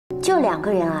就2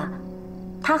个人啊，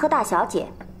他和大小姐，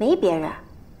没别人。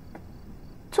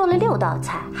做了6道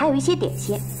菜，还有一些点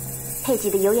心，佩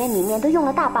吉的油盐里面都用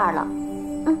了大半了。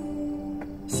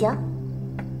行，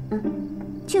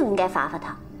就应该罚罚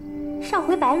他。上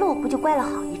回白鹿不就乖了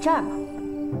好一阵吗？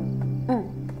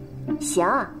行，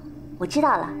我知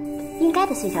道了，应该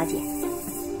的，孙小姐。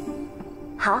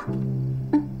好，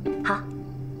好。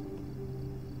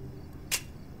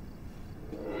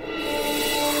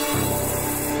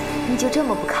你就这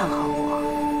么不看好我？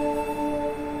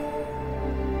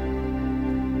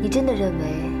你真的认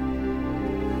为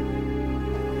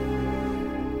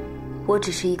我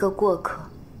只是一个过客？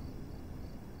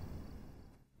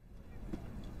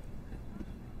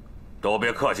都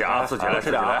别客气啊，自己来，自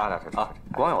己来啊！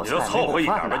光有你就凑合一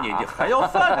点吧，你还要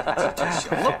饭？这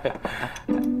行了。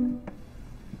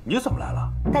你怎么来了？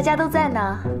大家都在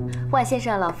呢。万先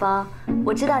生、老方，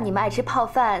我知道你们爱吃泡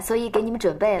饭，所以给你们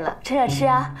准备了，趁热吃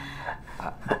啊。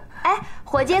哎，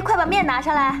伙计，快把面拿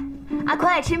上来。阿坤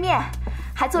爱吃面，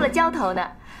还做了浇头呢。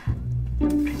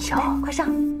真香！来，快上。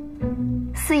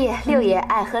4爷、6爷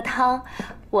爱喝汤，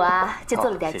我啊就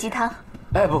做了点鸡汤。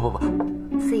哎，不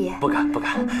4爷，不敢。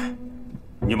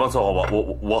你帮伺候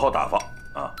我好打发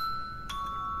啊。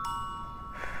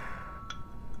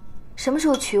什么时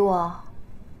候娶我？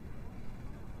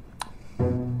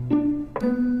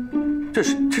这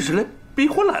是来逼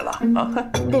婚来了啊！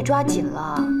得抓紧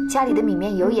了，家里的米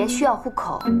面油盐需要糊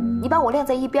口，你把我晾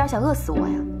在一边，想饿死我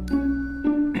呀？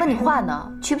那你话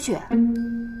呢？去不去？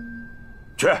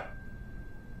去。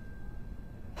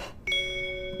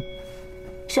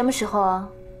什么时候啊？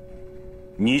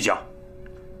你讲。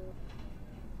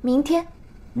明天。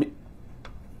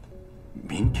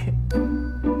明天。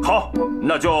好，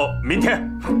那就明天。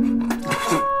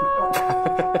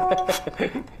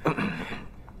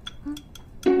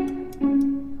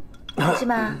是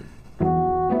吗？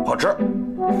好吃，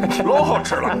老好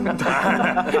吃了。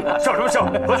笑什么笑？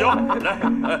喝酒来。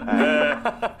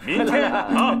明天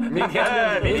啊，明天。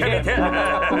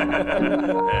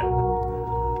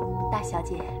大小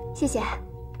姐，谢谢。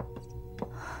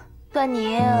段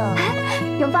宁，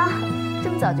永芳，这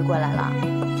么早就过来了？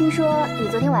听说你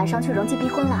昨天晚上去荣记逼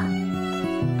婚了。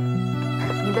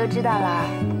你都知道了？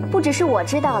不只是我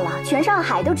知道了，全上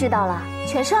海都知道了。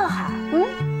全上海？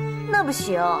那不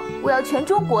行，我要全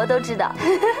中国都知道。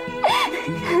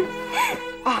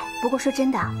哎，不过说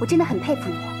真的，我真的很佩服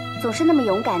你，总是那么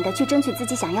勇敢的去争取自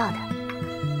己想要的。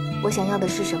我想要的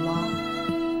是什么？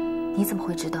你怎么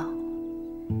会知道？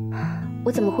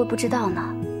我怎么会不知道呢？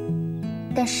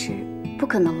但是不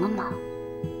可能了吗？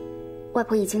外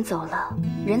婆已经走了，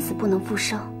人死不能复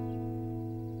生。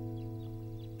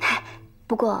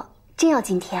不过真要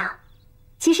今天啊，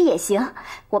其实也行。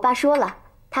我爸说了，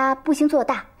他不兴做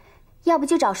大，要不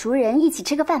就找熟人一起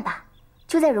吃个饭吧，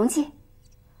就在荣记。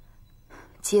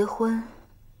结婚，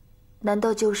难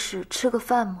道就是吃个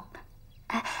饭吗？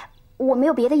哎，我没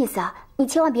有别的意思啊，你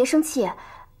千万别生气。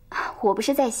我不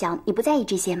是在想你不在意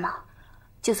这些吗？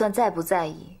就算再不在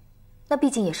意，那毕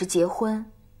竟也是结婚，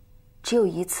只有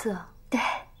一次啊。对。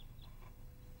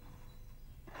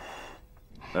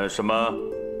什么？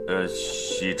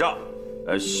喜帐，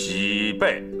喜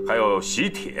被，还有喜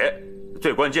帖，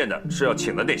最关键的是要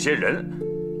请的那些人。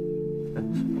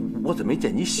我怎么没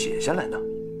见你写下来呢？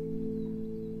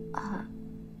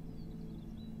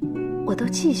我都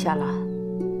记下了。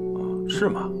是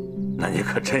吗？那你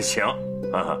可真行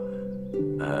啊！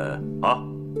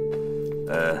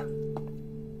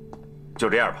就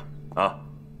这样吧啊，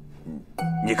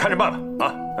你看着办吧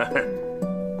啊。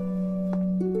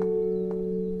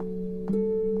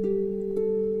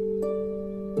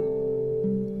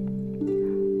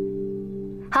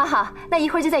好，那一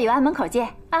会儿就在永安门口见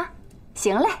啊。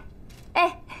行嘞，哎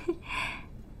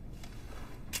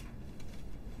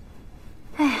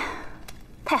呀，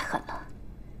太狠了！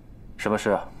什么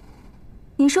事啊？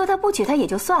你说他不娶她也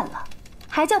就算了，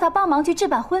还叫他帮忙去置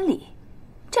办婚礼，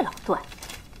这老段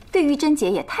对玉珍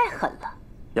姐也太狠了。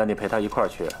要你陪他一块儿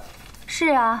去？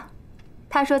是啊，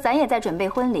他说咱也在准备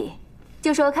婚礼，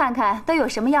就说看看都有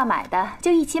什么要买的，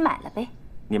就一起买了呗。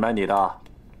你买你的，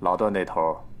老段那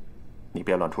头，你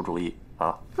别乱出主意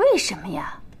啊！为什么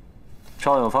呀？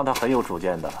邵永芳她很有主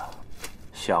见的，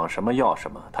想什么要什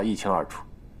么，她一清二楚。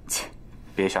切，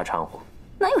别瞎掺和。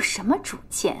哪有什么主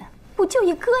见？不就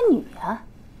一歌女啊？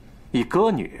一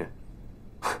歌女？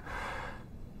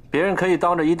别人可以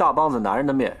当着一大帮子男人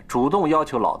的面，主动要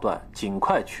求老段尽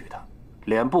快娶她，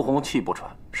脸不红气不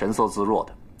喘，神色自若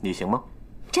的，你行吗？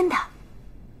真的。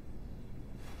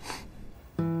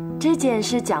这件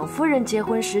是蒋夫人结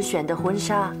婚时选的婚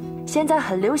纱，现在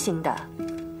很流行的。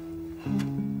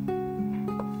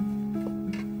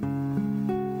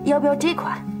要不要这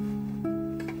款？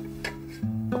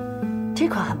这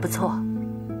款很不错。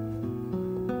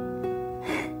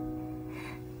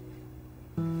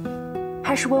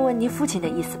还是问问您父亲的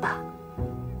意思吧。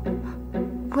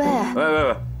喂，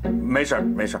没事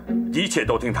没事，一切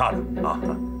都听他的啊。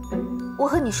我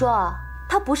和你说啊，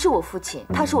他不是我父亲，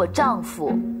他是我丈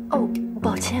夫。哦，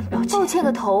抱歉。抱歉个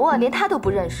头啊，连他都不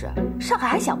认识，上海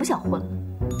还想不想混了？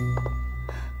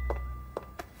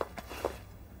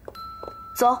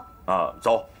走啊，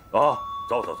走啊，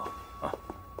走啊。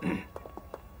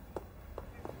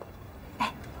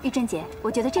哎，玉珍姐，我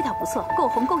觉得这套不错，够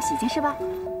红够喜庆是吧？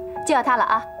就要它了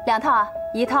啊，2套啊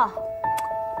，1套。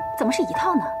怎么是1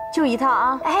套呢？就1套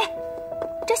啊。哎，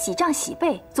这喜帐喜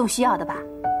被总需要的吧？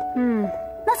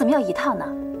那怎么要1套呢？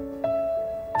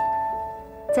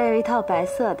再有1套白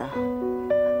色的。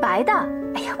白的？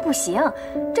哎呀，不行，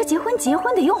这结婚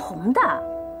得用红的。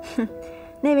哼，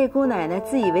那位姑奶奶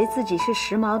自以为自己是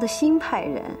时髦的新派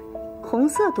人，红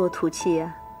色多土气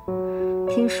呀！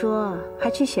听说还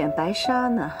去选白纱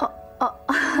呢。哦，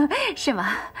是吗？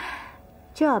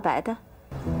就要白的。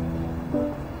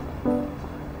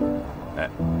哎，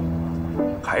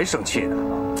还生气呢？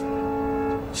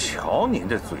瞧您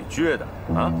这嘴撅的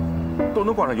啊，都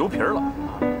能挂上油皮了。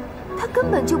他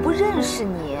根本就不认识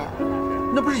你。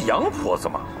那不是杨婆子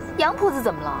吗？杨婆子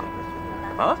怎么了？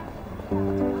啊？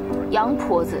杨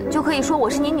婆子就可以说我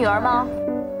是你女儿吗？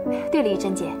对了，玉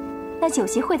珍姐，那酒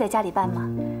席会在家里办吗？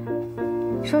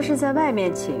说是在外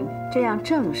面请，这样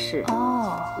正式。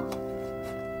哦，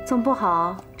总不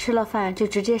好吃了饭就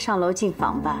直接上楼进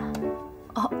房吧？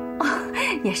哦，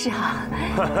也是哈。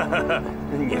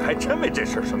你还真为这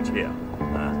事生气啊？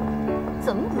啊？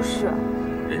怎么不是？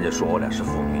人家说我俩是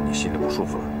父女，你心里不舒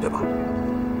服了，对吧？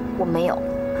我没有。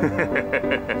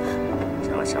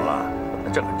行了，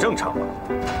这很正常嘛。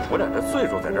我俩这岁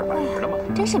数在这摆着呢嘛。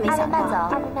真是没想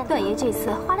到，段爷这次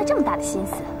花了这么大的心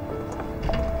思。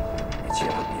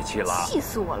别气了，气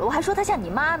死我了！我还说他像你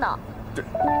妈呢。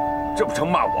这不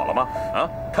成骂我了吗？啊，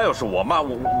他要是我妈，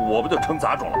我不就成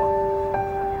杂种了吗？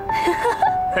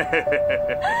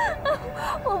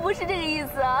我不是这个意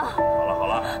思啊。好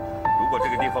了，如果这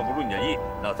个地方不如你的意，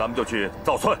那咱们就去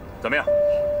造寸，怎么样？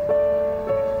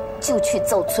就去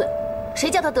造寸，谁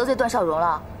叫他得罪段少荣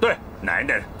了？对，奶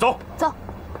奶，走。行。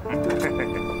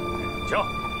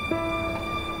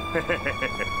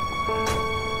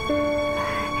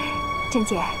珍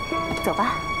姐，走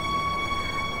吧。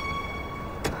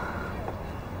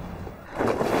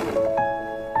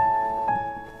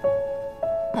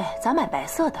哎，咱买白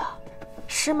色的，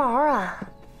时髦啊，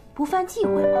不犯忌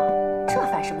讳吗？这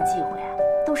犯什么忌讳啊？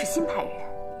都是新派人，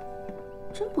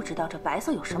真不知道这白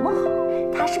色有什么好。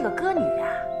她是个歌女啊，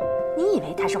你以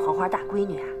为她是黄花大闺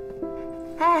女啊？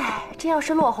哎，这要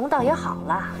是落红倒也好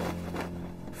了。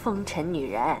风尘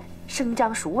女人，生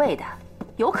张熟味的，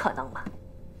有可能吗？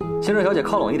先生小姐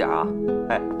靠拢一点啊！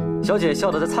哎，小姐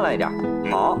笑得再灿烂一点。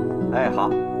好，哎好，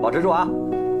保持住啊！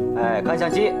哎，看相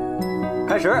机，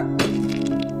开始。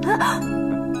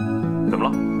怎么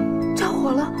了？着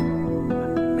火了。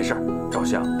没事，照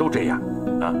相都这样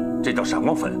啊，这叫闪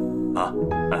光粉啊。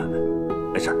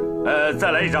没事，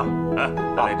再来一张，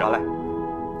再来一张。来。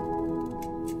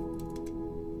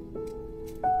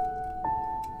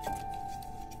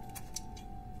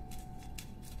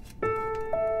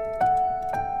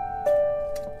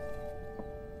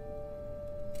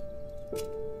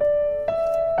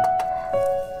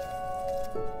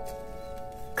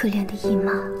可怜的姨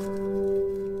妈，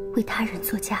为他人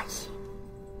做嫁衣。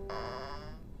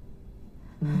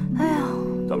哎呀，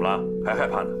怎么了？还害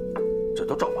怕呢？这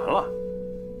都照完了。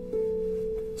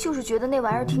就是觉得那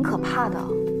玩意儿挺可怕的，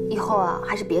以后啊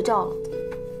还是别照了。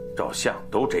照相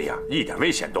都这样，一点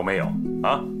危险都没有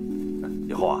啊！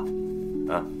以后啊，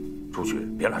出去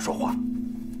别乱说话，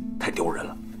太丢人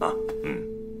了啊！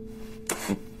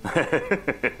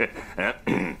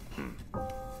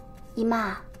姨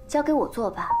妈，交给我做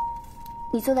吧，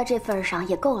你做到这份上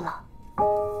也够了。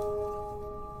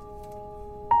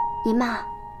姨妈，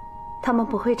他们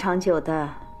不会长久的。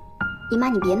姨妈，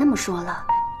你别那么说了，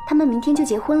他们明天就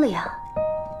结婚了呀。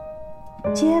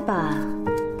结吧，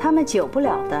他们久不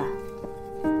了的。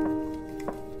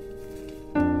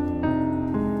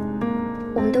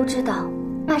我们都知道，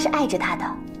妈是爱着他的。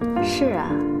是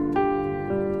啊，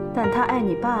但他爱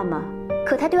你爸吗？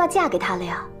可她都要嫁给他了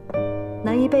呀。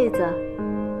能一辈子？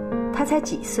他才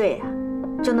几岁啊，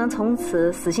就能从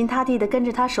此死心塌地地跟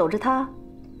着他，守着他？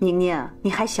宁宁，你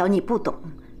还小，你不懂。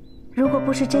如果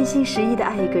不是真心实意的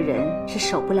爱一个人，是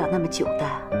守不了那么久的。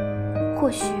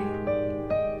或许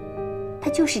他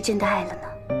就是真的爱了呢。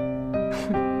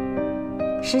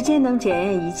时间能检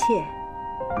验一切，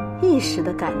一时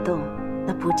的感动，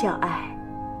那不叫爱；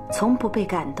从不被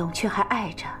感动却还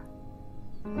爱着，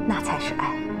那才是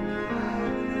爱。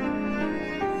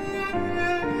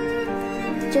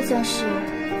这算是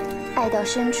爱到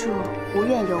深处无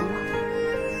怨尤吗？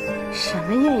什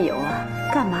么怨尤啊？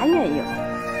干嘛怨尤？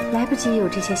来不及有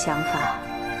这些想法，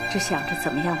只想着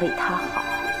怎么样为他好。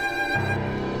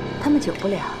他们久不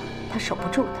了，他守不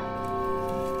住的。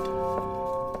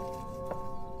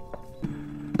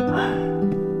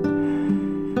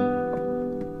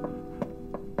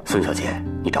孙小姐，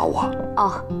你找我？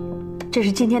哦，这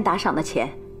是今天打赏的钱。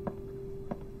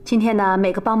今天呢，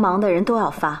每个帮忙的人都要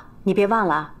发，你别忘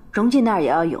了，荣进那儿也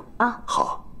要有啊。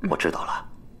好，我知道了。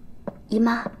姨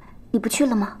妈，你不去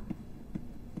了吗？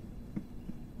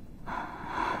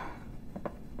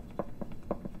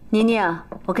宁宁，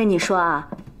我跟你说啊，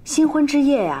新婚之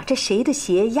夜呀，这谁的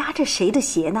鞋压着谁的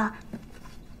鞋呢？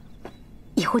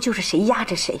以后就是谁压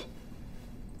着谁。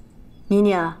宁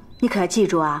宁，你可要记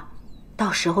住啊，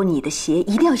到时候你的鞋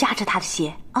一定要压着他的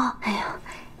鞋啊！哎呀，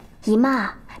姨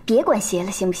妈，别管鞋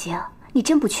了行不行？你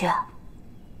真不去啊？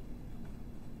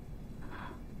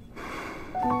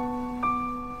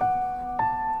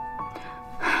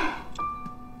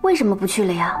为什么不去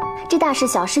了呀？这大事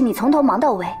小事你从头忙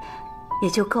到尾，也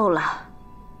就够了。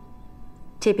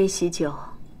这杯喜酒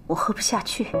我喝不下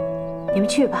去，你们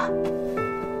去吧，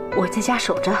我在家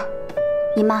守着。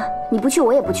姨妈，你不去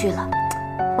我也不去了，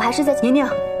我还是在。宁宁，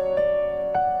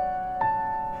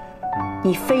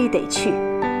你非得去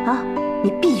啊！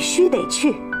你必须得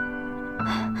去。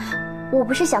我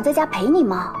不是想在家陪你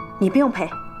吗？你不用陪，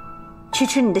去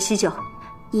吃你的喜酒。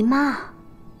姨妈，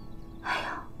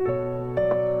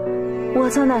我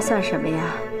做那算什么呀？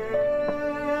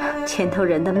前头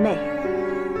人的妹，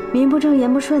名不正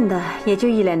言不顺的，也就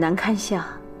一脸难看相。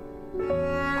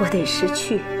我得识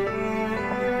趣，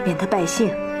免得败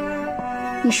兴。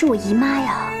你是我姨妈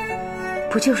呀，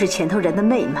不就是前头人的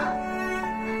妹吗？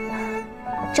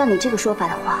照你这个说法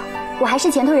的话，我还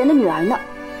是前头人的女儿呢。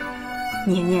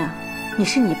宁宁，你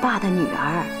是你爸的女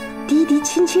儿，嫡嫡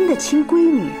亲亲的亲闺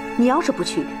女。你要是不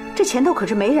去，这前头可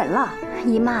是没人了。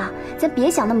姨妈，咱别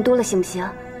想那么多了，行不行？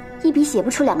一笔写不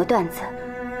出两个段子，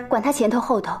管他前头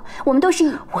后头，我们都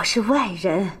是……我是外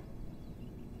人，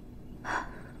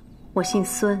我姓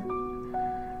孙。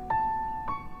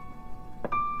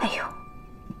哎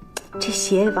呦，这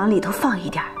鞋往里头放一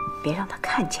点，别让他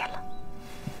看见了。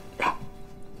来，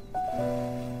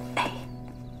哎。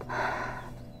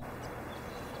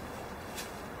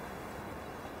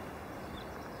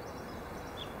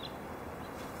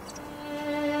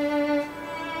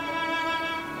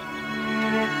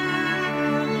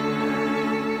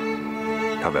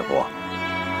太外婆，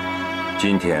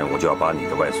今天我就要把你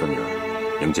的外孙女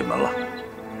迎进门了。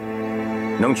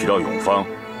能娶到永芳，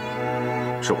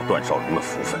是我段少荣的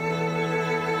福分。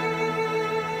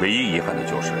唯一遗憾的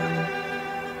就是，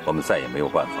我们再也没有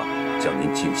办法将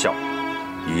您尽孝，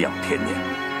颐养天年。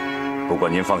不过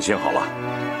您放心好了，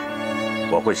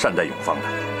我会善待永芳的。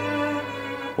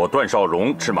我段少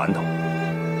荣吃馒头，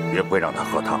也不会让他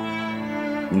喝汤。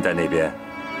您在那边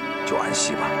就安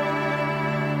息吧。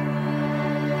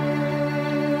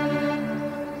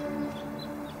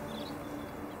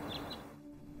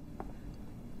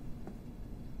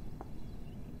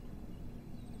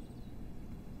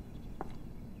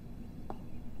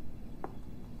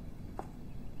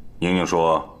宁宁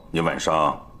说：“你晚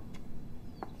上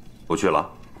不去了？”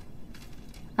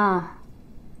啊。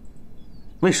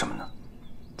为什么呢？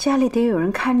家里得有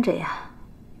人看着呀。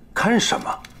看什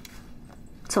么？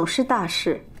总是大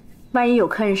事，万一有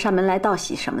客人上门来道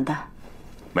喜什么的。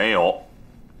没有，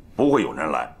不会有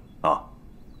人来啊。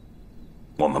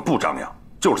我们不张扬，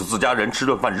就是自家人吃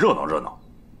顿饭热闹热闹。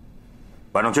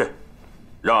晚上去，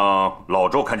让老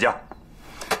周看家。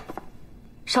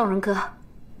少荣哥。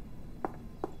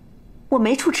我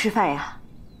没处吃饭呀。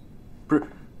不是，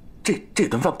这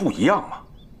顿饭不一样吗？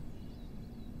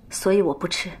所以我不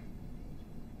吃。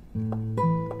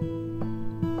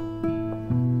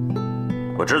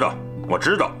我知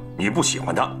道，你不喜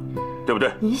欢他，对不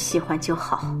对？你喜欢就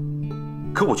好。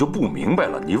可我就不明白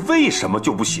了，你为什么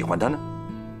就不喜欢他呢？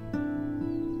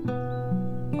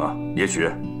啊，也许，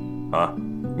啊，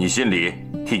你心里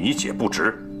替你姐不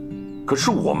值，可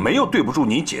是我没有对不住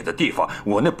你姐的地方，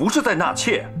我那不是在纳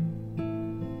妾。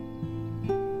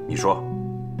你说，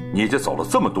你这走了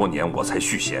这么多年，我才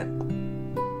续弦，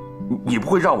你不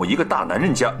会让我一个大男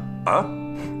人家啊？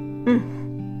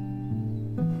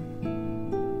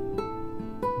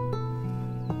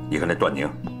你看那段宁，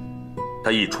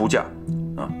她一出嫁，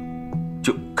啊，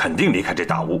就肯定离开这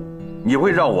大屋。你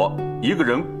会让我一个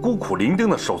人孤苦伶仃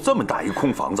的守这么大一个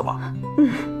空房子吗？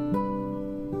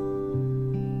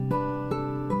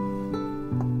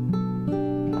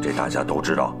这大家都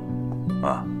知道，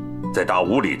啊，在大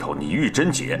屋里头，你玉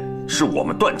珍姐是我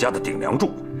们段家的顶梁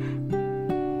柱。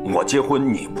我结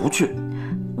婚你不去，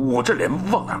我这脸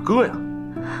往哪搁呀？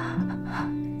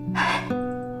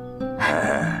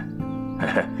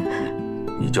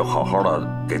你就好好的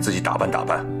给自己打扮打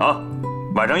扮啊，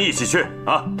晚上一起去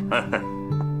啊。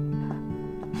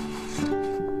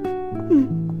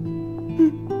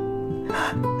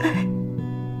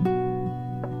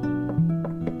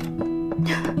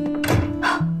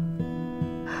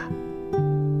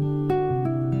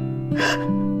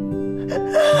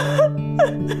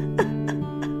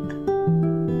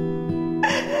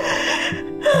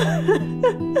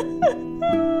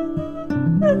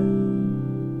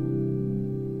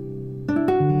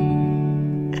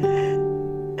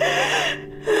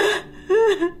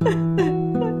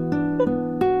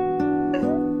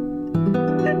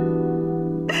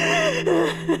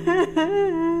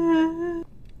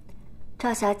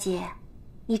赵小姐，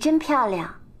你真漂亮。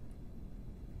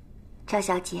赵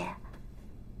小姐，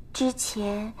之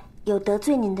前有得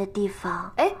罪您的地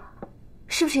方？哎，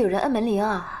是不是有人摁门铃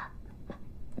啊？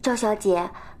赵小姐，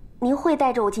您会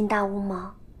带着我进大屋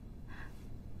吗？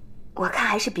我看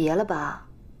还是别了吧。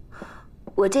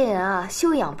我这人啊，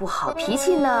修养不好，脾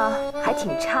气呢还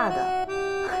挺差的。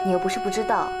你又不是不知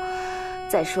道。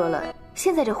再说了，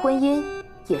现在这婚姻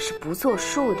也是不作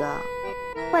数的。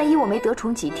万一我没得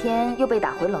宠几天，又被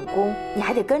打回冷宫，你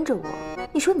还得跟着我，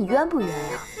你说你冤不冤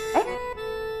呀？哎，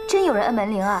真有人摁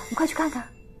门铃啊！你快去看看。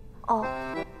哦。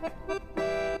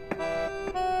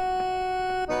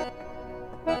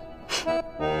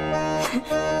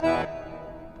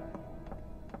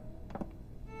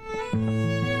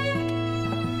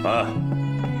啊，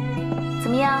怎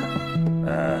么样？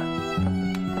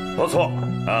不错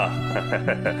啊，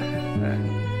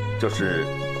就是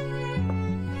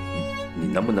你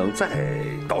能不能再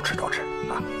捯饬捯饬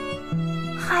啊？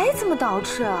还这么捯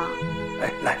饬啊？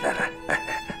哎，来，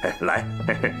来，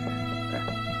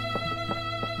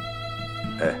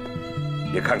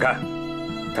你看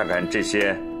看这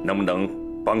些能不能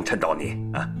帮衬到你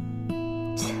啊？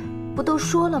不都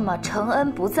说了吗？承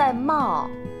恩不在貌。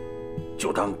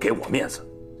就当给我面子，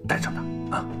带上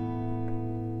它啊。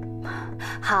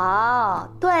好，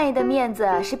段爷的面子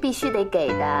是必须得给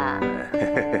的。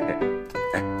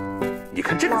哎，你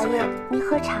看这个怎么样？老爷，您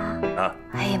喝茶啊？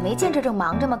哎呀，没见着正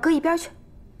忙着吗？搁一边去。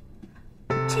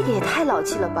这个也太老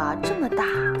气了吧，这么大。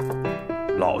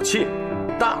老气，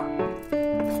大。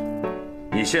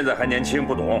你现在还年轻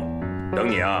不懂，等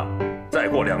你啊，再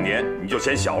过2年你就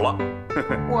显小了。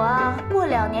我啊，过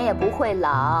2年也不会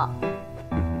老。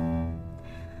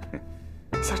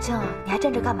小郑，你还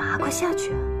站着干嘛？快下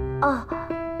去！哦。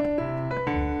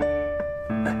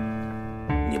哎，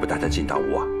你不带他进大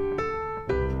屋啊？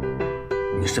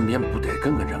你身边不得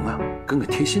跟个人啊，跟个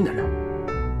贴心的人？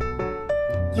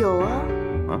有啊。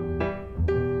啊？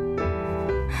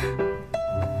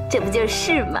这不就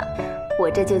是嘛？我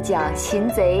这就叫擒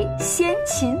贼先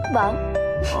擒王。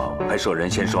哦，还射人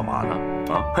先射马呢？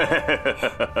啊？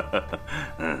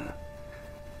嗯。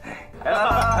哎，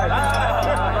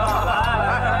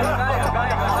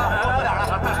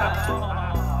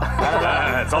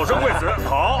早生贵子，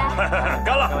好，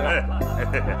干了！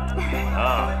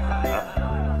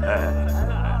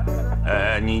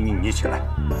你起来，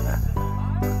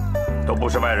都不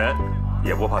是外人，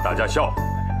也不怕大家笑话。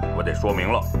我得说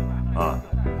明了，啊，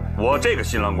我这个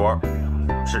新郎官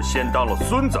是先当了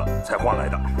孙子才换来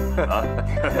的，啊，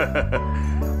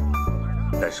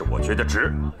但是我觉得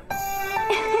值。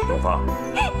东方，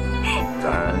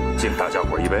咱敬大家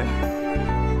伙一杯。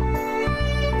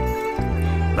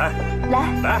来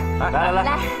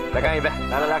干一杯！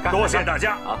来，干！多谢大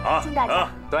家啊！敬大家，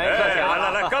段爷客气啊！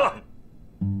来，干了！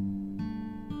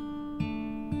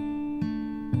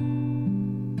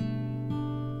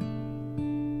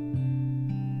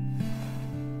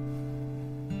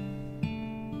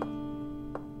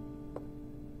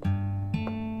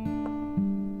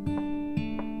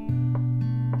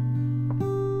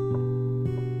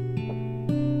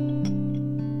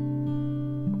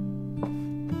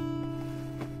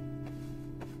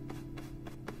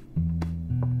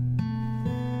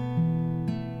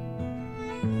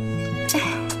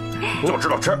就知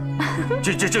道吃，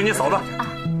敬你嫂子。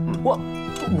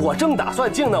我正打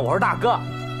算敬呢，我说大哥，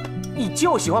你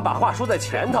就喜欢把话说在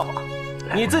前头啊！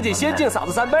你自己先敬嫂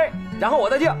子3杯，然后我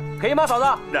再敬，可以吗，嫂子？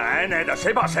奶奶的，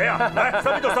谁怕谁啊！来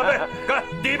，3杯就3杯，干！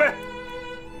第1杯。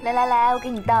来，我给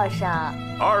你倒上。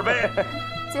2杯。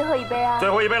最后1杯啊！最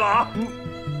后1杯了啊！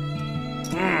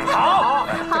好，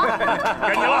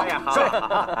该你了，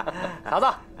嫂子，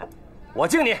我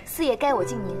敬你。四爷该我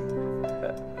敬您，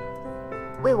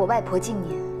为我外婆敬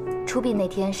您。出殡那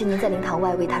天是您在灵堂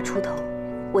外为他出头，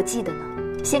我记得呢。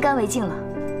先干为敬了。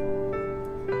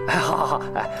哎，好，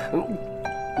哎，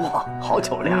哇，好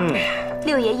酒量。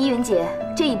六爷、依云姐，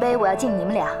这一杯我要敬你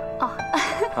们俩。哦，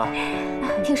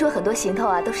听说很多行头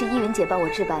啊都是依云姐帮我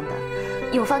置办的，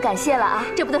永芳感谢了啊，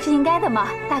这不都是应该的吗？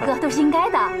大哥，都是应该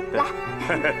的。来，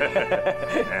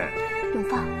永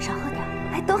芳少喝点。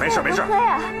哎，多喝没事没事，喝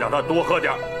呀，让他多喝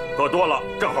点，喝多了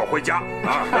正好回家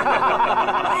啊。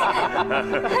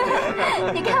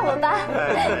你看我吧。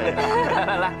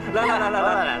来，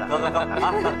喝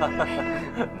啊！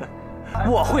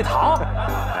我会逃？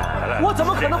我怎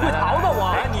么可能会逃呢？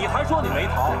我，哎，你还说你没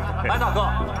逃？哎，大哥，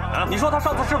你说他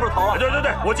上次是不是逃了？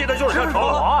对，我记得就是他逃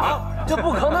了啊！这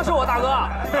不可能是我大哥。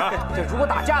这如果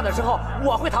打架的时候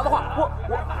我会逃的话，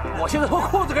我现在脱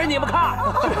裤子给你们看。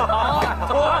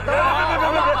别，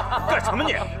干什么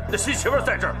你？这新媳妇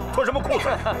在这儿，脱什么裤子？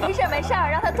没事，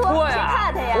让他脱，谁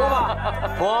怕他呀？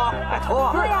脱吧，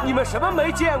脱。你们什么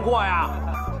没见过呀？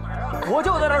我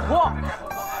就在那儿脱。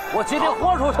我今天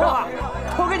豁出去了，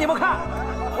脱给你们看，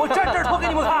我站这儿脱给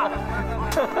你们看。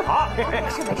好，没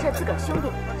事，自个儿兄弟。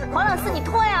黄老四，你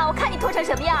脱呀，我看你脱成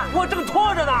什么样。我正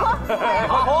脱着呢。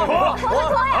好，脱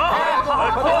呀！好，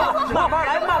慢慢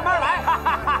来。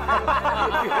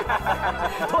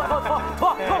脱，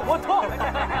我脱。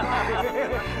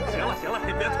行了，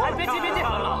你别脱了，别急，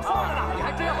老脱着呢，你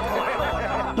还真要我脱？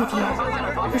玉婷，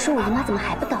你说我姨妈怎么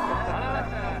还不到啊？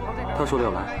他说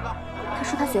要来。她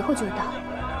说她随后就到，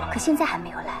可现在还没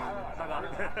有来。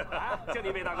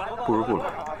不如不来，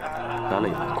来了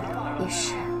也难过。也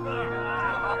是，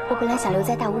我本来想留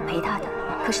在大屋陪她的，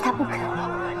可是她不肯。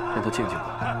让她静静吧。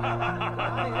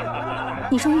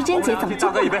你说玉珍姐怎么就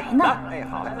不来呢？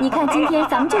你看今天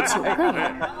咱们就9个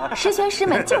人，十全十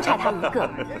美就差她一个，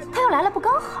她要来了不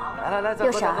刚好？来，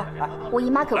六婶，我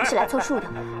姨妈可不是来凑数的。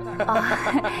啊，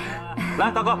来，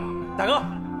大哥，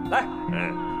来。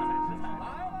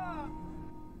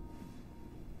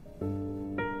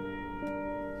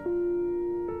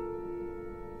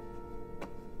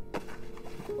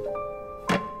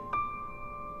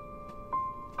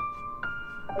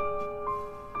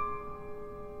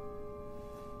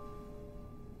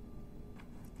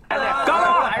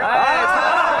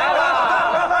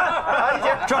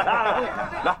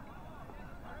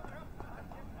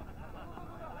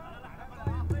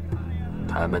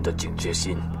他们的警觉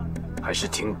心还是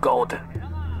挺高的。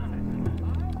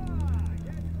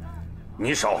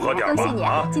你少喝点吧。恭喜你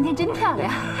啊，今天真漂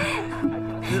亮。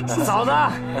嫂子，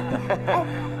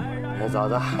嫂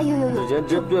子，哎呦，之前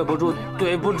真对不住了。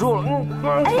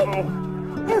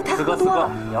他四哥，喝多了。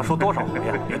你要说多少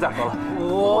遍？别再喝了。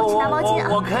我去拿毛巾啊。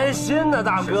我开心呢，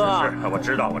大哥。是，我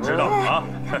知道啊。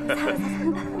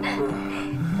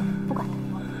不管。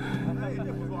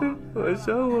我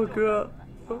想我哥，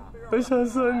我想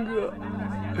三哥，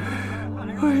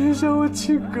我也想我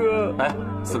七哥。哎，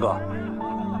四哥，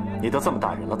你都这么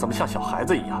大人了，怎么像小孩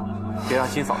子一样？别让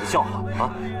新嫂子笑话啊！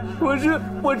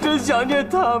我真想念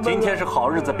他们。今天是好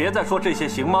日子，别再说这些，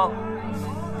行吗？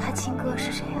他亲哥是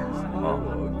谁呀？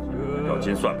绕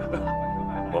金算盘，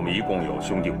我们一共有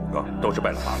兄弟5个，都是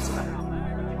拜了八字的。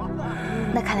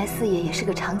那看来四爷也是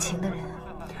个长情的人。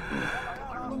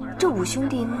这5兄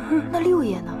弟，那6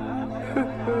爷呢？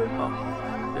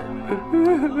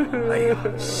哎呀，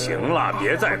行了，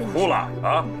别再哭了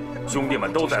啊！兄弟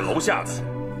们都在楼下呢。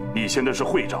你现在是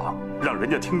会长，让人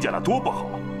家听见了多不好。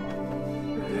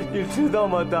你知道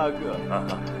吗，大哥？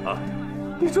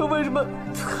你说为什么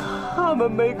他们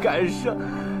没赶上？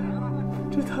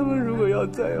这他们如果要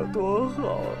在有多好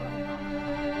啊！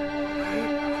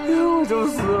我就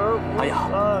死而无憾。哎呀，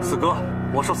四哥，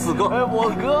我说四哥，我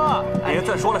哥，别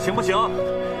再说了，行不行？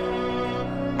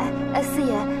四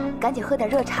爷，赶紧喝点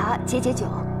热茶解解酒。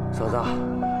嫂子，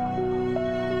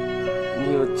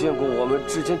你有见过我们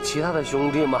之前其他的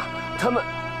兄弟吗？他们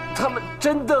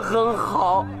真的很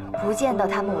好。不见到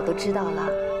他们我都知道了，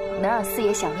能让四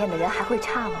爷想念的人还会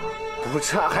差吗？不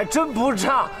差，还真不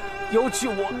差。尤其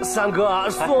我三哥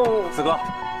送四哥，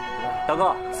大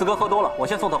哥，四哥喝多了，我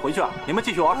先送他回去啊。你们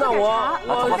继续玩。那我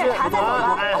点茶再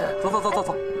走。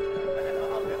走。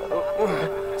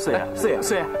四爷，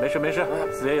没事，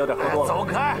四爷有点喝多了。走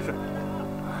开！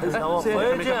让我回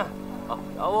去，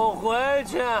让我回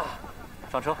去。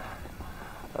上车。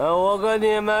我跟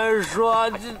你们说，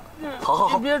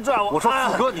好，别拽我。我说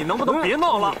四哥，你能不能别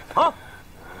闹了啊？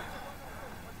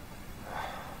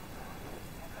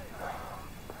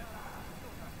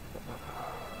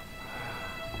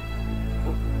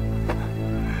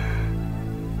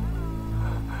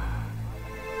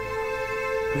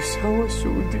我想我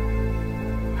兄弟，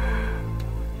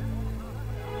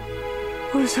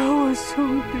我想我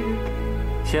兄弟。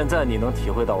现在你能体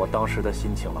会到我当时的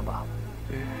心情了吧？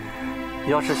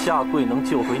要是下跪能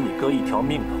救回你哥一条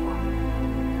命的话，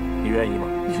你愿意吗？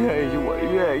愿意，我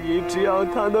愿意，只要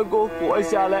他能够活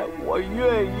下来，我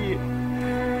愿意。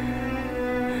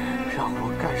让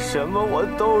我干什么我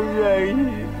都愿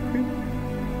意。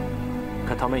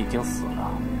可他们已经死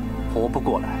了，活不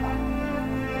过来了。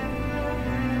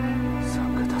三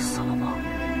哥他死了吗？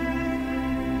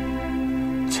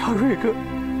嘉瑞哥，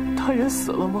他也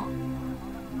死了吗？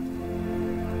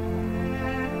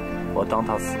我当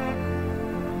他死了。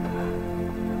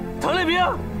唐立明，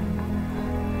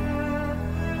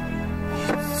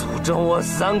你诅咒我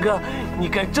三哥，你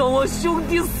敢咒我兄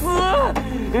弟死？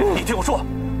你听我说，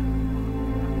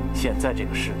现在这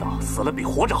个世道，死了比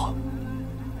活着好。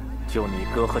就你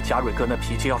哥和嘉瑞哥那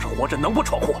脾气，要是活着能不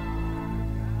闯祸？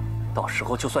到时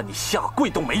候就算你下跪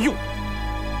都没用。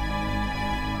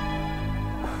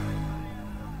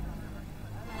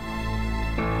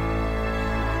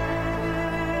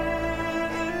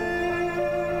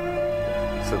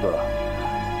四哥，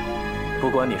不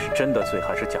管你是真的罪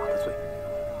还是假的罪，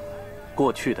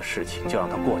过去的事情就让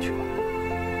它过去吧，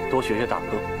多学学大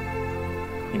哥，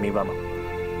你明白吗？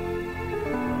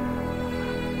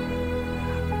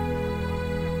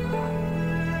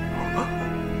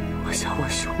我想我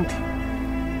兄弟，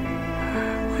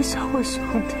我想我兄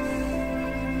弟，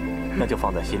那就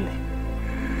放在心里，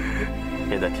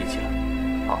别再提起了，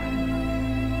啊。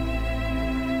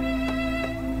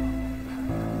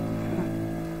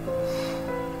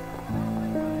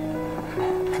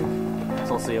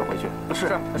送四爷回去。是。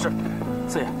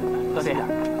四爷，小心点。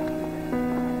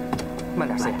慢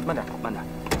点，四爷，慢点。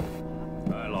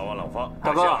哎，老王、老方，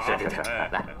大哥，是，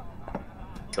来，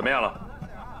怎么样了？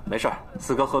没事，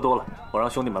四哥喝多了，我让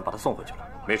兄弟们把他送回去了。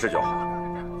没事就好。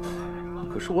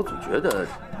可是我总觉得，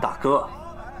大哥，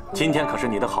今天可是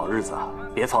你的好日子啊，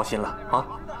别操心了啊，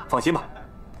放心吧。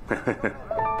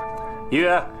一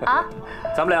月啊，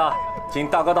咱们俩请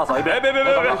大哥大嫂一杯。别，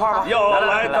要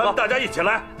来咱们大家一起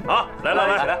来啊！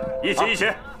来，一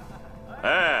起。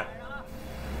哎，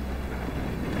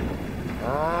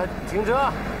啊，停车！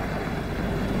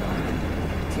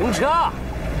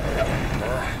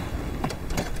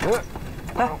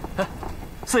哎，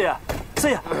四爷，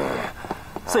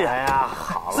哎呀，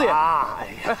好了，四爷，哎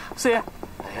呀，四爷，哎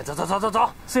呀，走，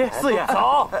四爷，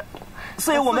走，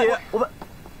四爷，我们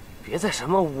别再什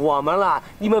么我们了，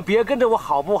你们别跟着我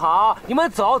好不好？你们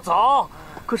走。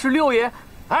可是六爷，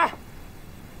哎，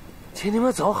请你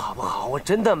们走好不好？我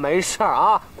真的没事儿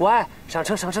啊，乖，上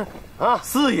车啊！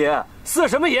四爷，四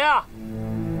什么爷啊？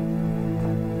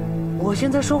我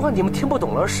现在说话你们听不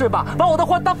懂了是吧？把我的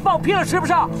话当放屁了是不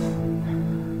是？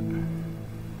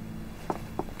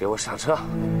给我上车！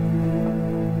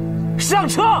上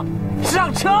车！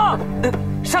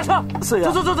四爷，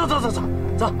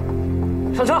走，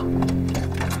上车！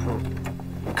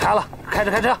开了，开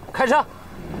车！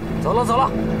走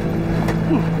了。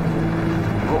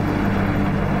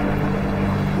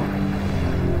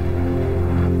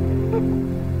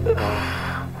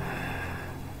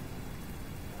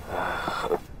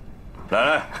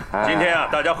来，今天啊，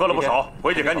大家喝了不少，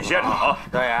回去赶紧歇着啊。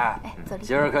对呀，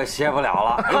今儿可歇不了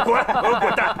了。滚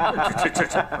蛋！这，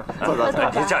走，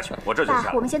停下去，我这就下。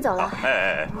爸，我们先走了。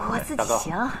哎，我自己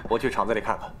行。我去厂子里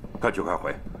看看。快去快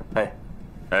回。哎，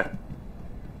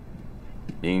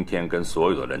明天跟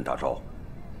所有的人打招呼，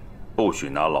不许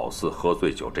拿老四喝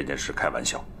醉酒这件事开玩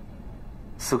笑。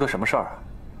四哥，什么事儿啊？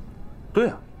对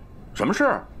呀，什么事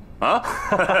儿啊？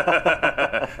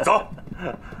走。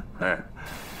哎。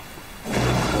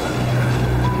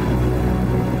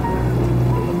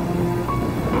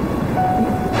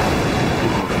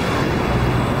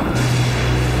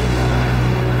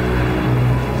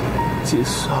计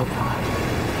算吧，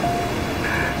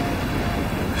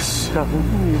想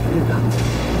你呀，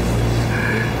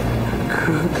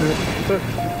哥哥，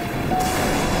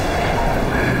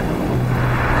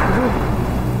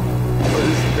我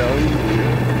想你。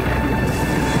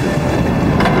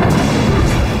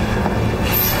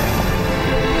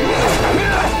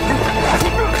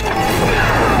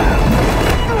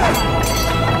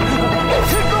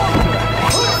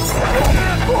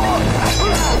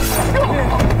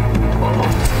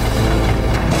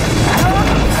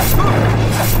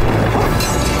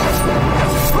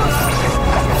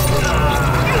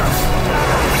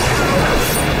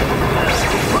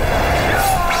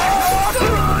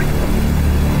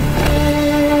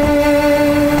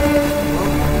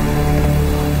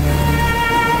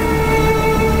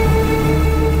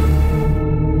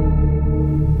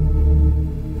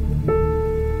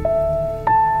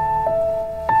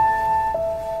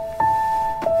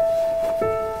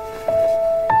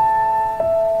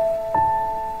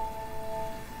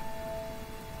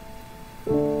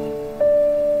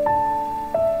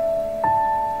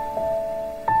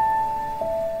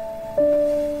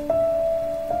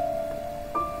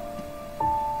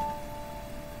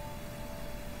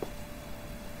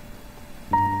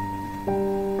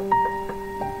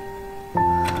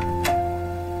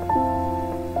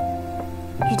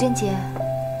珍姐，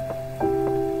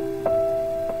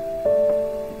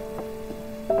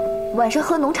晚上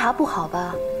喝浓茶不好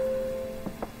吧？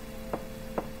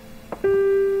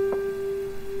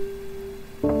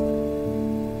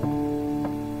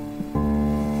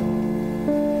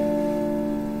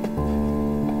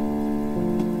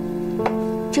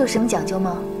这有什么讲究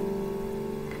吗？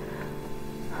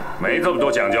没这么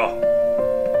多讲究。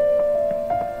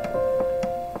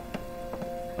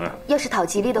要是讨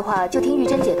吉利的话，就听玉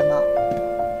珍姐的嘛。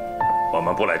我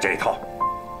们不来这一套。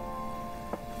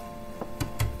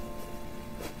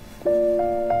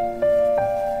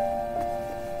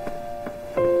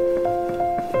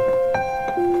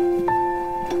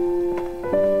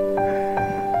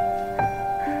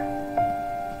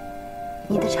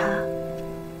你的茶。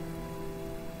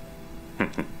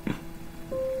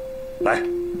来，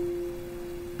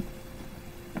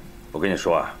我跟你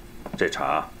说啊，这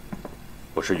茶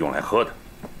不是用来喝的，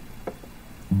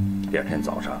第二天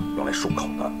早上用来漱口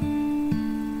的。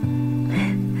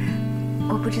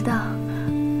我不知道。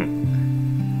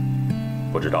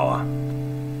不知道啊，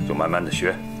就慢慢的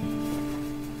学，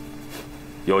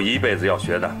有一辈子要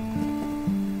学的。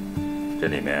这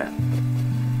里面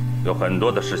有很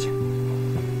多的事情。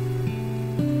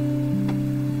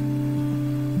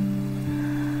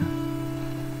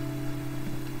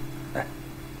来，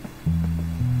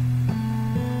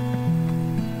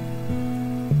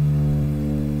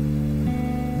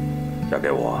嫁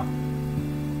给我，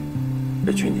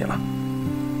委屈你了。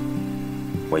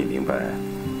我也明白，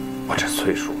我这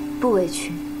岁数不委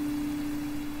屈。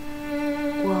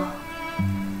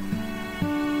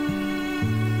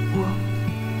我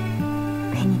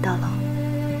陪你到老。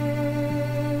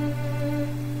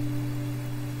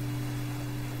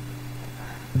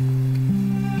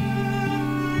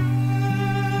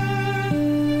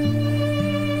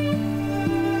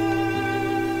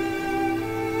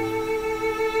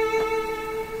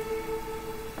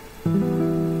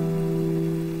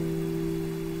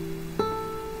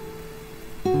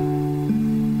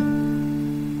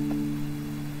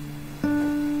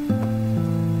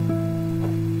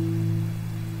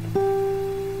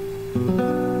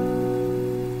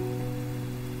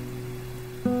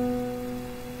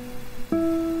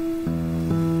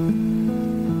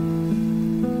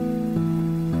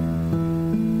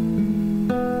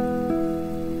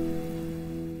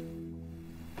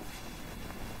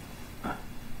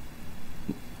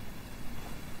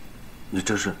你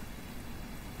这是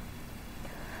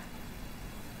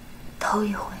头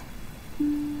一回。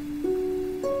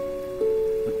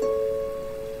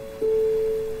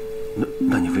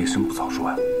那你为什么不早说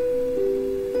呀？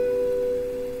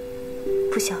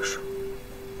不想说。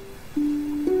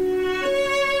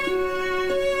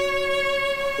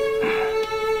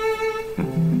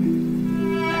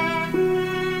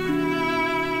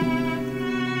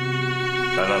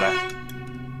来，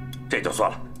这就算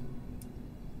了。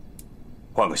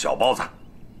换个小包子，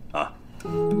啊！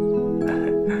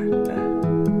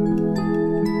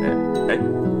哎，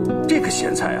这个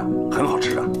咸菜啊，很好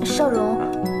吃啊。少荣，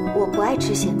我不爱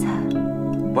吃咸菜。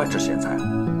不爱吃咸菜？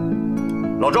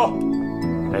老周，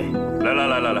哎，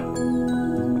来，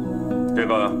这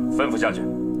个吩咐下去，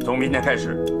从明天开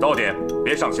始，早点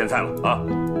别上咸菜了啊！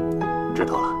知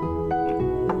道了。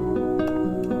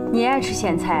你爱吃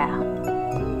咸菜啊？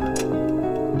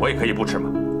我也可以不吃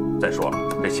嘛。再说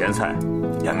这咸菜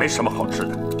也没什么好吃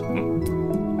的。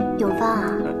永芳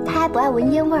啊，他还不爱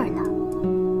闻烟味儿呢。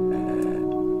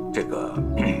这个，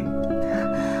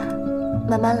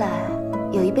慢慢来，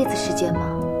有一辈子时间吗？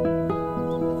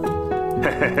嘿，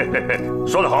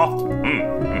说得好。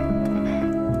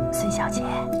孙小姐，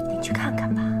你去看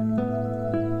看吧。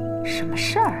什么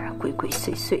事儿啊，鬼鬼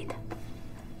祟祟的。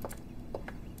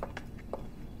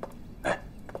哎，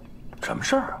什么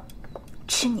事儿啊？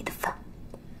吃你的饭。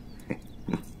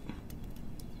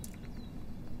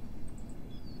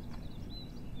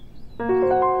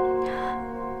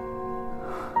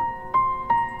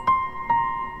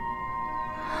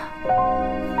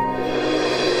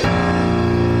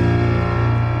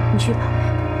你去吧。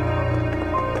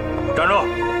站住！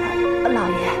老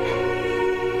爷，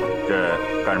这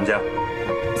干什么去？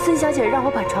孙小姐让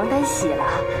我把床单洗了。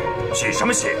洗什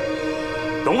么洗？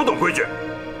懂不懂规矩？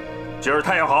今儿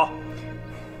太阳好，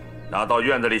拿到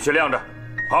院子里去晾着，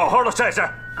好好的晒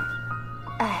晒。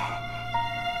哎。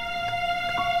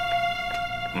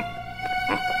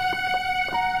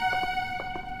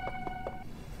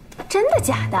真的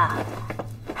假的？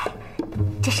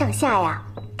这上下呀，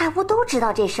大屋都知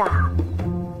道这事儿。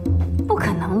不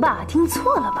可能吧？听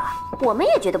错了吧？我们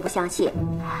也觉得不相信。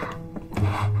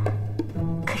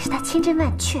可是他千真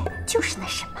万确，就是那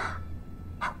什么。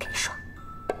哎，我跟你说，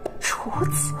处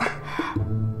子，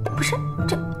不是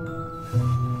这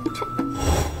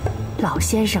老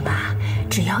先生啊，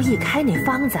只要一开那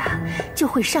方子，就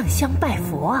会上香拜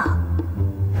佛啊。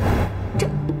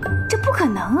这不可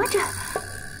能啊！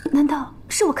难道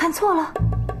是我看错了？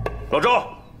老周，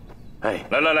哎，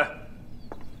来，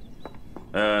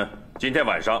今天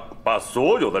晚上把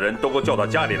所有的人都给我叫到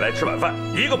家里来吃晚饭，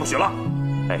一个不许落。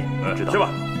哎，知道。去吧。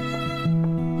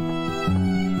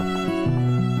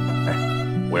哎，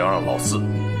我要让老四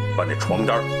把那床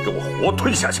单给我活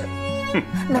吞下去。哼，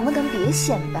能不能别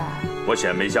显摆？我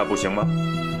显没下不行吗？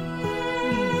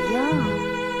你呀，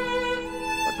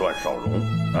段少荣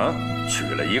啊，娶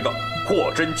了一个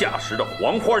货真价实的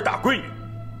黄花大闺女，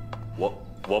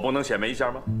我不能显摆一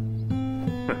下吗？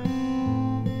哼！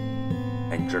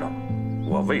哎，你知道吗？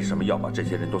我为什么要把这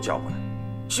些人都叫过来，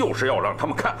就是要让他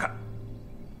们看看。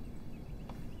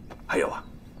还有啊，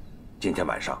今天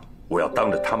晚上我要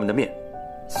当着他们的面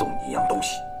送你一样东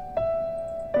西。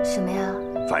什么呀？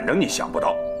反正你想不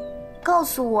到。告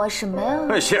诉我什么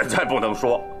呀？现在不能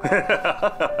说。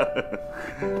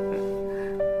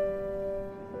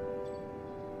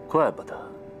怪不得，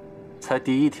才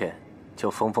第1天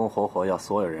就风风火火要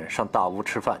所有人上大屋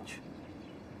吃饭去。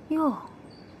哟，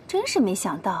真是没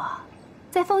想到啊，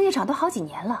在风月场都好几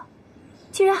年了，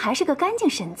居然还是个干净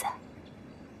身子。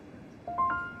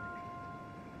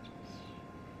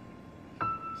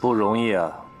不容易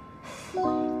啊。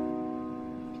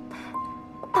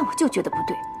但我就觉得不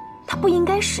对，他不应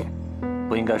该是。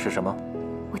不应该是什么？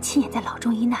我亲眼在老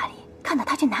中医那里看到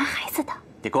他去拿孩子的。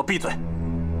你给我闭嘴！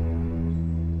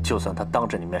就算他当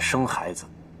着你面生孩子，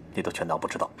你都全当不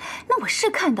知道。那我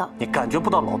是看到。你感觉不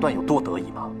到老段有多得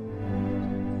意吗？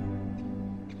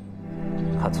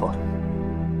看错了，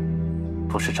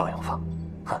不是赵永芳，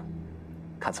哼，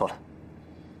看错了。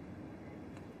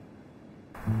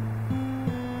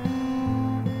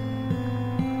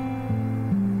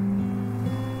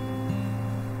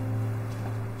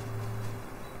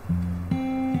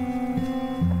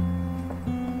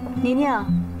宁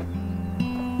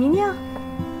宁，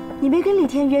你没跟李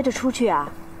天约着出去啊？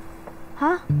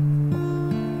啊？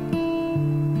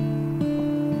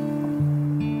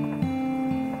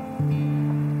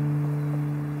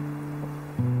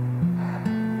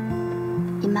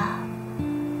姨妈，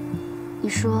你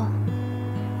说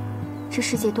这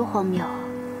世界多荒谬啊！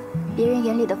别人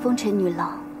眼里的风尘女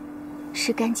郎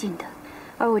是干净的，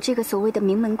而我这个所谓的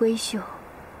名门闺秀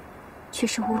却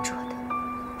是污浊的。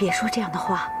别说这样的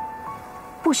话。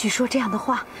不许说这样的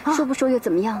话，说不说又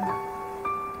怎么样呢？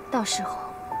到时候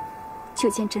就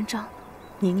见真章。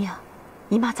宁宁，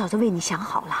姨妈早就为你想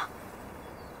好了，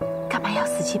干嘛要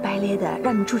死乞白咧的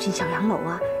让你住进小洋楼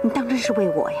啊？你当真是为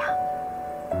我呀？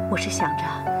我是想着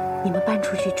你们搬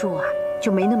出去住啊，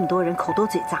就没那么多人口多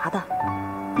嘴杂的，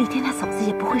李天他嫂子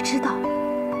也不会知道。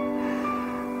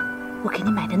我给你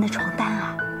买的那床单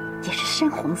啊，也是深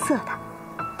红色的，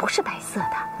不是白色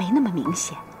的，没那么明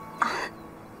显。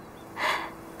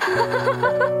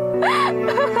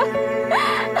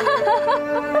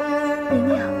宁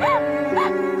宁，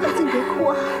孩子你别哭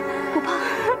啊，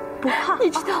不怕，你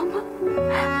知道吗？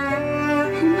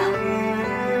姨妈，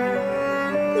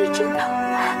你知道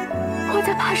我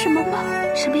在怕什么吗？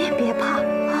什么也别怕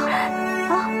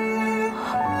啊！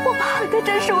我怕的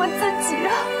正是我自己啊！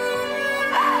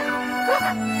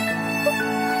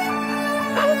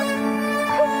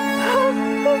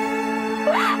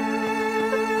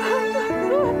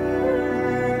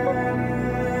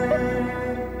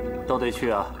都得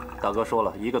去啊！大哥说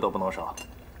了，一个都不能少。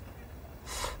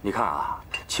你看啊，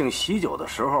请喜酒的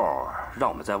时候让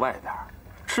我们在外边，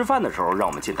吃饭的时候让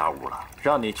我们进大屋了。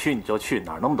让你去你就去，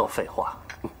哪那么多废话？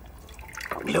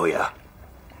六爷，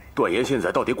段爷现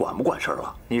在到底管不管事儿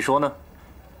了？你说呢？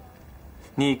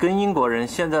你跟英国人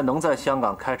现在能在香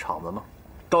港开厂子吗？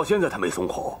到现在他没松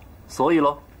口，所以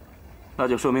喽，那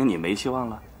就说明你没希望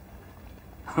了。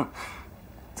哼，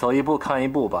走一步看一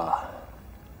步吧。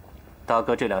大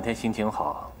哥这2天心情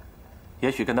好，也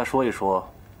许跟他说一说，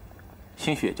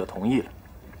兴许也就同意了。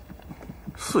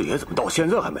四爷怎么到现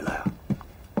在还没来啊？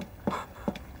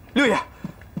六爷，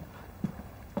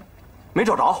没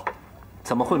找着。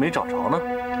怎么会没找着呢？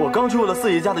我刚去问了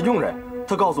四爷家的佣人，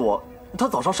他告诉我，他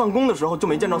早上上工的时候就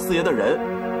没见着四爷的人。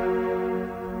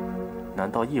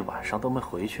难道一晚上都没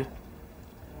回去？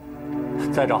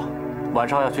再找，晚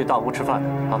上要去大屋吃饭的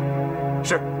啊。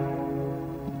是。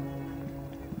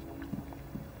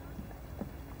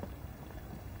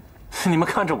你们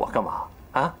看着我干嘛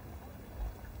啊？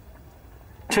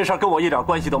这事儿跟我一点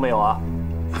关系都没有啊！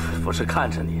不是看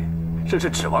着你，这是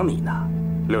指望你呢。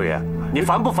六爷，你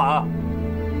烦不烦啊？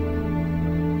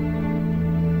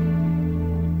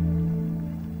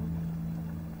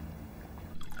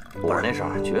不是那事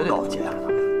儿，绝对告诫了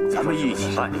他，咱们一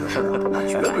起办这个事儿，那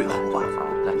绝对好办。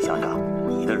那你想想，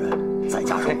你的人再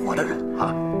加上我的人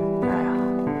啊，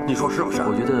你说是不是？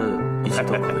我觉得一起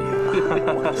都可以。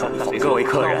我跟你说，你放心，各位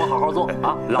客人，让我好好坐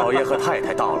啊！老爷和太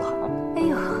太到了。哎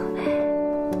呦，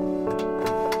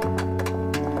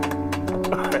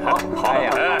好，哎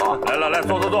呀，好，来，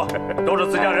坐，都是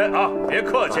自家人啊，别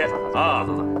客气啊。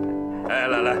哎，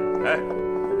来，哎，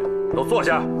都坐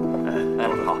下。哎，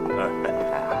好，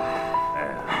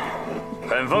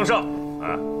很丰盛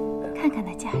啊。看看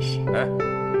那架势，哎，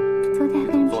昨天还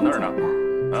跟人坐那儿呢，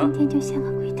今天就像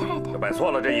个鬼太太。摆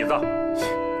错了这椅子，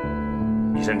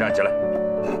你先站起来，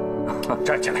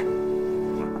站起来。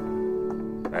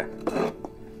哎，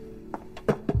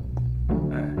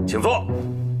请坐。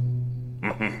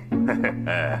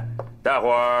哎，大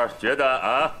伙儿觉得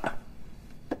啊，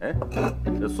哎，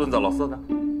这孙子老四呢？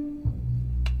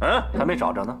嗯，还没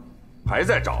找着呢，还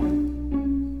在找。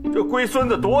这龟孙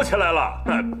子躲起来了。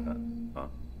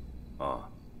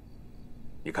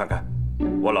你看看，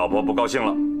我老婆不高兴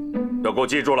了，都给我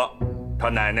记住了，她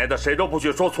奶奶的谁都不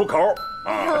许说粗口。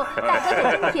哎呦，大哥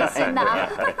可真贴心呐！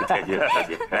贴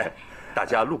心。哎，大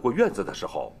家路过院子的时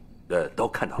候，都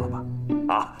看到了吧？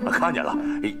啊，看见了，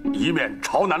一面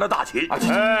朝南的大旗。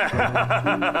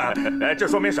哎，这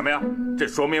说明什么呀？这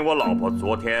说明我老婆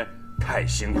昨天太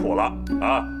辛苦了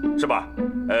啊，是吧？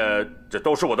这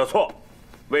都是我的错。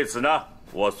为此呢，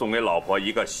我送给老婆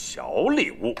一个小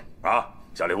礼物啊，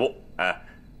小礼物，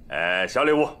小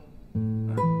礼物。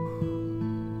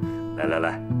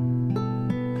来，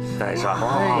戴上。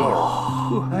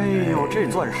哎呦，这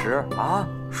钻石啊，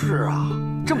是啊，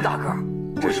这么大个儿。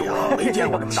这是我没见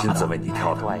过这么大的，亲自为你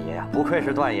挑的。段爷呀，不愧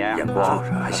是段爷，眼光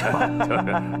还行吧？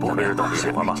不愧是段爷，喜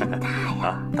欢吗？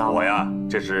啊，我呀，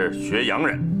这是学洋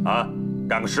人啊，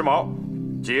赶个时髦。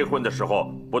结婚的时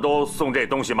候不都送这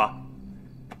东西吗？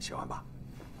喜欢吧？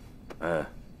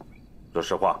说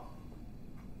实话，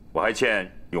我还欠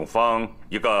永芳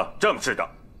一个正式的、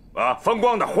风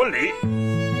光的婚礼。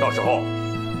到时候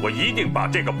我一定把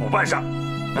这个补办上。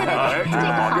这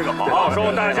个好，到时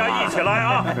候大家一起来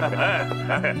啊！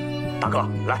大哥，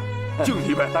来敬你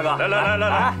一杯，大哥，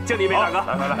来，敬你一杯，大哥，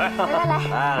来，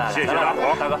谢谢大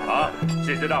伙，大哥啊，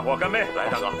谢谢大伙，干杯！来，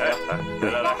大哥，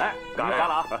来，干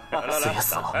了啊！四爷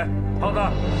死了，胖子，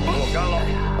给我干了！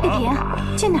丽萍，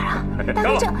去哪儿啊？大哥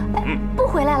不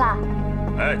回来了？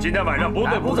哎，今天晚上不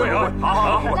醉啊！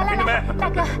好，来，大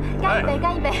哥，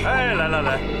干一杯！哎，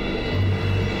来。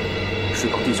水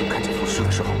宝弟兄看见腐尸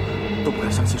的时候，都不敢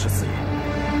相信是四爷。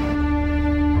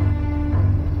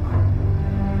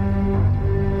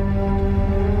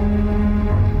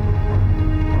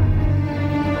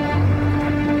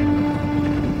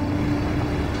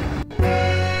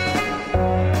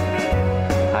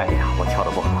哎呀，我跳得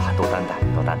不好，都担待。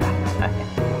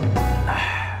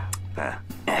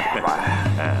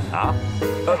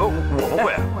我不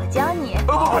会，我教你。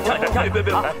跳一个，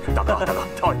别，大哥，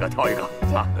跳一个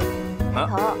啊！抬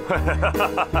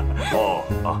头。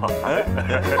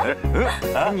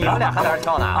你们俩还在这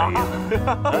跳呢啊？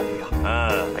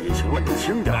行了，你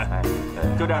轻点，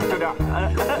就这样。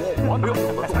我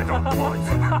在这儿，不好意思。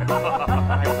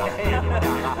你们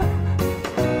俩啊。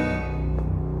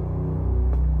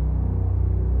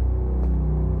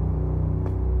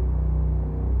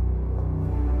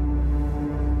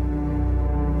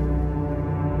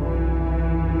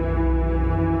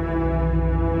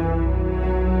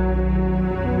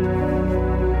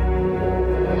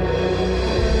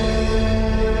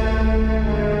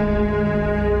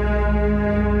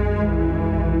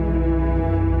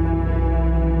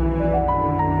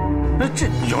这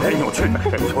有来有去，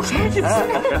有什么意思？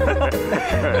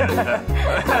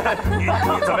你怎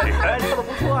么跳得不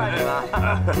错啊，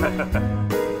你们。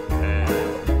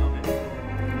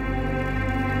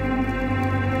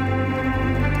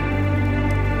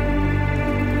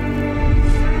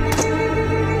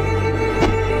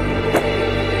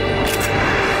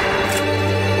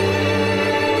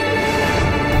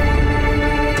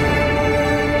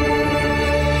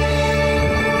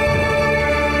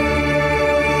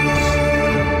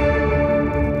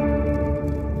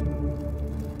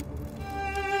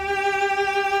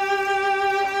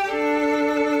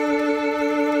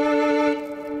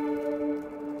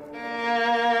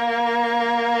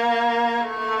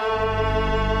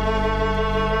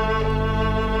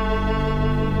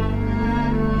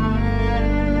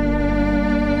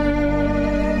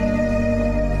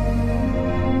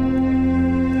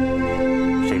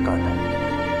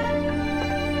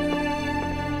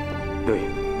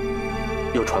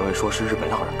传闻说是日本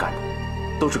浪人干的，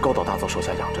都是高岛大佐手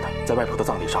下养着的，在外婆的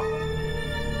葬礼上，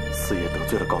四爷得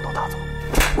罪了高岛大佐。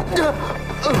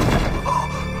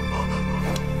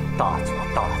大佐，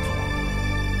大佐，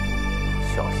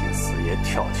小心四爷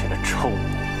跳起来抽我！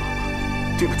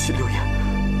对不起，六爷。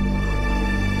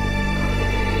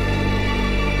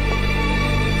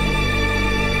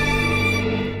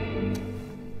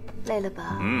累了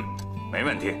吧？没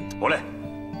问题，不累。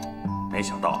没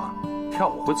想到啊，跳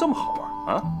舞会这么好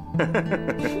玩啊！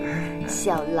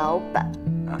小老板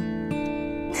啊，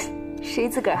谁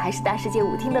自个儿还是大世界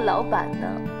舞厅的老板呢？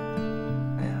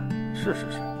哎呀，是，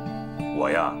我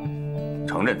呀，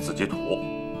承认自己土。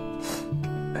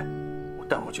哎，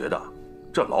但我觉得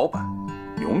这老板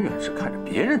永远是看着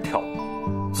别人跳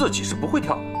舞，自己是不会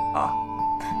跳的啊。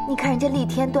你看人家厉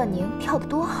天、段宁跳得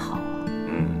多好啊！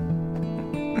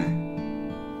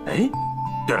哎，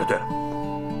对了，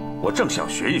我正想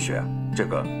学一学这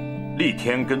个厉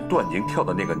天跟段宁跳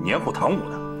的那个黏糊糖舞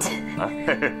呢。啊，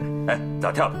哎，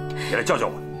咋跳的？你来教教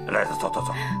我。来，走，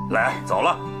来，走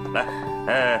了，来，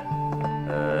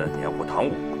黏糊糖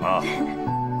舞啊，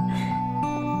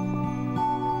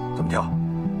怎么跳？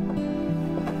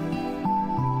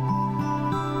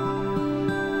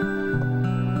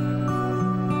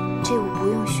这舞不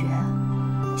用学，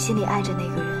心里爱着那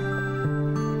个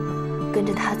人，跟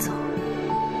着他走，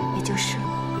也就是了。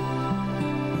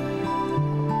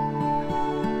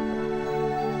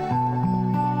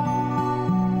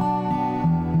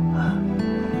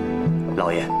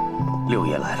老爷，六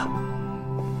爷来了。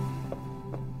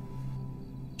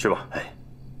去吧。哎，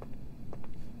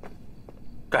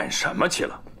干什么去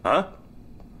了啊？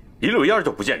一溜烟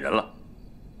就不见人了。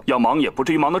要忙也不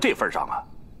至于忙到这份上啊。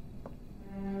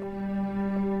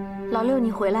老六，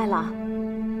你回来了，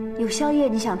有宵夜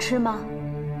你想吃吗？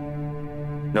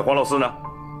那黄老四呢？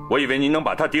我以为您能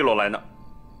把他提溜来呢。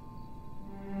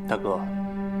大哥，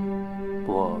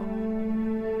我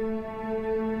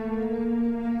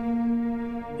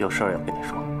有事儿要跟你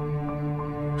说。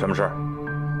什么事儿？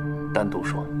单独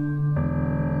说。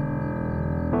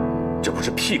这不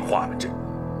是屁话吗？这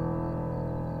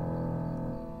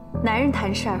男人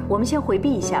谈事儿，我们先回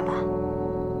避一下吧。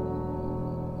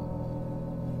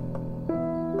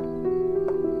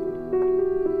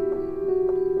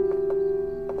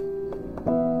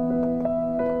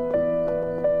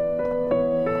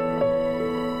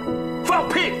放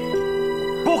屁！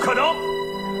不可能！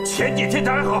前几天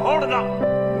他还好好的呢，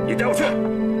你带我去，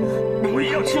我一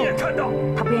定要亲眼看到。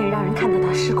他不愿意让人看到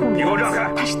他失控的样子。你给我让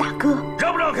开！他是大哥，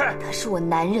让不让开？他是我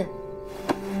男人。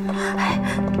哎，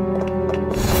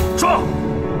说，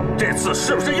这次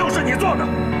是不是又是你做的？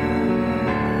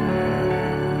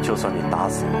就算你打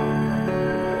死我，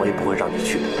我也不会让你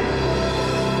去的。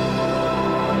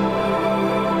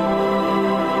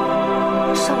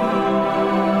少爷。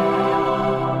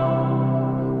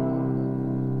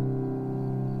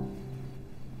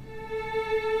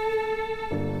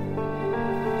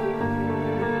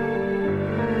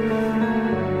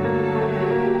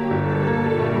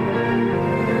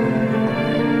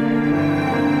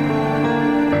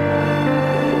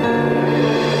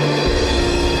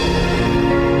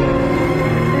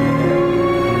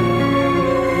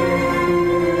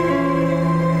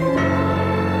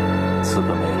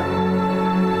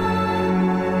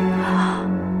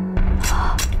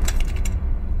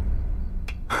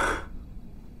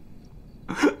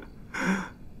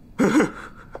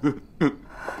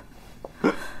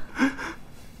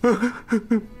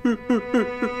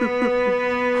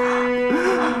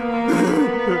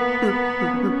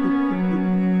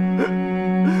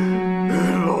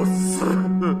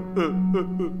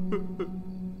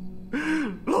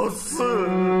老四。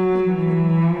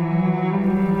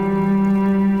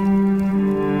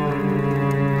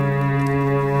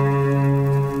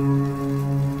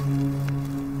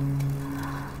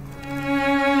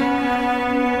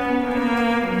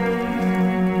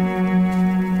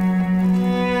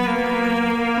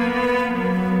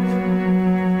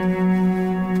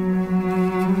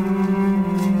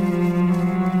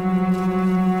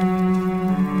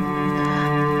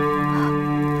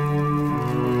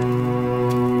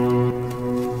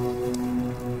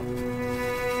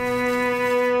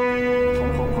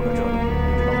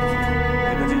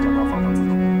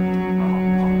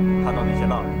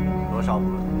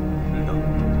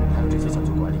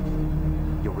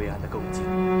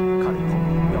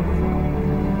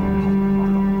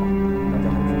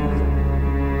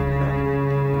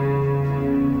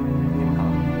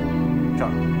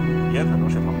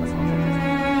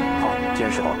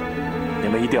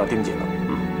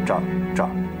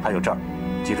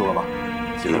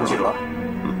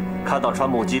穿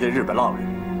木屐的日本浪人，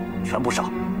全部杀！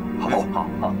好，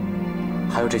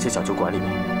还有这些讲究管理。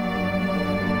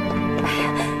哎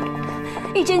呀，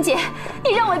玉珍姐，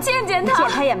你让我见见他。见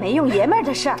他也没用，爷们儿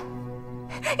的事儿。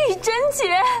玉珍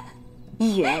姐，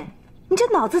依云，你这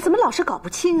脑子怎么老是搞不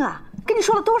清啊？跟你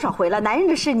说了多少回了，男人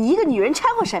的事你一个女人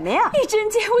掺和什么呀？玉珍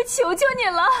姐，我求求你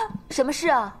了。什么事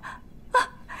啊？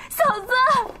嫂子，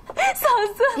嫂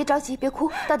子，别着急，别哭，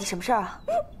到底什么事儿啊？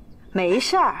没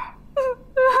事儿。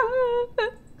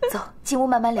走，进屋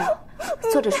慢慢聊，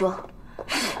坐着说。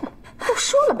都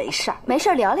说了没事儿，没事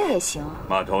儿聊聊也行。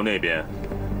码头那边，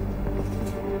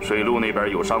水路那边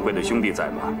有商会的兄弟在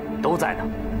吗？都在呢。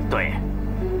对。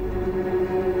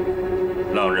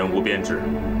浪人无编制，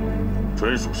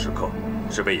纯属食客，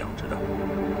是被养着的。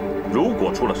如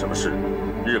果出了什么事，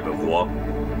日本国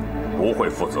不会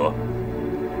负责，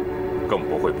更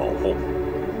不会保护。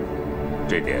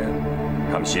这点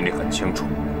他们心里很清楚。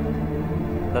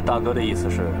那大哥的意思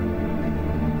是，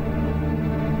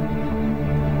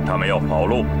他们要跑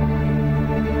路，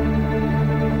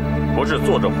不是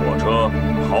坐着火车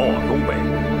逃往东北，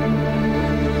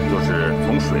就是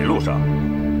从水路上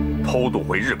偷渡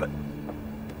回日本。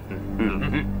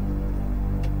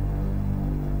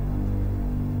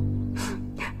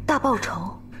大报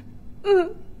仇。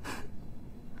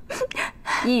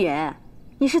依云，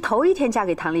你是头一天嫁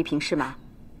给唐丽萍是吗？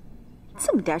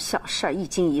这么点小事儿一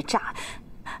惊一乍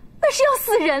的，那是要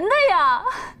死人的呀！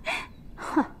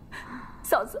哼，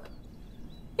嫂子，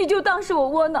你就当是我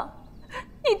窝囊，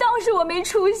你当是我没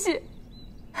出息。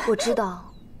我知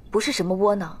道，不是什么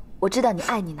窝囊，我知道你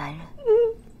爱你男人。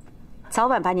早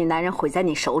晚把你男人毁在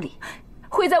你手里，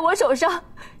毁在我手上，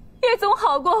也总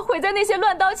好过毁在那些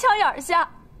乱刀枪眼下。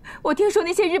我听说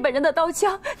那些日本人的刀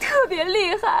枪特别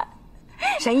厉害。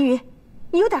沈依云，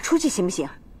你有点出息行不行？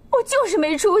我就是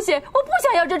没出息，我不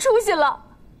想要这出息了。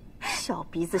小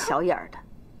鼻子小眼儿的，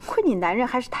亏你男人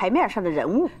还是台面上的人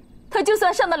物。他就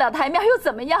算上得了台面又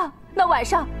怎么样？那晚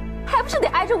上还不是得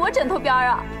挨着我枕头边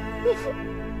啊？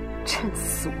真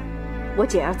俗！我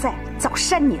姐要在，早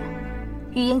扇你了。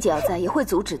玉英姐要在，也会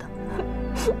阻止的，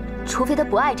除非她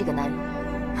不爱这个男人。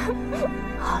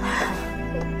好了，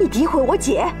你诋毁我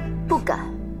姐？不敢。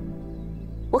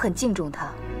我很敬重她，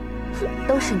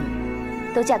都是女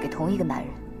人，都嫁给同一个男人，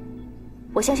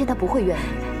我相信她不会愿意。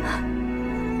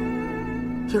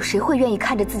有谁会愿意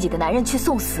看着自己的男人去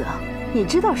送死啊？你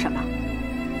知道什么？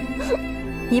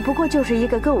你不过就是一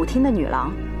个歌舞厅的女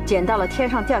郎，捡到了天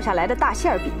上掉下来的大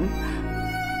馅饼。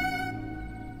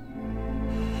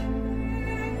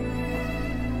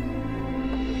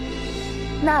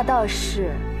那倒是，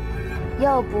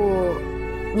要不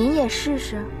您也试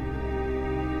试？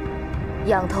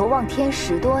仰头望天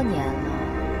10多年了，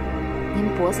您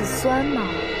脖子酸吗？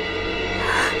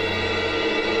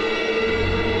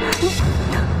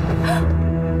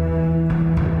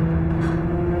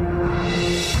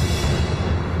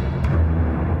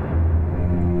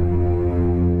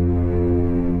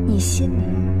你心里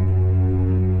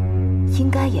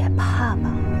应该也怕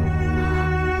吧？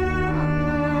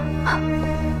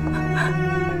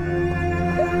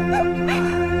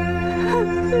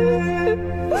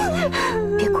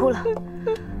别哭了，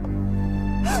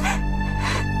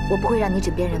我不会让你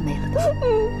枕边人没了的。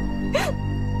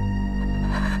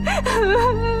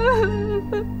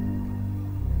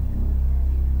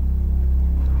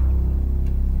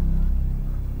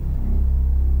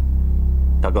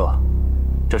大哥，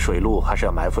这水路还是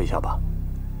要埋伏一下吧。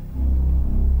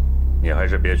你还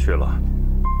是别去了。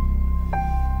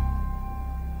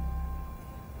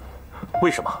为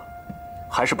什么？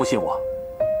还是不信我？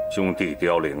兄弟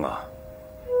凋零啊！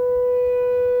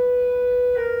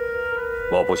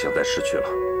我不想再失去了。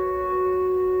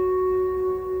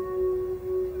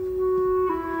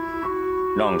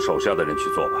让手下的人去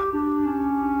做吧。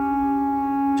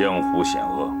江湖险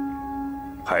恶，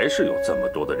还是有这么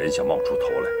多的人想冒出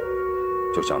头来，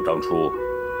就像当初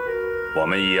我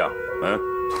们一样。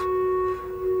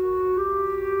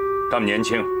他们年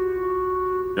轻，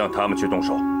让他们去动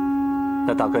手。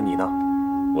那大哥你呢？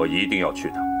我一定要去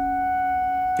的。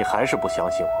你还是不相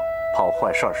信我，怕我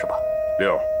坏事是吧？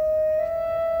六，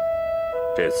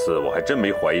这次我还真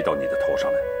没怀疑到你的头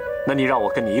上来。那你让我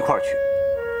跟你一块儿去。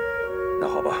那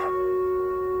好吧，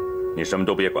你什么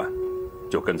都别管，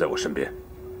就跟在我身边。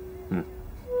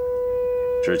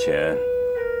之前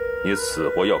你死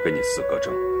活要跟你四哥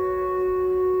争，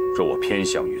说我偏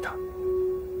向于他。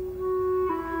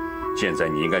现在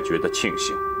你应该觉得庆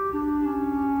幸，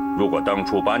如果当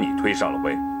初把你推上了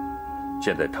位，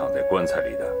现在躺在棺材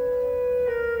里的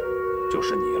就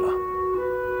是你了。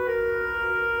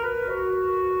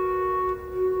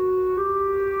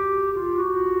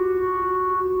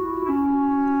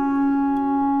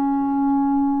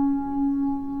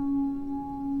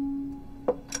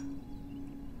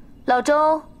老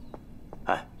周，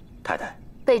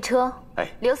备车。哎，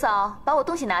刘嫂，把我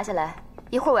东西拿下来，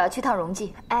一会儿我要去趟荣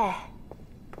记。哎，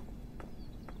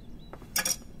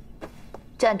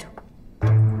站住！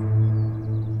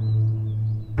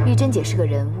玉珍姐是个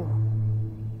人物，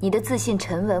你的自信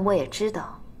沉稳我也知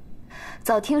道。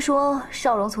早听说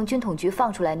少荣从军统局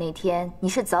放出来那天，你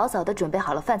是早早的准备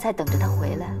好了饭菜，等着他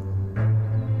回来。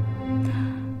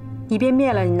你便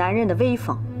灭了你男人的威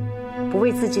风，不为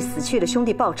自己死去的兄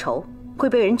弟报仇，会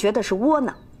被人觉得是窝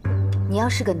囊。你要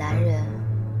是个男人，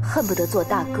恨不得做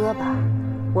大哥吧？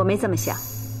我没这么想，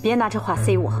别拿这话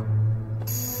塞我。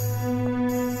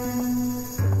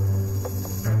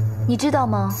你知道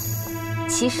吗？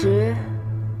其实，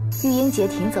玉英姐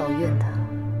挺走运的，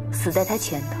死在她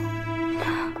前头。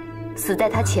死在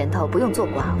她前头，不用做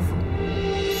寡妇，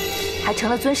还成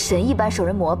了尊神一般受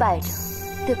人膜拜着，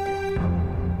对不对？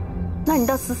那你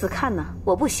倒死死看呢？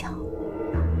我不想，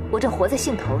我正活在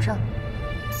兴头上呢。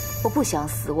我不想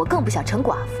死，我更不想成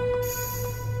寡妇，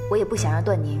我也不想让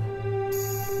段宁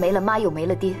没了妈又没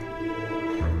了爹。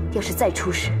要是再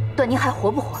出事，段宁还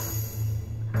活不活了？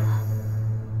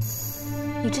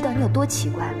你知道你有多奇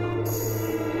怪吗？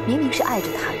明明是爱着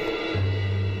他们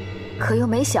的，可又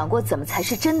没想过怎么才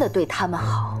是真的对他们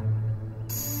好。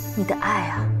你的爱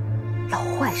啊，老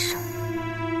坏事儿。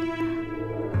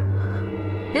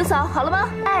刘嫂，好了吗？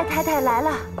哎，太太来了，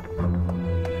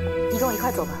你跟我一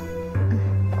块走吧。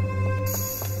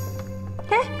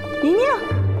哎，宁宁，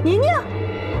宁宁，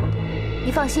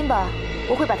你放心吧，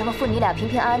我会把他们父女俩平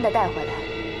平安安的带回来。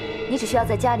你只需要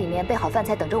在家里面备好饭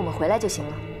菜，等着我们回来就行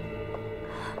了。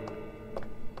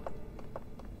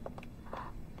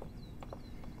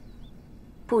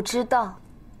不知道？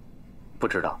不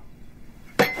知道。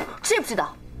知不知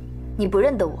道？你不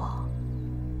认得我，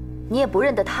你也不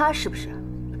认得他，是不是？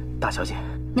大小姐，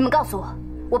你们告诉我，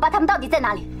我爸他们到底在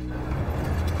哪里？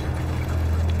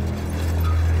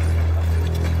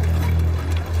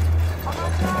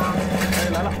哎，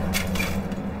来了。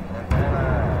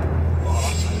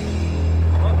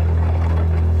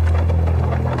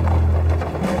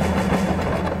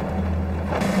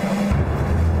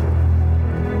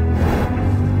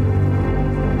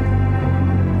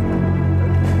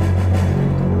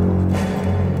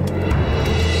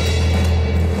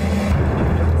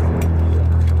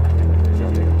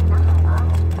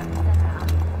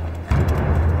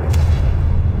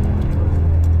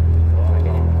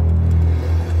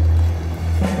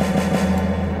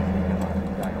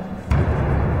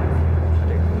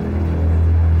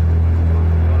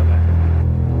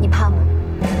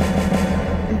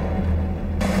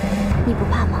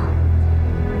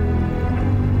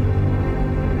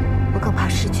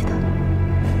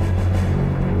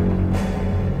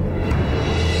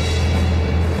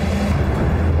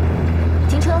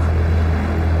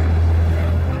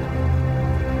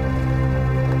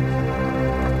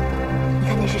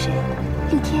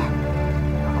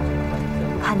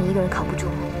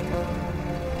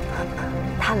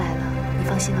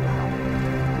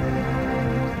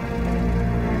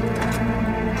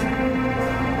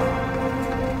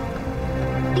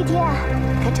一天，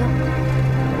开车。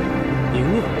宁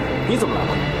宁，你怎么来了？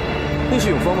那是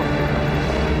永芳吗？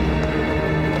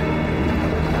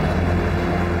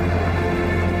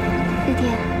玉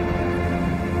天，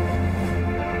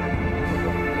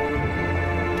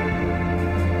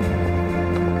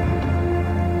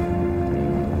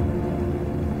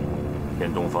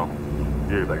田东风，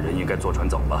日本人应该坐船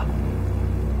走了。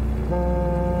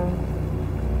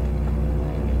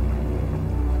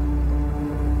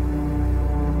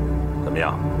怎么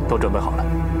样？都准备好了。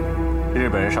日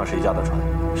本人上谁家的船，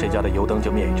谁家的油灯就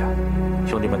灭一盏。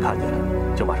兄弟们看见了，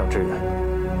就马上支援。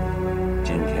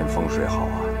今天风水好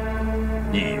啊，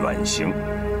一远行。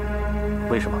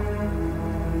为什么？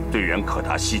队员可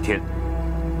达西天，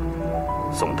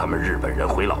送他们日本人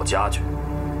回老家去。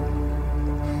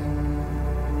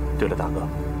对了，大哥，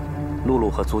陆路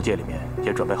和租界里面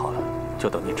也准备好了，就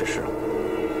等你指示了。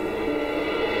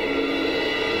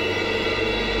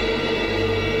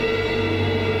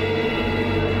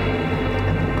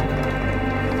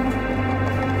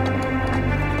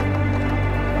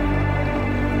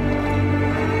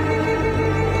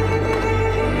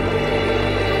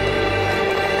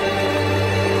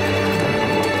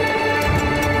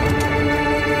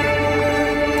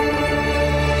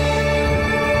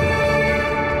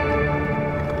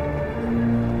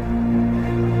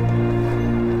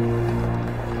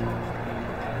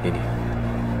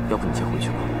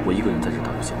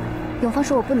永芳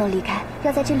说我不能离开，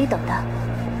要在这里等他。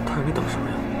他让你等什么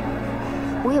呀？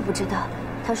我也不知道，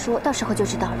他说到时候就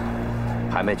知道了。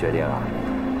还没决定啊？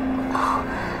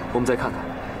我们再看看。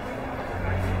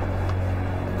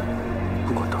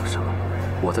不管等什么，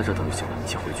我在这等就行了，你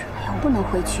先回去。哎呀，我不能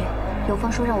回去。有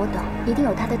方说让我等，一定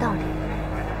有他的道理。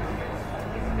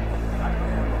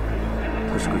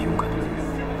他是个勇敢的女人。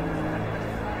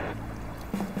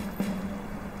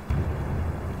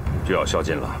就要宵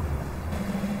禁了，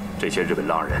这些日本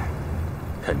浪人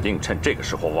肯定趁这个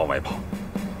时候往外跑。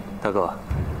大哥，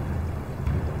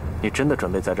你真的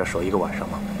准备在这守一个晚上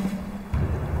吗？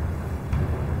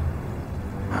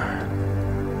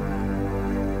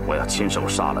我要亲手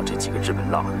杀了这几个日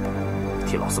本浪人，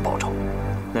替老四报仇。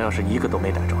那要是一个都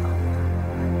没逮着呢？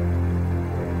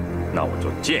那我就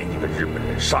见一个日本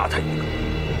人杀他一个，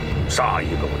杀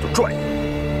一个我就赚一个。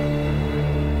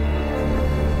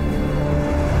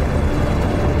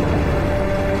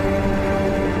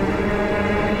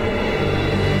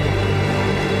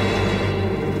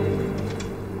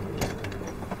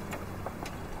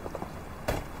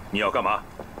你要干嘛？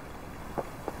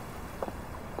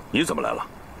你怎么来了？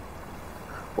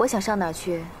我想上哪儿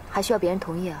去，还需要别人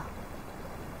同意啊。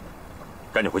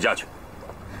赶紧回家去。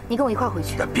你跟我一块儿回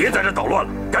去。别在这捣乱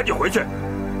了，赶紧回去。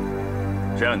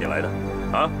谁让你来的？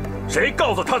啊？谁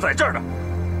告诉他在这儿的？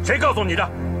谁告诉你的？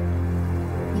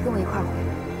你跟我一块儿回。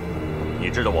你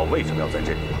知道我为什么要在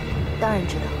这里吗？当然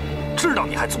知道。知道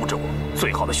你还阻止我，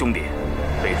最好的兄弟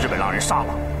被日本浪人杀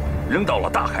了，扔到了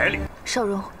大海里。少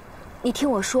荣，你听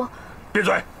我说。闭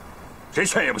嘴！谁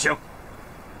劝也不行。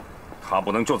他不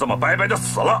能就这么白白的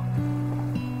死了。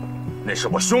那是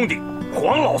我兄弟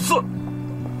黄老四。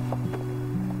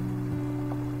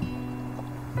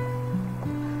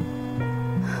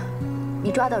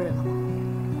你抓到人了吗？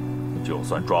就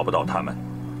算抓不到他们，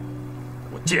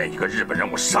我见一个日本人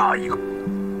我杀一个。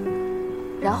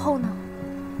然后呢？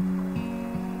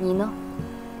你呢？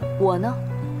我呢？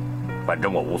反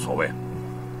正我无所谓，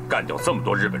干掉这么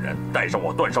多日本人，带上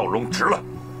我段少荣值了。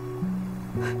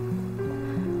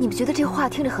你不觉得这话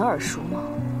听着很耳熟吗？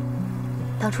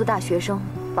当初大学生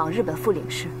绑日本副领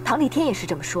事，唐立天也是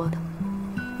这么说的。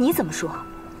你怎么说？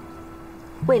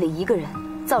为了一个人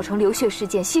造成流血事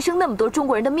件，牺牲那么多中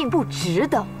国人的命，不值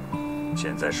得。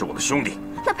现在是我的兄弟，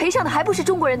那赔上的还不是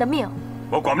中国人的命？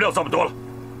我管不了这么多了，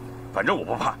反正我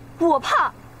不怕。我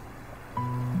怕，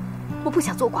我不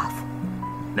想做寡妇。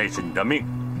那是你的命，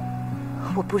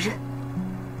我不认。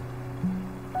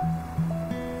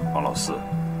黄老四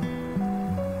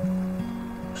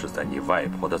是在你外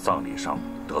婆的葬礼上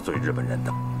得罪日本人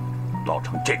的，落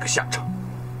成这个下场。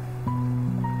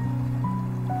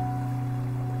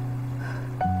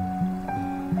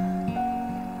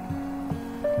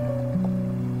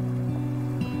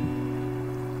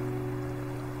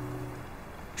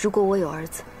如果我有儿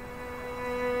子，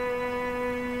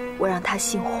我让他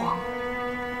姓黄，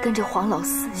跟着黄老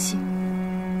四姓。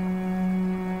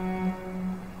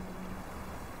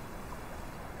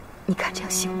你看这样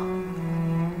行吗？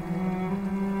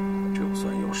就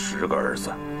算有10个儿子，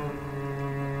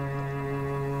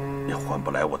也换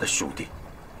不来我的兄弟。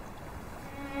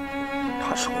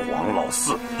他是黄老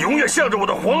四，永远向着我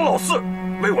的黄老四，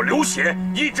为我流血，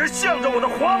一直向着我的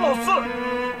黄老四。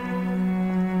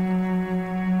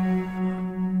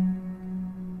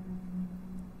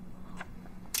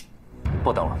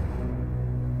不等了，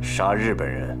杀日本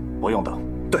人不用等。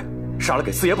对，杀了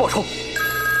给四爷报仇。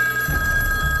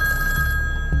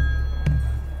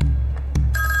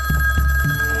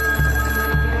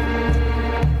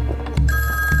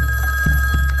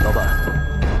老板，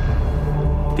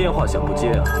电话响不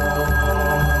接啊？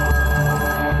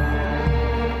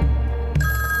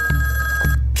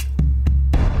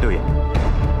六爷，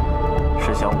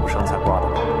是响5声才挂的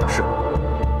吗？是。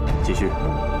继续。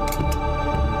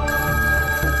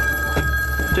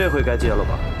这回该接了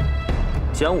吧？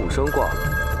响5声挂了，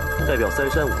代表3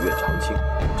山5岳长青。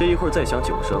这一会儿再响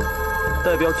9声，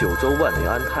代表9州万年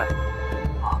安泰。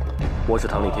我是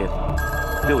唐立天，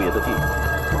六爷的弟弟。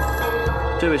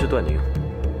这位是段宁，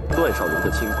段少荣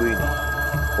的亲闺女。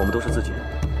我们都是自己人。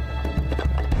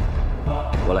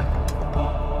我来。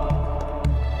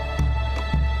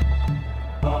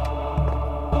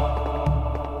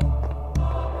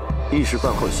一时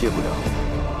半会儿歇不了。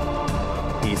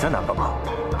你在哪儿干嘛？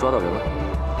抓到人了，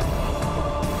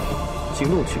行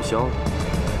动取消了。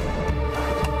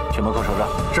去门口守着。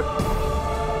是。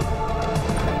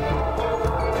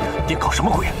你搞什么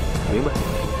鬼？明白。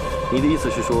你的意思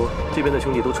是说，这边的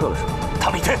兄弟都撤了是吧？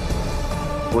唐立天，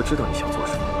我知道你想做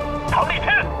什么。唐立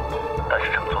天，但是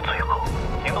这么做最好。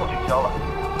行动取消了。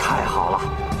太好了。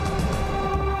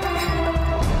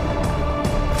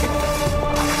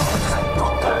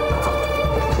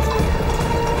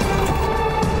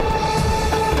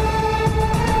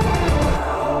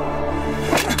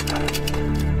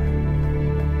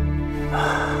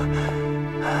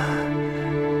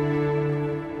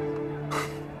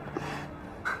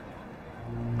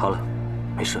好了，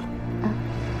没事了。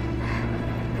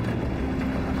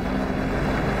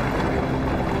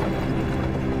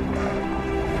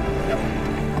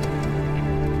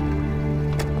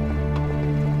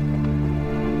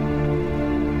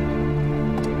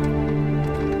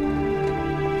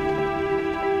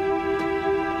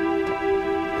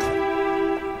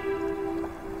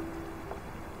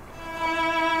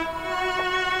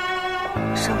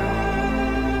少荣，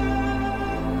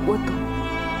我懂，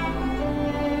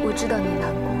我知道你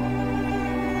难过，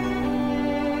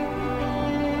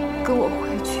跟我回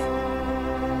去，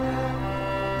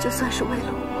就算是为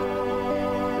了我。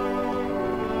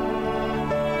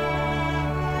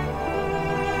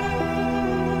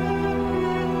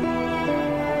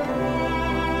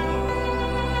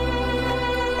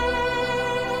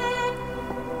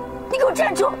你给我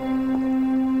站住！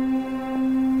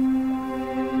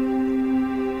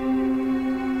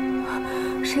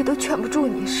谁都劝不住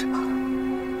你是吧？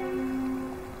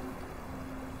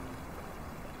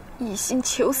一心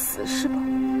求死是吧？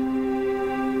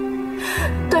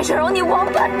段少荣，你王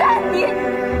八蛋！你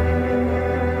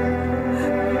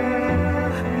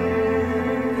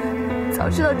早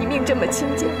知道你命这么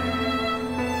轻贱，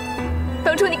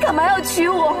当初你干嘛要娶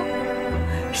我？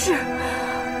是，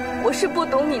我是不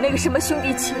懂你那个什么兄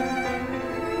弟情，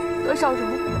段少荣。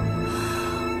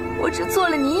我只做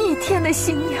了你1天的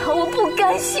新娘，我不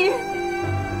甘心。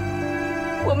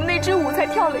我们那支舞才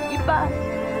跳了一半，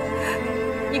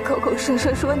你口口声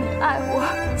声说你爱我，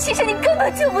其实你根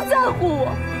本就不在乎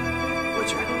我。回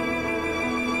去。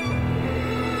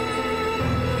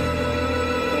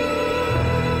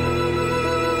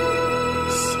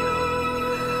行，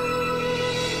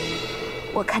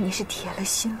我看你是铁了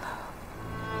心了，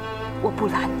我不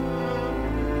拦你，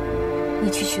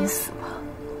你去寻死吧。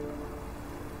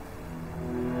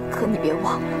可你别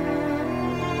忘了，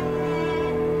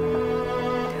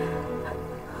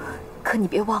可你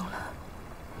别忘了，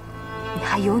你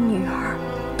还有女儿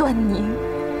段宁，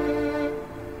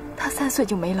她3岁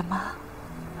就没了妈，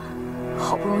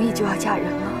好不容易就要嫁人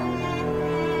了，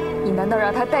你难道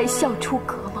让她带孝出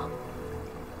阁吗？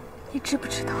你知不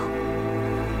知道，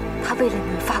她为了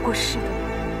你发过誓的，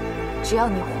只要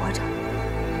你活着，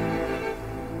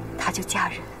她就嫁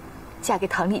人，嫁给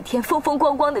唐立天，风风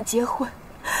光光的结婚。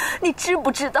你知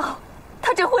不知道，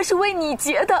他这婚是为你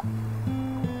结的？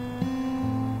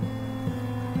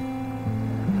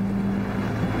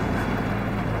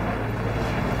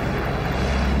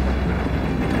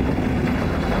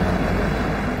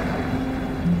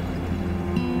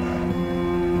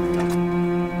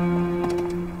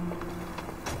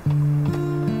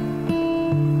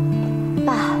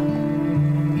爸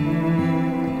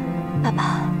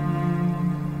爸，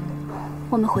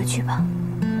我们回去吧。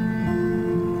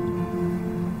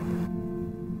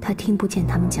他听不见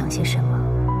他们讲些什么，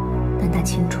但他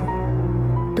清楚，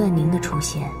段宁的出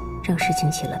现让事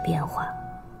情起了变化。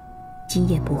今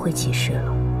夜不会起事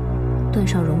了，段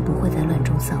少荣不会在乱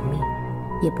中丧命，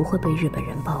也不会被日本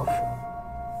人报复。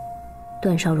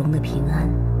段少荣的平安，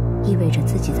意味着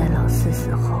自己在老四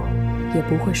死后，也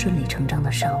不会顺理成章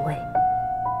的上位。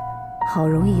好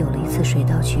容易有了一次水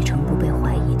到渠成、不被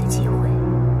怀疑的机会，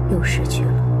又失去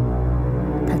了。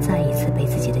他再一次被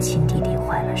自己的亲弟弟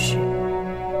坏了事。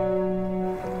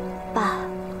爸，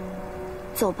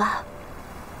走吧，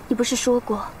你不是说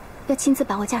过要亲自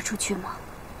把我嫁出去吗？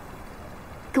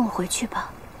跟我回去吧。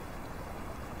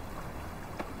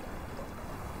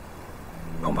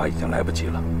恐怕已经来不及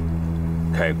了。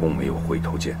开弓没有回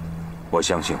头箭，我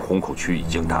相信虹口区已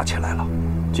经打起来了。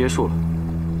结束了。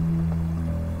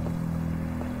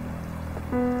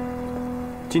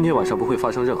今天晚上不会发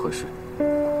生任何事，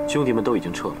兄弟们都已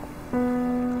经撤了。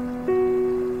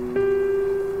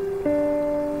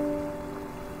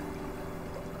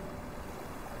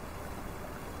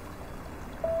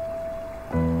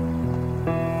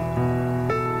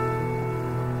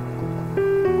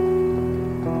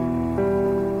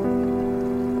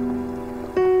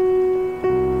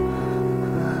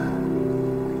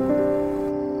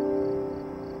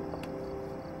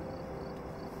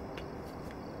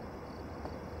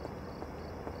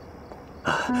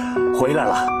回来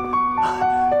了，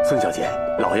孙小姐，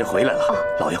老爷回来了，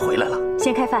老爷回来了。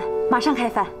先开饭，马上开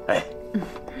饭。哎，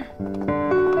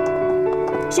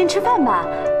先吃饭吧。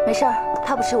没事儿，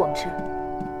他不吃我们吃。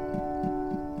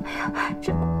哎呀，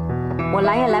这我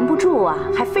拦也拦不住啊，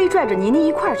还非拽着妮妮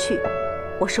一块儿去。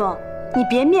我说你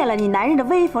别灭了你男人的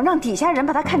威风，让底下人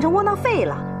把他看成窝囊废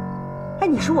了。哎，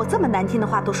你说我这么难听的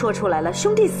话都说出来了，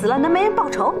兄弟死了能没人报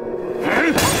仇？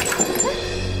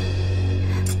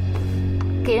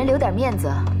给人留点面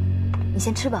子，你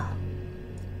先吃吧。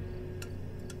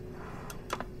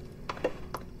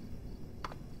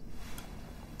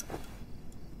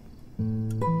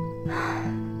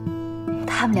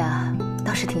他们俩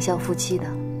倒是挺像夫妻的，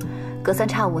隔三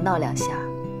差五闹2下。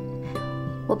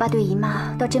我爸对姨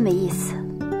妈倒真没意思，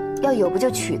要有不就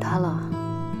娶她了。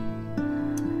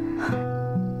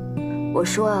我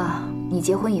说啊，你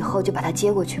结婚以后就把她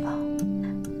接过去吧。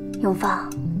永芳，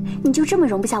你就这么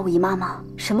容不下我姨妈吗？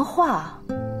什么话？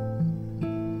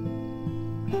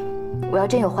我要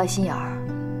真有坏心眼儿，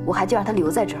我还就让她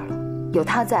留在这儿了。有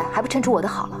她在，还不衬出我的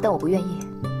好了？但我不愿意。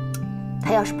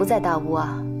她要是不在大屋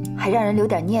啊，还让人留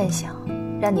点念想，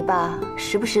让你爸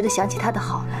时不时的想起她的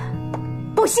好来。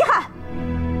不稀罕。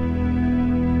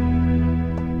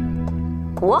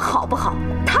我好不好，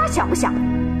他想不想，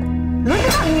轮得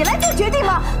到你来做决定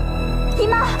吗？姨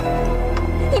妈，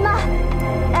姨妈，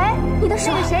哎，你的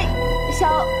手。那个谁，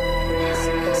瞧，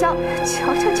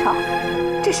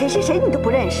这谁你都不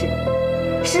认识，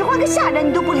使唤个下人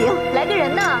你都不灵。来个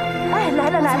人呢？哎，来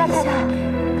了，太太。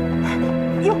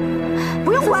哟，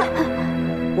不用管，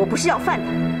我不是要饭的，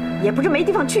也不是没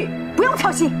地方去，不用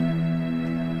操心。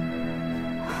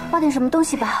挖点什么东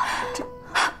西吧。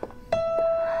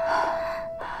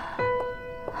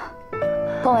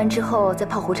煲完之后再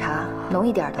泡壶茶，浓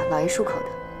一点的，老爷漱口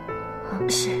的。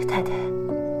是太太。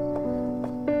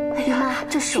姨妈，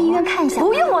这去医院看一下。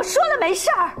不用，我说了没事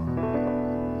儿。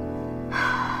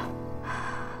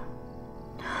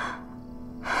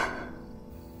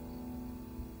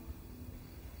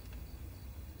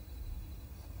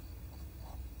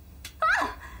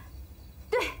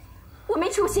对，我没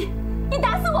出息，你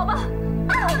打死我吧！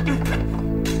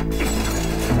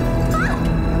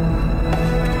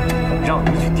让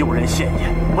你去丢人现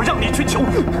眼，我让你去求。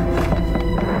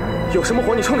有什么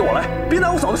活你冲着我来，别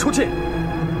拿我嫂子出气。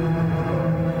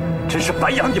真是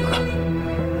白养你们了。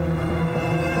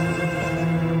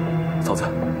嫂子，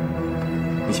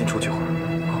你先出去会儿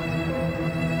啊。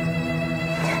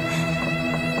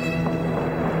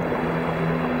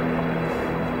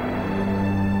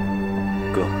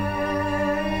哥，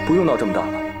不用闹这么大了。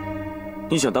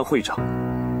你想当会长，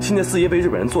现在四爷被日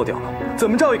本人做掉了，怎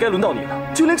么着也该轮到你了。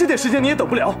就连这点时间你也等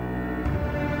不了。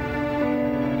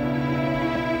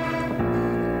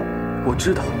我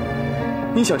知道，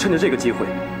你想趁着这个机会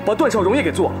把段少荣也给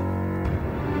做了。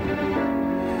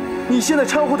你现在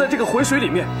掺和在这个浑水里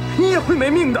面，你也会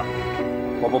没命的。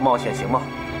我不冒险行吗？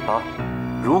啊，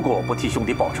如果我不替兄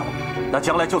弟报仇，那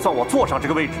将来就算我坐上这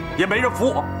个位置，也没人服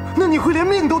我。那你会连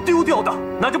命都丢掉的。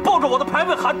那就抱着我的牌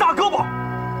位喊大哥吧。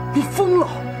你疯了？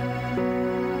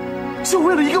就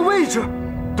为了一个位置？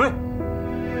对，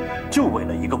就为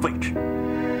了一个位置。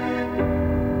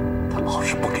他老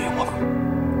是不给我了。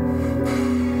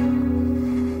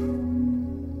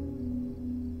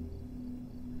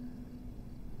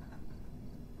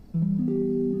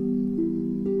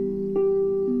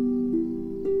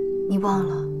你忘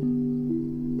了，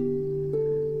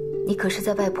你可是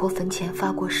在外婆坟前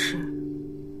发过誓，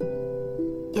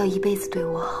要一辈子对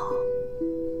我好。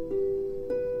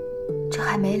这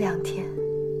还没2天，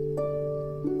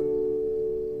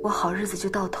我好日子就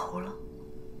到头了。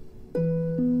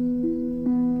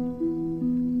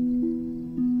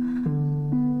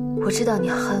我知道你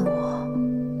恨我，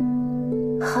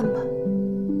恨吧，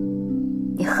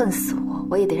你恨死我，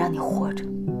我也得让你活着。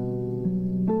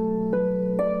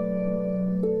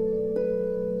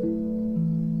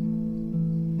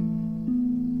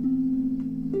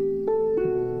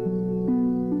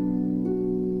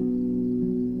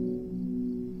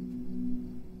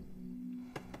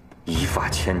一发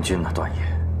千钧啊，段爷，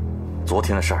昨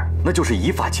天的事儿那就是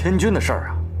一发千钧的事儿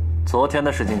啊。昨天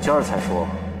的事情今儿才说，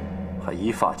还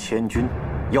一发千钧？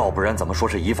要不然怎么说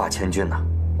是一发千钧呢？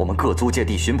我们各租界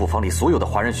地巡捕房里所有的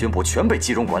华人巡捕全被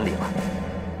集中管理了，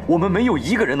我们没有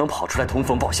一个人能跑出来通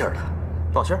风报信儿的。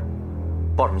报信儿？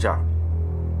报什么信儿？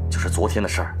就是昨天的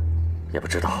事儿，也不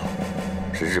知道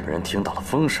是日本人听到了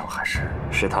风声，还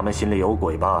是他们心里有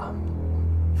鬼吧？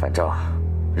反正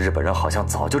日本人好像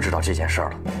早就知道这件事儿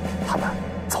了，他们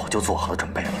早就做好了准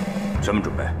备了。什么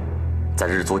准备？在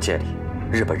日租界里，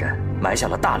日本人埋下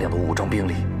了大量的武装兵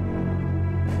力。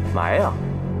埋呀，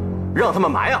让他们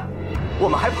埋呀，我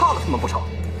们还怕了他们不成？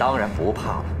当然不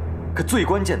怕了，可最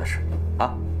关键的是，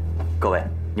啊，各位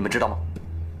你们知道吗？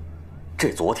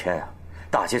这昨天呀，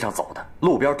大街上走的、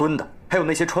路边蹲的，还有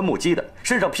那些穿木屐的、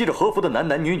身上披着和服的男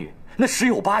男女女，那10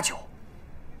有8九，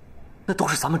那都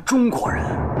是咱们中国人。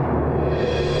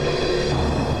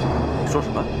你说什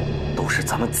么？都是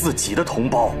咱们自己的同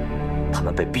胞，他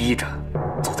们被逼着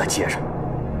走在街上。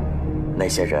那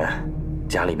些人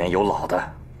家里面有老的，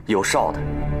有少的，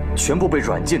全部被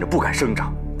软禁着，不敢声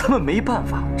张。他们没办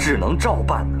法，只能照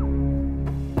办呢。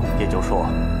也就是说，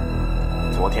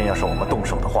昨天要是我们动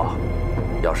手的话，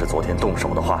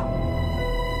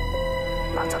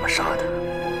那咱们杀他，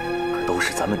都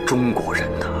是咱们中国人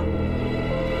呐。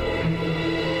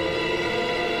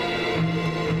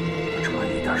差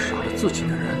一点杀了自己的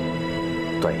人。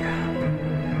段爷，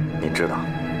您知道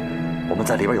我们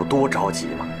在里边有多着急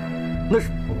吗？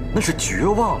那是绝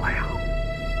望了呀！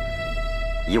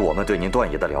以我们对您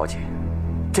段爷的了解，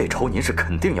这仇您是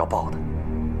肯定要报的。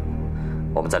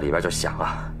我们在里边就想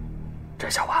啊，这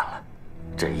下完了，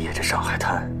这一夜这上海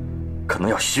滩可能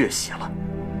要血洗了。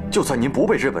就算您不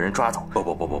被日本人抓走，不，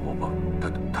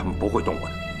他们不会动我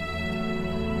的。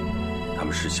他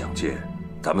们是想借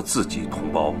咱们自己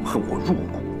同胞恨我入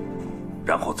骨，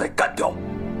然后再干掉我。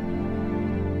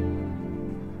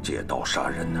借刀杀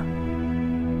人呢，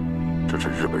这是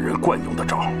日本人惯用的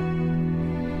招。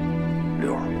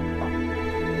六儿，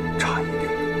差一点，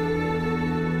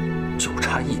就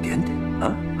差一点点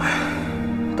啊！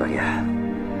段爷，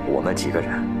我们几个人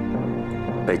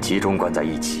被集中关在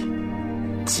一起，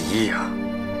急呀！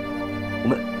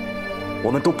我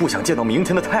们都不想见到明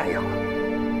天的太阳了。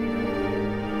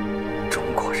中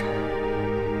国人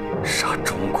杀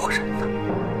中国人呢！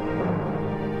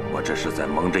我这是在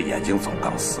蒙着眼睛走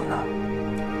钢丝呢。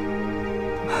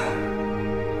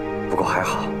不过还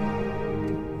好，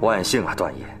万幸啊，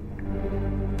段爷，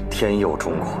天佑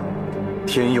中国，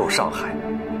天佑上海，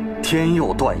天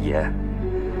佑段爷。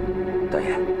段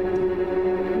爷，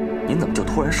您怎么就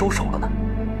突然收手了呢？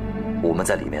我们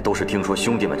在里面都是听说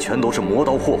兄弟们全都是磨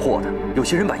刀霍霍的，有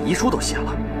些人把遗书都写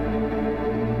了。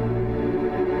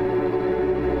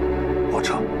火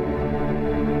车，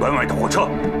关外的火车，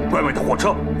关外的火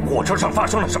车，火车上发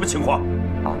生了什么情况？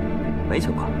啊，没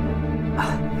情况。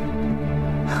啊，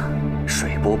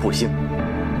水波不兴，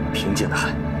平静的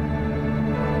很。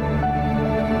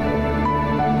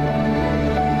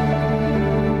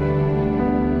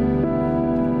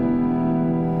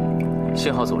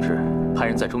信号组织派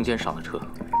人在中间上了车，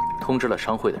通知了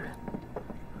商会的人。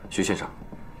徐先生，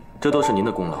这都是您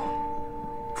的功劳，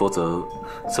否则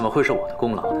怎么会是我的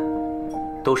功劳呢？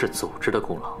都是组织的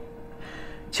功劳。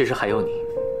其实还有你，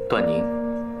段宁、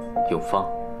永芳，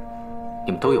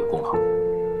你们都有功劳。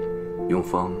永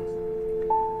芳，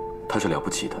他是了不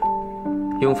起的。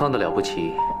永芳的了不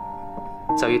起，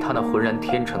在于他那浑然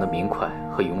天成的明快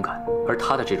和勇敢，而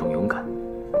他的这种勇敢，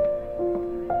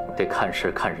得看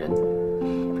事看人。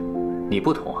你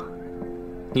不同啊，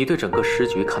你对整个时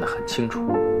局看得很清楚，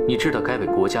你知道该为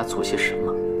国家做些什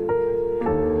么。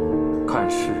看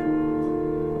事，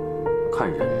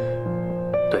看人。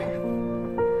对，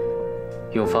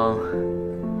永芳，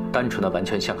单纯的完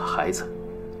全像个孩子。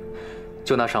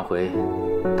就拿上回，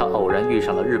他偶然遇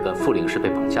上了日本副领事被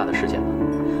绑架的事件吧，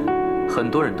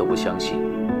很多人都不相信，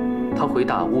他回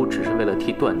大屋只是为了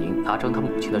替段宁拿张他母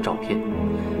亲的照片，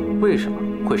为什么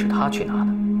会是他去拿呢？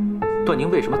段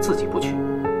宁为什么自己不去？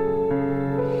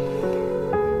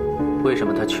为什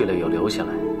么他去了又留下来，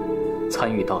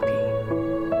参与到底？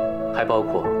还包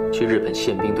括去日本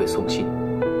宪兵队送信。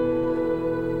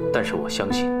但是我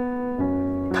相信，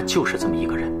他就是这么一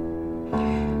个人。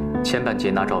前半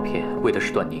截拿照片为的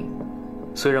是段宁，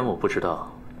虽然我不知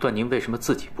道段宁为什么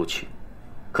自己不去，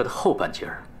可他后半截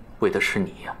为的是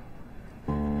你呀。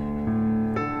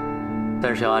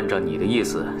但是要按照你的意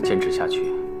思坚持下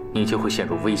去，你就会陷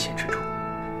入危险之中。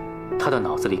他的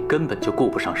脑子里根本就顾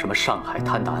不上什么上海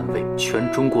滩的安危，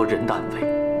全中国人的安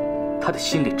危，他的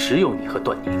心里只有你和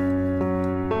段宁。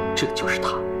这就是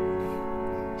他。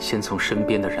先从身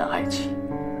边的人爱起，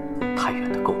太远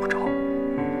的够不着。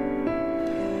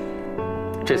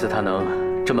这次他能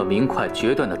这么明快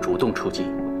决断地主动出击，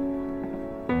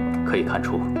可以看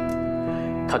出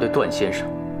他对段先生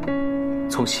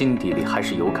从心底里还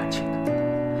是有感情的。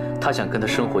他想跟他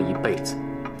生活一辈子，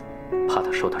怕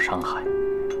他受到伤害。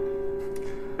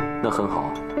那很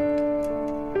好，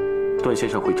段先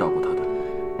生会照顾他的。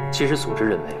其实组织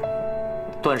认为，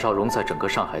段少荣在整个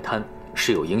上海滩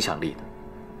是有影响力的，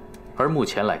而目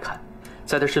前来看，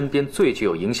在他身边最具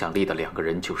有影响力的两个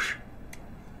人就是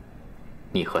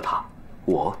你和他。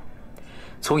我，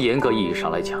从严格意义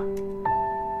上来讲，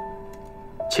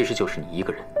其实就是你一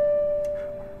个人。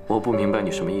我不明白你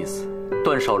什么意思。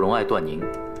段少荣爱段宁，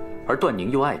而段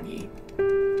宁又爱你。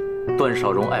段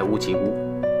少荣爱屋及乌，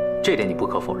这点你不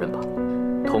可否认吧？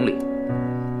同理，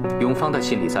永芳在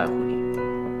心里在乎你，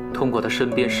通过他身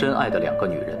边深爱的两个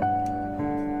女人，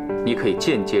你可以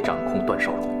间接掌控段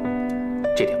少荣，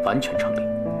这点完全成立。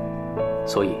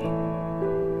所以，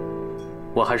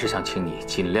我还是想请你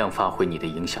尽量发挥你的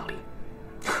影响力。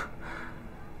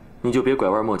你就别拐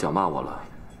弯抹角骂我了，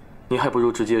你还不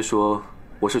如直接说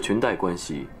我是裙带关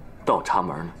系，倒插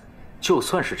门呢。就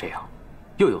算是这样，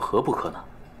又有何不可呢？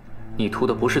你图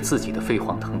的不是自己的飞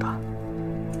黄腾达，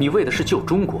你为的是救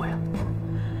中国呀。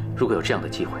如果有这样的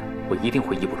机会，我一定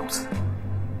会义不容辞。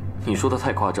你说的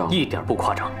太夸张，一点不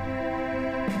夸张。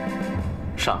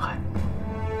上海，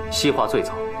西华最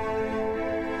早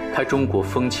开中国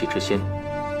风气之先，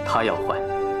他要坏，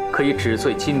可以纸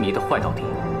醉金迷的坏到底；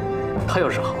他要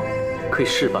是好，可以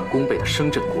事半功倍的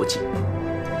声震国际。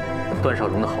段少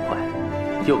荣的好坏，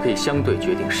又可以相对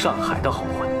决定上海的好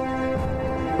坏。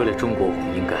为了中国，我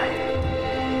们应该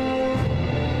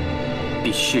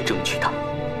必须争取它。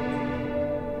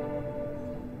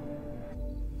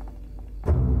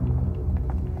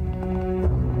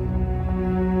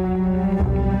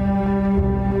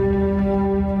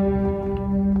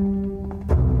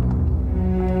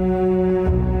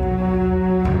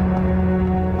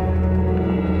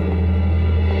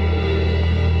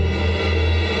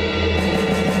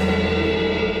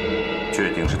确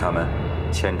定是他们？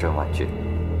千真万确。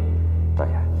大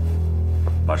爷，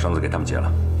把绳子给他们解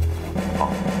了。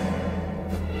好。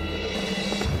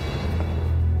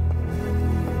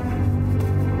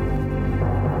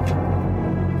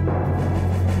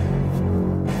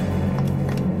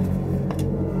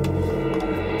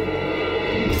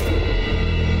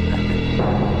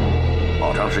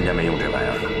好长时间没用这玩意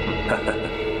儿了。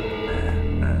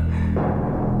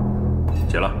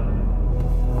解了。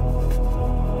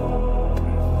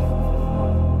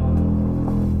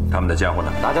他们的家伙呢？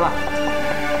拿进来。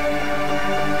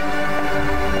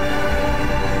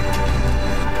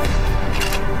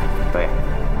对。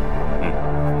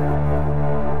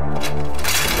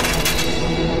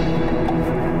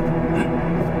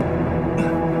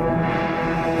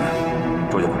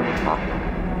出去吧。啊，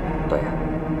对呀，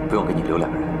不用给你留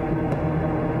两个人。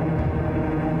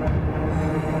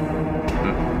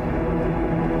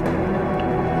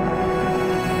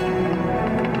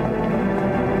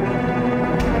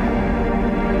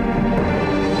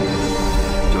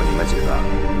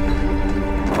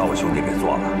把我兄弟给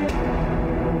做了，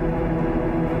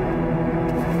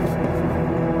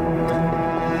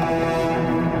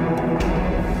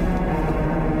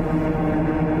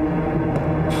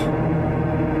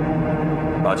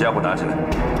把家伙拿起来，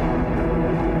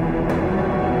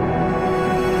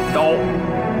刀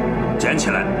捡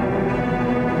起来。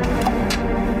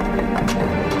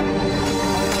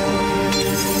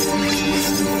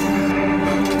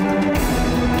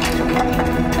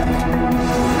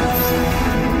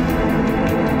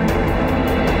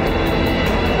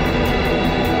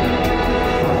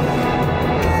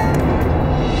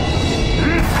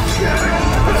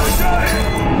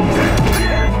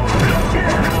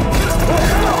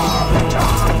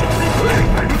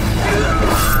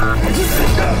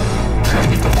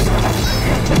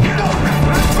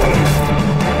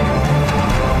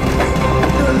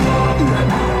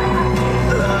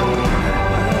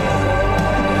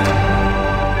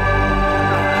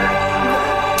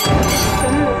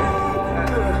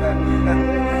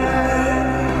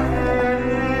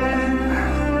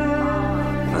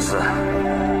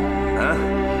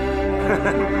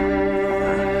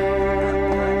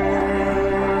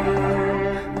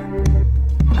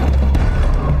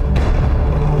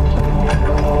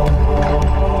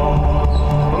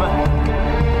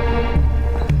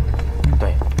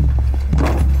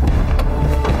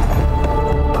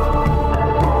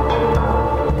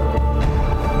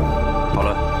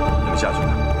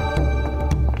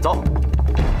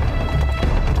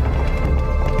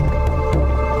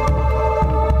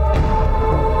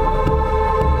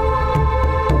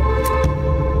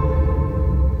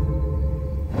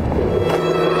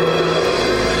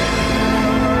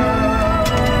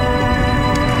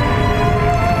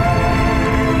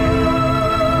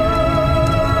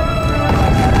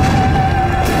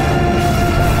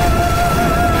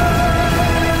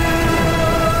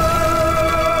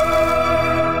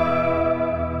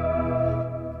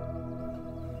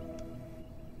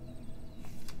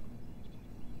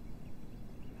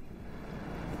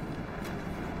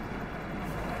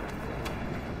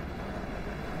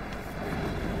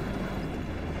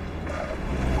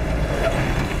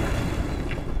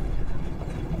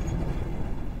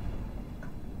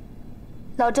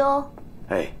老周，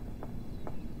哎，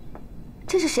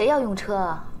这是谁要用车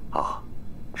啊？啊，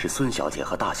是孙小姐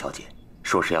和大小姐，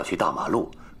说是要去大马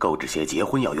路购置些结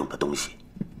婚要用的东西。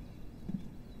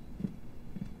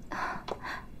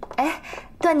哎，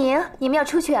段宁，你们要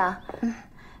出去啊？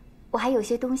我还有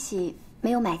些东西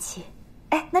没有买齐。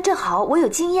哎，那正好，我有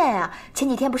经验啊！前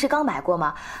几天不是刚买过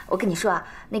吗？我跟你说啊，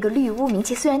那个绿屋名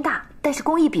气虽然大，但是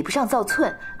工艺比不上造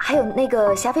寸。还有那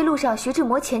个霞飞路上徐志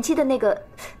摩前妻的那个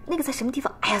在什么地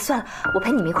方？哎呀，算了，我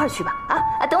陪你们一块儿去吧。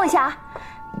啊，等我一下啊。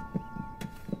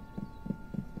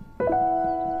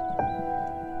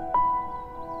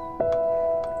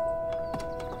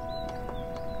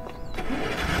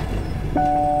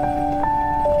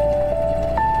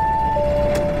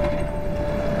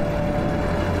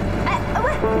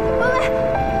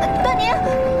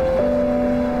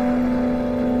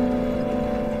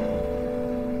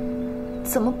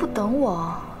怎么不等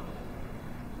我？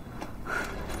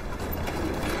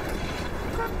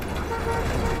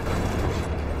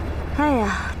哎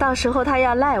呀，到时候他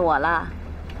要赖我了，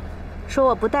说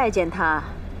我不待见他。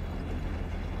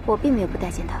我并没有不待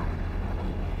见他。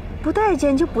不待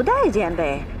见就不待见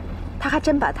呗，他还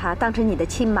真把她当成你的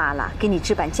亲妈了，给你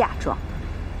置办嫁妆。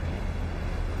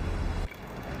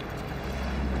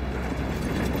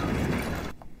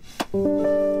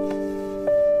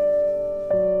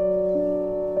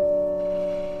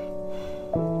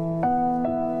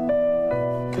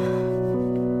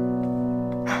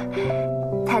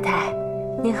太太，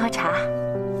您喝茶。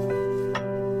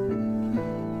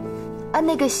啊，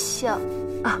那个小，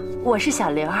啊，我是小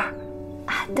刘。啊，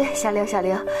对，小刘，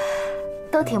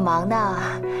都挺忙的。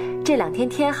这2天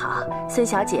天好，孙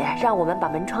小姐让我们把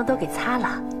门窗都给擦了。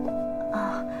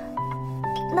啊，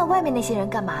那外面那些人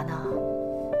干嘛呢？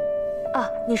啊，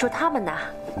你说他们呢？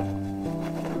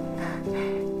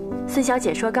孙小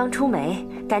姐说刚出煤，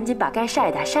赶紧把该晒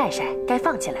的晒晒，该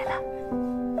放起来了。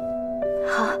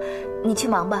好，你去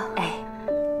忙吧。哎。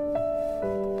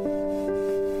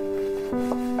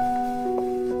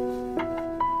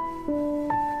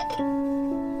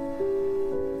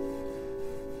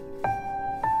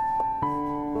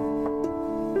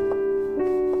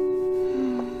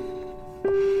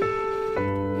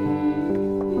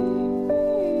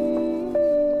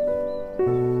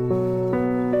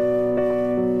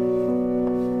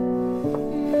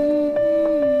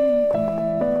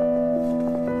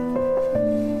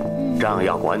账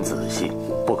要管仔细，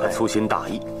不可粗心大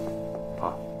意。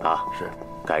是，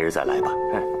改日再来吧。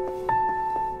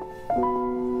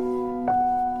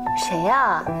谁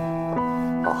呀？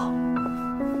哦，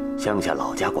乡下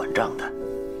老家管账的。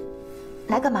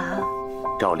来干嘛？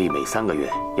照例每3个月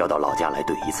要到老家来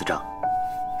对1次账。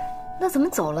那怎么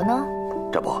走了呢？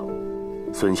这不，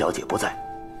孙小姐不在，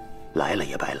来了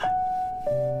也白来。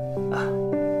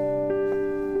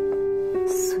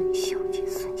孙小姐。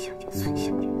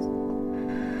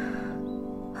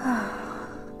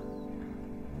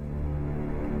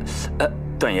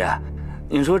段爷，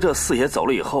您说这四爷走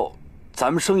了以后，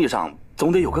咱们生意上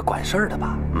总得有个管事儿的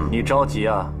吧？你着急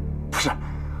啊？不是，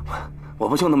我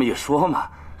不就那么一说吗？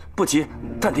不急，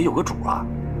但得有个主啊。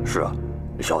是啊，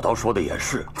小刀说的也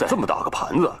是，这么大个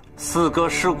盘子，四哥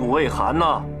尸骨未寒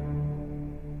呐。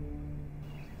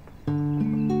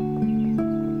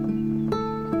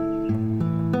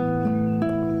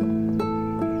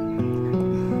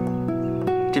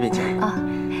这边请。啊，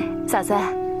嫂子。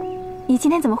你今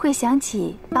天怎么会想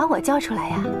起把我叫出来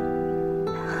呀？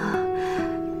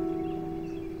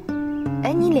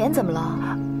哎，你脸怎么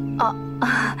了？哦，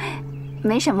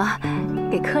没什么，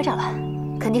给磕着了。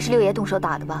肯定是六爷动手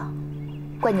打的吧？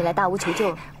怪你来大屋求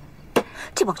救了。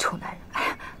这帮臭男人，哎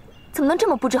呀，怎么能这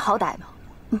么不知好歹呢？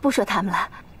不说他们了。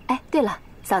哎，对了，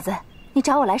嫂子，你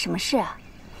找我来什么事啊？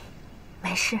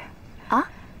没事。啊？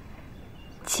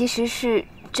其实是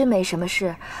真没什么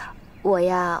事。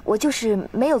我就是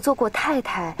没有做过太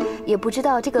太，也不知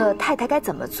道这个太太该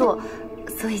怎么做，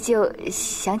所以就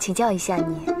想请教一下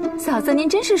你。嫂子，您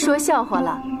真是说笑话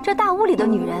了。这大屋里的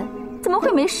女人怎么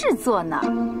会没事做呢？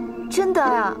真的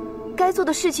呀，该做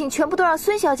的事情全部都让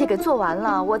孙小姐给做完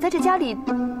了，我在这家里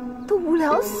都无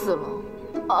聊死了。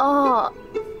哦，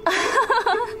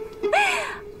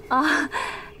啊，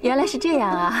原来是这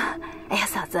样啊！哎呀，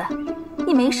嫂子，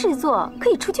你没事做可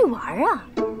以出去玩啊。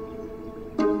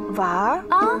玩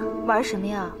啊？玩什么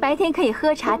呀？白天可以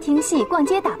喝茶、听戏、逛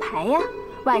街、打牌呀。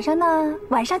晚上呢？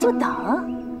晚上就等。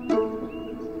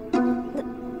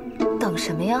等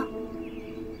什么呀？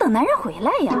等男人回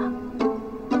来呀。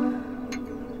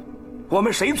我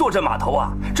们谁坐镇码头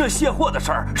啊？这卸货的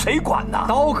事儿谁管呢？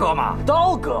刀哥嘛，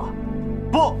刀哥。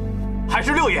不，还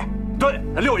是六爷。对，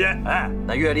六爷。哎，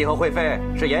那月例和会费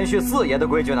是延续四爷的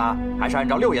规矩呢，还是按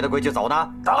照六爷的规矩走呢？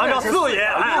按照四爷，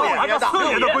按照四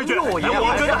爷的规矩。六爷，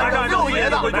我觉得按照六爷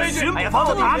的规矩。巡捕房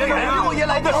子拿给谁啊？六爷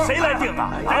来定，谁来定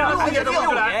啊？六爷的规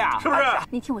矩来呀，是不是？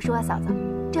你听我说啊，嫂子，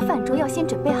这饭桌要先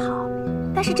准备好，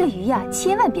但是这鱼呀，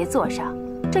千万别做上，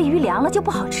这鱼凉了就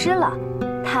不好吃了。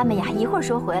他们呀，一会儿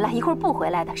说回来，一会儿不回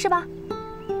来的，是吧？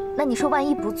那你说万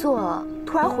一不做，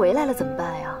突然回来了怎么办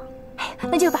呀？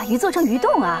那就把鱼做成鱼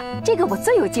冻啊！这个我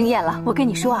最有经验了。我跟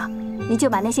你说啊，你就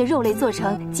把那些肉类做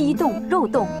成鸡冻、肉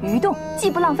冻、鱼冻，既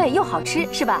不浪费又好吃，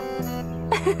是吧？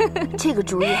这个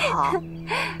主意好，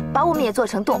把我们也做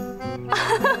成冻。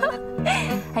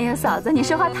哎呀，嫂子，你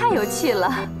说话太有趣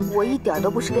了。我一点都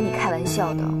不是跟你开玩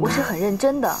笑的，我是很认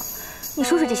真的。你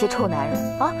说说这些臭男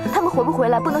人啊，他们回不回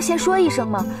来不能先说一声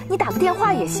吗？你打个电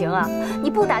话也行啊，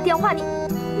你不打电话，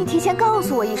你提前告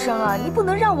诉我一声啊，你不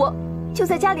能让我。就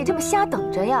在家里这么瞎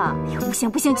等着呀？哎呦，不行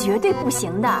不行，绝对不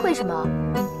行的！为什么？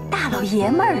大老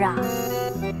爷们儿啊！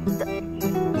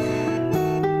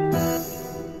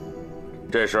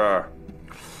这事儿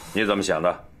你怎么想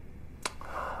的？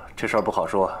这事儿不好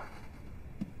说。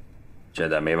现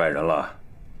在没外人了，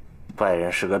外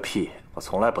人是个屁，我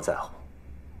从来不在乎。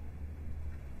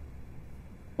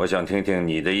我想听听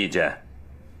你的意见。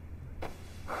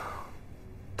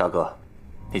大哥，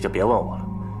你就别问我了。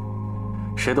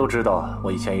谁都知道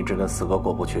我以前一直跟四哥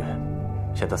过不去，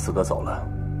现在四哥走了，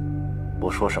我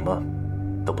说什么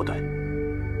都不对。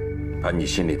把你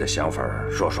心里的想法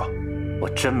说说。我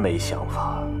真没想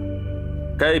法。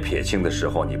该撇清的时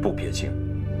候你不撇清，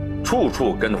处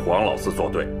处跟黄老四作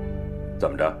对，怎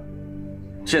么着？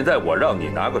现在我让你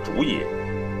拿个主意，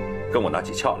跟我拿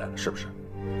起撬来了，是不是？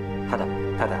太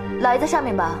太，老爷在上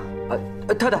面吧？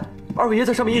太太，二位爷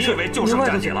在上面议事。你以为就剩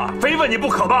下你了，非问你不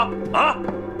可吗？啊，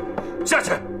下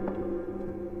去！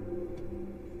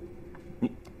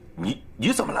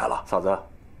你怎么来了，嫂子？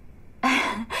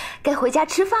该回家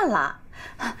吃饭了。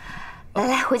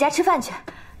来，回家吃饭去。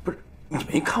不是，你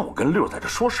没看我跟六在这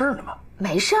说事儿呢吗？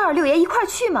没事儿，六爷一块儿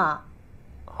去嘛。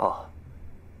哦，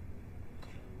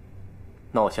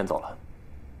那我先走了。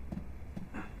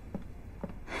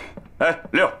哎，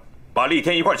六，把厉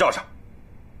天一块叫上。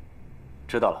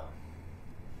知道了。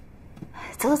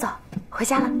走，回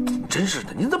家了。真是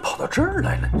的，您怎么跑到这儿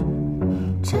来了？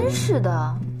真是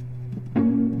的，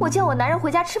我叫我男人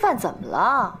回家吃饭怎么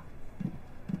了？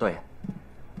段爷，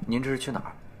您这是去哪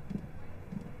儿？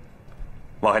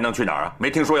我还能去哪儿啊？没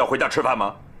听说要回家吃饭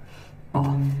吗？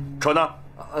哦，车呢？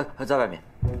在外面。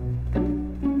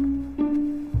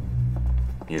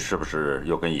你是不是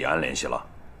又跟以安联系了？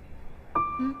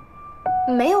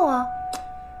没有啊。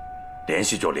联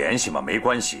系就联系嘛，没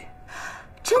关系。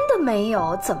真的没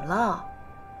有？怎么了？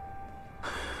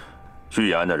徐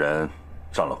以安的人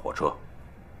上了火车，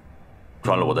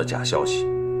传了我的假消息，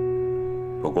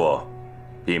不过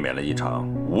避免了一场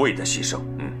无谓的牺牲。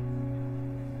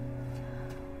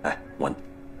哎，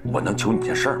我能求你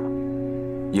件事儿吗？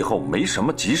以后没什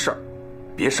么急事儿，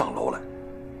别上楼来，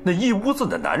那一屋子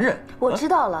的男人。我知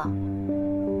道了，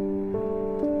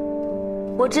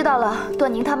我知道了。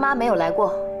段宁他妈没有来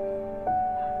过。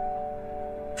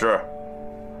是，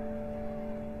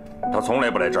他从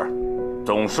来不来这儿，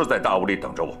总是在大屋里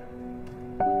等着我，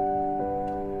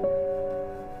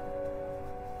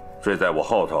睡在我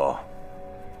后头，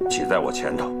起在我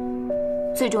前头。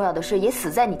最重要的是，也死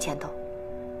在你前头。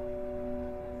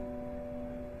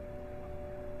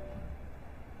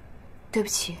对不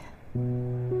起，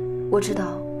我知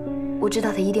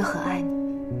道他一定很爱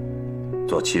你。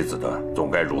做妻子的总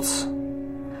该如此。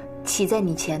骑在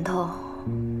你前头，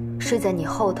睡在你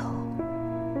后头，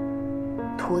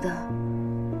图的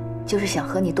就是想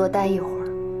和你多待一会儿。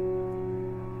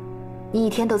你一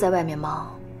天都在外面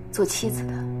忙，做妻子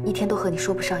的一天都和你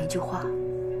说不上一句话。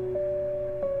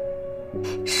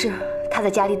是，他在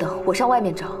家里等，我上外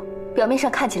面找。表面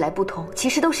上看起来不同，其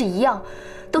实都是一样，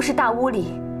都是大屋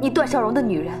里你段少荣的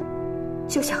女人，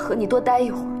就想和你多待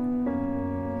一会儿。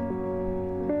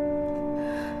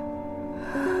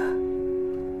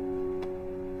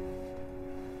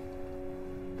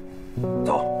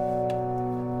走，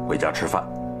回家吃饭。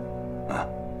啊，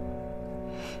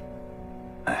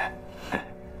哎。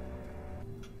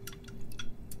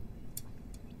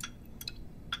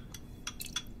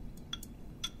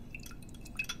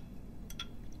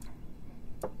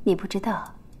你不知道，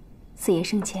四爷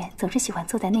生前总是喜欢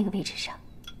坐在那个位置上。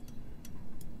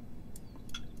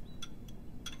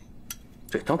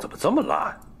这汤怎么这么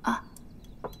辣啊？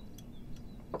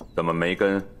怎么没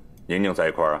跟宁宁在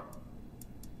一块儿啊？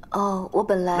哦，我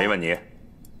本来没问你。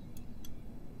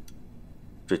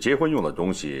这结婚用的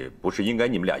东西，不是应该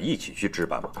你们俩一起去置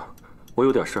办吗？我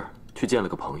有点事儿，去见了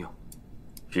个朋友。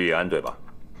徐以安对吧？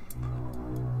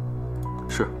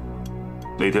是。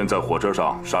那天在火车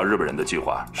上杀日本人的计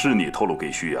划是你透露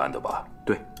给徐以安的吧？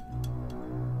对。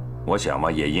我想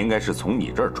嘛，也应该是从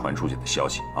你这儿传出去的消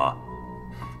息啊。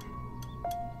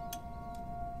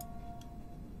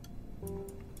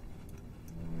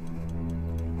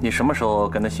你什么时候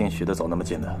跟那姓徐的走那么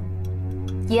近的？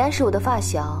以安是我的发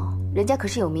小，人家可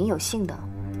是有名有姓的。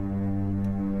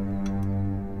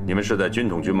你们是在军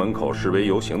统局门口示威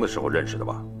游行的时候认识的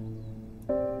吧？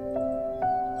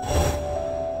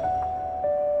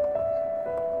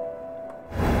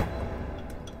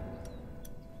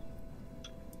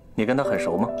你跟他很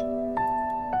熟吗？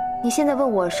你现在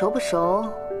问我熟不熟，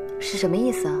是什么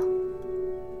意思啊？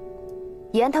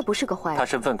以安他不是个坏人，他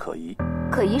身份可疑。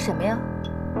可疑什么呀？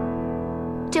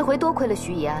这回多亏了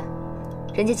徐以安，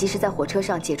人家及时在火车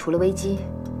上解除了危机。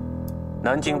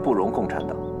南京不容共产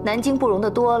党。南京不容的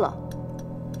多了。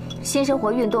新生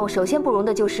活运动首先不容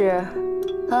的就是，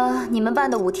你们办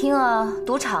的舞厅啊、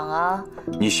赌场啊。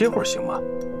你歇会儿行吗？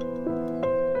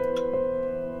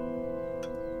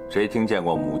谁听见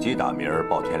过母鸡打鸣儿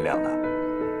报天亮的？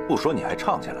不说你还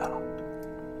唱起来了。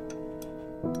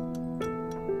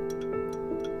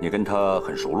你跟他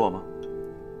很熟络吗？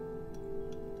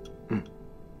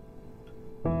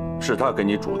是他跟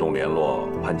你主动联络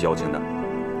攀交情的？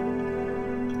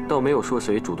倒没有说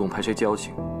谁主动攀谁交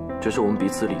情，只是我们彼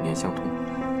此理念相通。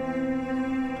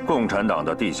共产党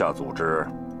的地下组织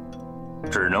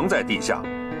只能在地下，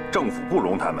政府不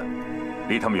容他们，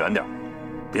离他们远点，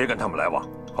别跟他们来往，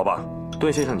好吧？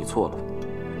段先生，你错了。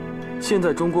现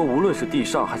在中国无论是地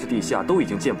上还是地下，都已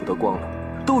经见不得光了，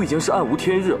都已经是暗无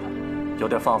天日了，有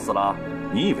点放肆了啊！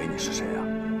你以为你是谁啊？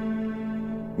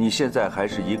你现在还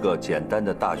是一个简单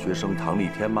的大学生唐立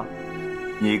天吗？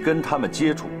你跟他们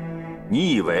接触，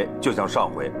你以为就像上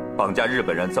回绑架日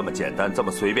本人这么简单这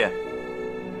么随便？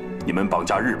你们绑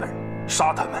架日本人，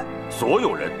杀他们，所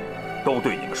有人都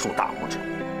对你们竖大拇指。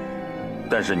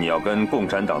但是你要跟共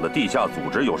产党的地下组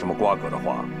织有什么瓜葛的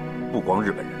话，不光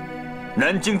日本人，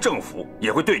南京政府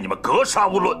也会对你们格杀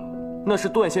勿论。那是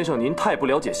段先生您太不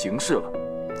了解形势了。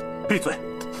闭嘴，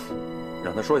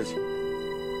让他说下去。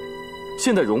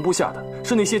现在容不下的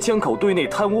是那些枪口对内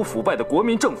贪污腐败的国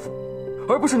民政府，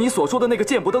而不是你所说的那个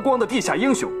见不得光的地下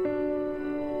英雄。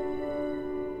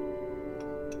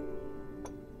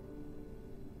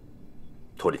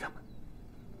脱离他们，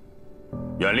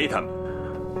远离他们，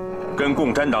跟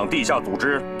共产党地下组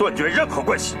织断绝任何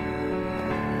关系。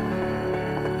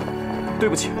对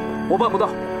不起，我办不到。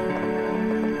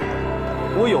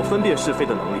我有分辨是非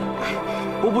的能力，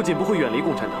我不仅不会远离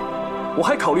共产党，我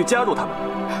还考虑加入他们。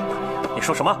你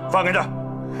说什么？放开他！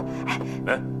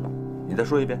哎，你再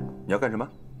说一遍，你要干什么？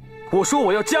我说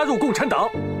我要加入共产党。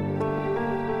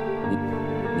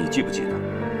你记不记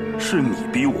得，是你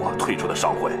逼我退出的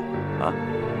商会啊？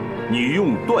你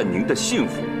用段宁的幸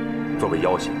福作为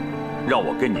要挟，让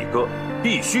我跟你哥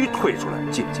必须退出来，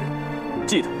记不记得？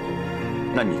记得。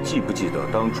那你记不记得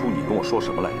当初你跟我说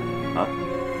什么来着？啊？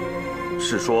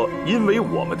是说因为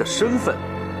我们的身份，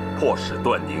迫使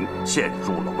段宁陷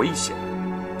入了危险，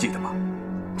记得吗？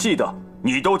记得。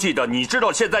你都记得？你知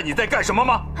道现在你在干什么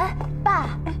吗？哎，爸。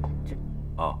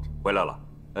啊，回来了。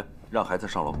哎，让孩子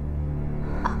上楼。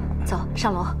啊，走，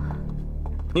上楼。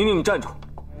宁宁，你站住。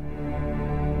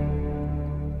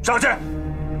上去。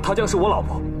她将是我老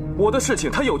婆，我的事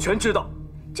情她有权知道。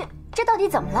这到底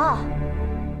怎么了？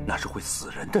那是会死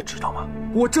人的，知道吗？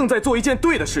我正在做一件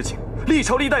对的事情，历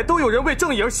朝历代都有人为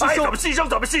正义而牺牲。爱怎么牺牲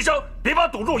怎么牺牲，别把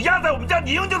赌注压在我们家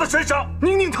宁宁的身上。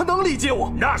宁宁她能理解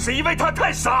我，那是因为她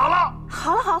太傻了。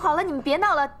好了，你们别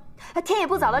闹了，天也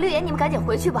不早了，6爷你们赶紧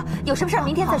回去吧，有什么事儿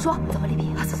明天再说。走吧，丽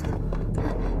萍，走。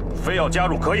非要加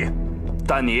入可以，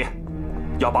但你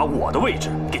要把我的位置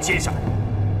给接下来。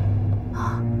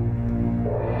啊，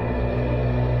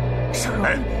盛荣。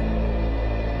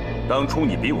当初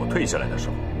你逼我退下来的时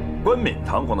候，冠冕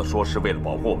堂皇地说是为了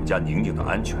保护我们家宁宁的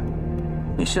安全。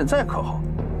你现在可好，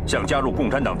想加入共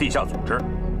产党地下组织？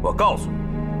我告诉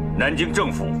你，南京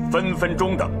政府分分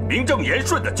钟的名正言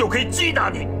顺的就可以缉拿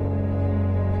你。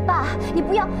爸，你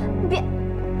不要，你别。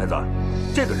孩子，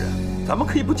这个人咱们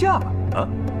可以不嫁嘛？啊？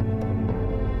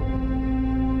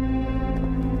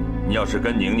你要是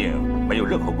跟宁宁没有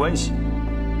任何关系，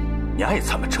你爱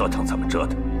怎么折腾怎么折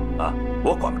腾，啊，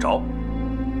我管不着。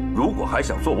如果还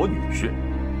想做我女婿，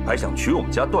还想娶我们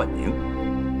家段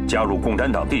宁，加入共产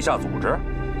党地下组织，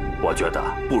我觉得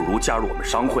不如加入我们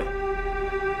商会。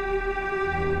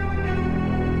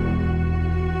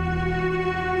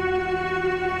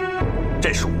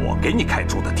这是我给你开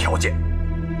出的条件，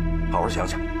好好想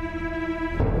想。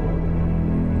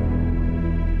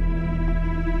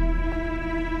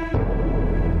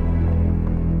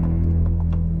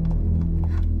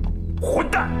混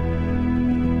蛋！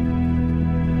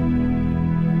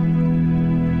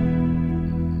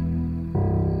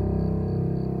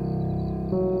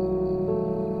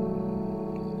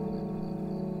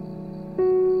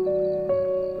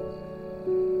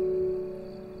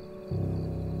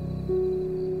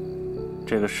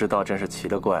这个世道真是奇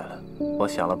了怪了，我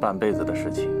想了半辈子的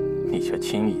事情，你却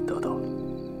轻易得到了。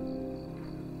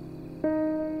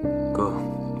哥，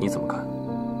你怎么看？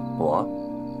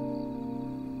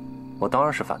我当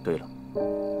然是反对了。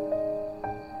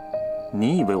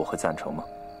你以为我会赞成吗？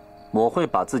我会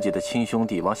把自己的亲兄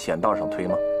弟往险道上推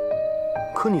吗？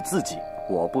可你自己，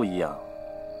我不一样。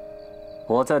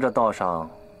我在这道上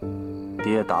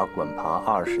跌打滚爬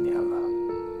20年了，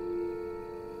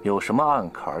有什么暗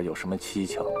坎，有什么蹊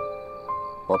跷，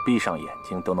我闭上眼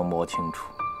睛都能摸清楚。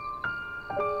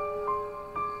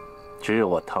只有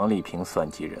我唐丽萍算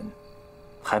计人，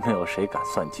还没有谁敢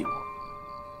算计我。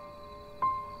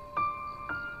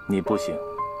你不行，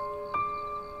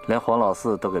连黄老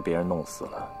四都给别人弄死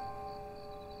了。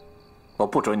我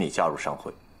不准你加入商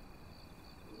会。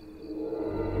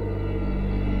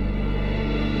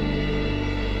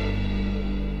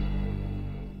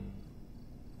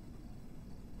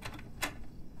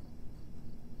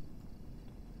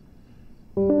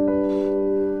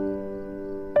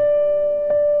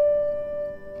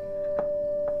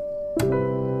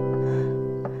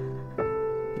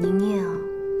宁宁，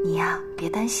你呀，别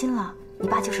担心了，你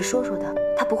爸就是说说的，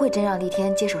他不会真让丽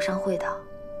天接手商会的。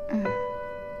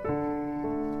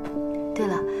对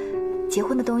了，结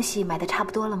婚的东西买的差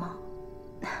不多了吗？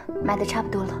买的差不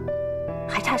多了，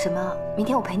还差什么？明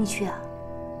天我陪你去啊。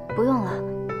不用了，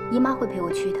姨妈会陪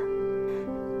我去的。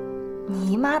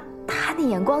你姨妈她的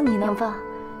眼光你能放？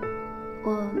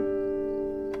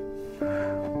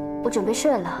我准备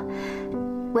睡了，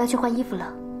我要去换衣服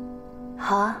了。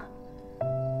好啊。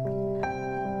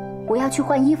我要去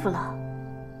换衣服了。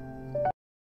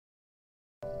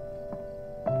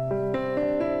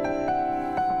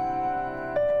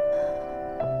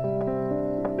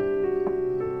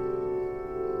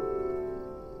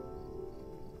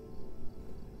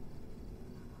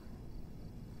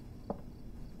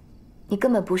你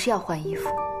根本不是要换衣服，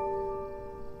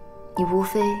你无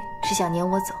非是想撵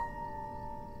我走。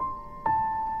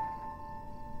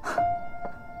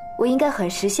我应该很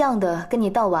识相的跟你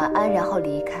道晚安，然后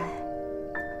离开。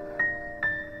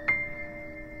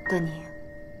段宁，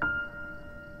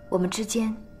我们之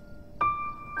间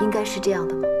应该是这样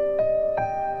的吗？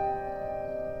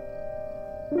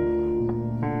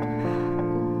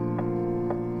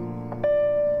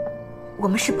我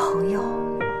们是朋友，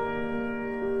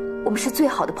我们是最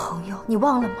好的朋友，你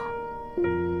忘了吗？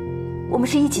我们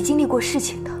是一起经历过事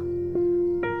情的。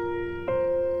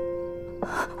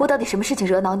我到底什么事情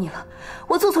惹恼你了？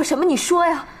我做错什么？你说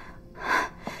呀。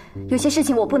有些事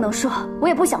情我不能说，我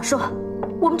也不想说。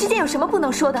我们之间有什么不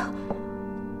能说的？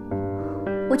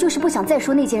我就是不想再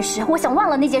说那件事，我想忘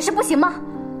了那件事，不行吗？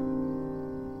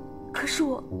可是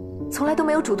我从来都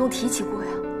没有主动提起过呀。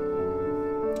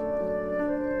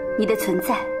你的存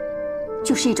在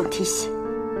就是一种提醒。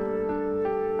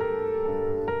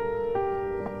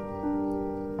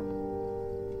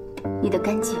你的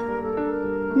干净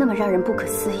那么让人不可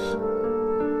思议，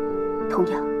同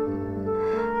样，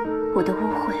我的污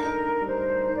秽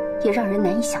也让人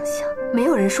难以想象。没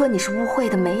有人说你是污秽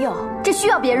的，没有。这需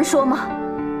要别人说吗？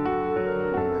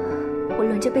我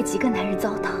轮着被几个男人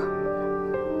糟蹋，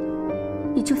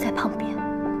你就在旁边，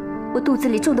我肚子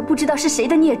里种的不知道是谁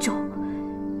的孽种，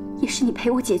也是你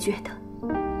陪我解决的。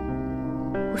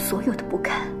我所有的不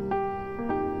堪，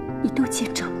你都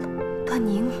见证了。段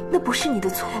宁，那不是你的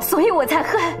错，所以我才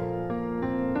恨。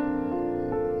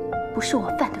不是我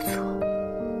犯的错，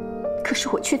可是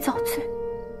我却遭罪。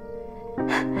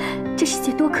这世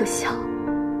界多可笑，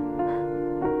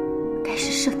该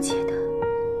是圣洁的，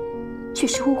却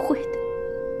是污秽的；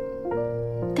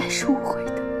该是污秽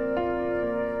的，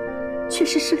却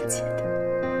是圣洁的。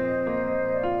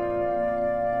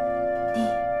你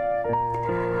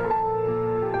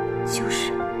就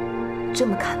是这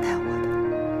么看待我的，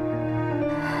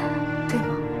对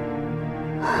吗？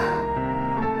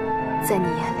在你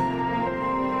眼里，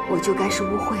我就该是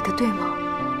污秽的，对吗？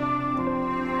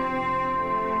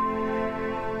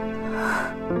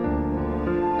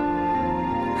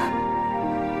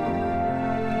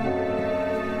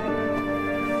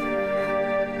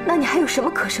那你还有什么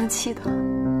可生气的？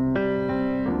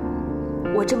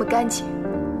我这么干净，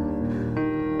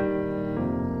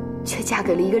却嫁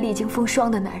给了一个历经风霜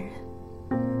的男人，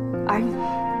而你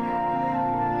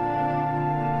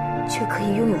却可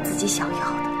以拥有自己想要的，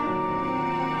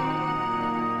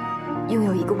拥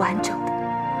有一个完整的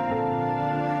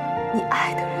你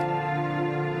爱的人。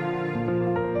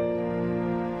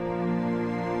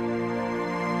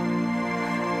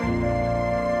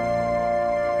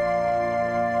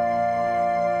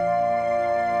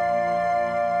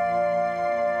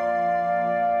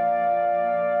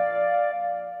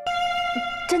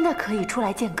真的可以出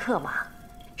来见客吗？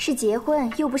是结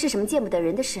婚，又不是什么见不得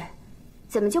人的事，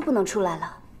怎么就不能出来了？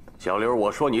小刘，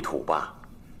我说你土吧，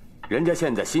人家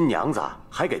现在新娘子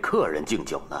还给客人敬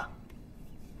酒呢。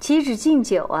岂止敬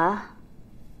酒啊！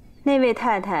那位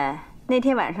太太那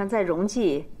天晚上在荣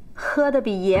记喝得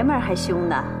比爷们儿还凶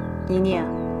呢。宁宁，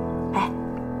哎，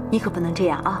你可不能这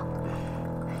样啊！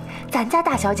咱家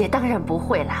大小姐当然不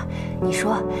会了。你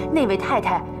说那位太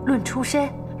太论出身、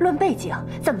论背景，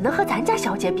怎么能和咱家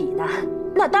小姐比呢？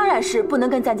那当然是不能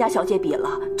跟咱家小姐比了，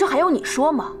这还用你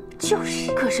说吗？就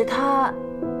是。可是她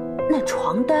那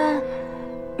床单，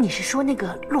你是说那个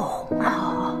落红啊？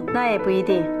哦，那也不一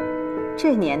定。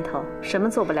这年头什么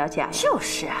做不了假呀？就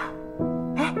是啊。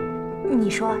哎，你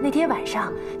说那天晚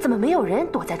上怎么没有人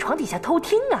躲在床底下偷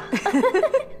听啊？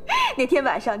那天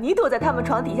晚上你躲在他们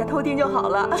床底下偷听就好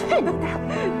了。去你的！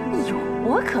哎呦，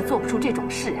我可做不出这种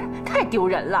事，太丢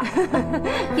人了。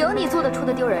有你做得出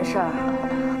的丢人事儿，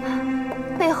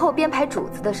背后编排主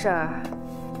子的事儿，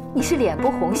你是脸不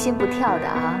红心不跳的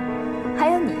啊？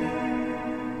还有你，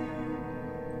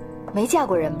没嫁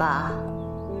过人吧？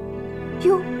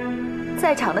哟，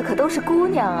在场的可都是姑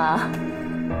娘啊，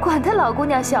管他老姑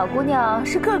娘小姑娘，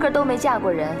是个个都没嫁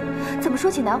过人，怎么说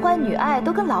起男欢女爱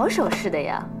都跟老手似的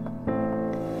呀？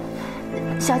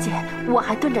小姐，我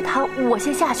还蹲着他，我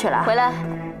先下去了。回来，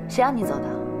谁让你走的？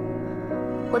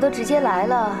我都直接来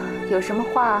了，有什么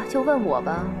话就问我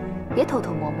吧，别偷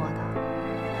偷摸摸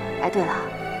的。哎，对了，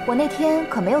我那天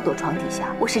可没有躲床底下，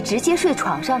我是直接睡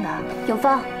床上的。永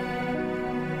芳，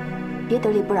别得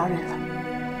理不饶人了。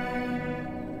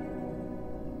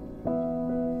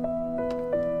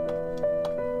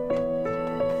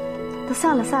都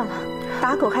散了散了，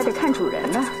打狗还得看主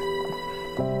人呢。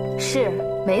是，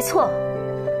没错。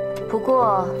不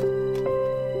过，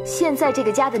现在这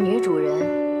个家的女主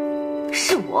人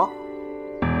是我。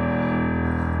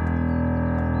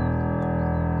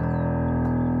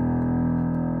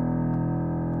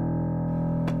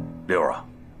六儿啊，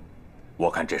我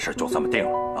看这事就这么定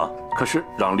了啊。可是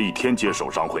让厉天接手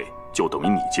商会，就等于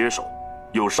你接手，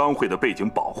有商会的背景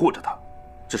保护着他，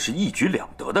这是一举两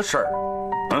得的事儿。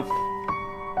嗯。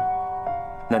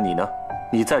那你呢？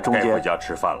你在中间。该回家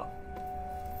吃饭了。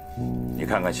你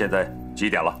看看现在几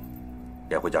点了？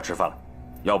该回家吃饭了，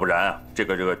要不然啊，这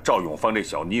个赵永芳这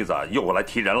小妮子啊又来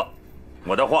提人了。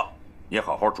我的话，你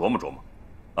好好琢磨琢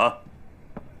磨，啊。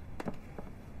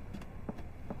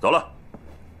走了。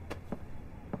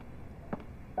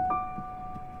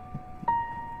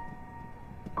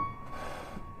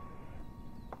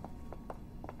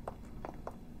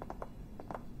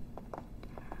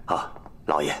啊，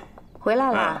老爷，回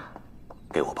来了。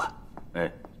给我吧。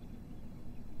哎。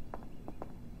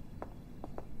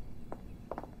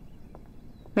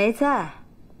没在。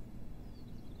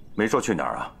没说去哪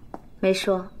儿啊？没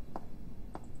说。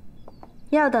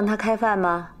要等他开饭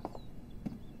吗？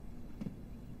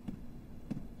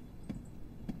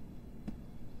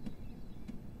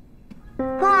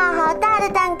哇，好大的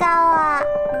蛋糕啊！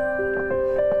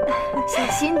小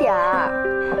心点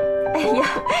儿。哎呀，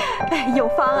永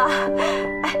芳啊，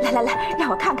哎，来，让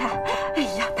我看看。哎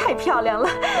呀，太漂亮了！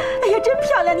哎呀，真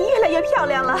漂亮，你越来越漂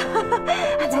亮了。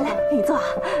来，你坐，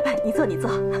你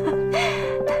坐。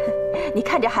你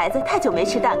看这孩子太久没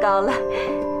吃蛋糕了，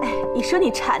哎，你说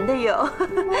你馋的哟。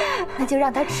那就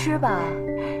让他吃吧。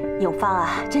永芳啊，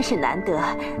真是难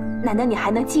得你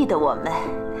还能记得我们。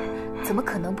怎么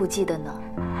可能不记得呢？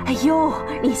哎呦，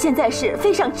你现在是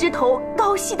飞上枝头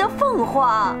高息的凤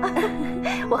凰，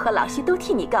我和老徐都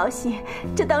替你高兴。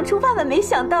这当初万万没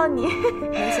想到你，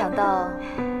没想到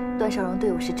段少荣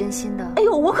对我是真心的。哎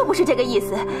呦，我可不是这个意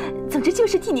思，总之就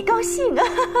是替你高兴啊。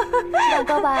吃蛋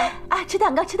糕吧。啊，吃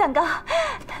蛋糕。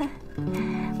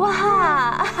哇，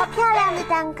好漂亮的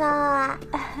蛋糕啊！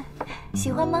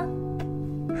喜欢吗？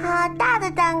好大的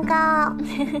蛋糕，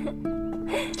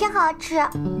真好吃。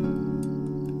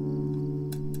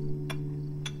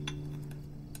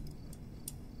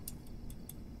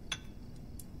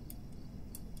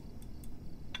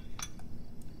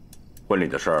婚礼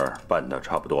的事儿办得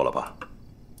差不多了吧？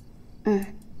嗯，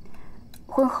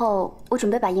婚后我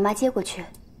准备把姨妈接过去。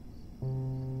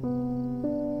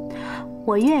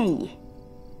我愿意。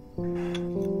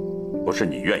不是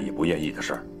你愿意不愿意的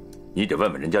事儿，你得问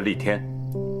问人家厉天。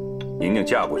宁宁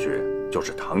嫁过去就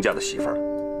是唐家的媳妇儿了。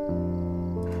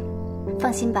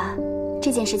放心吧，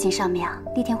这件事情上面啊，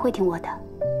厉天会听我的。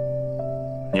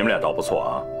你们俩倒不错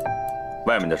啊，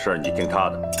外面的事儿你听他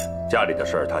的，家里的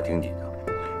事儿他听你的。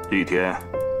厉天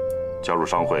加入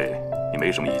商会，你没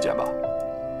什么意见吧？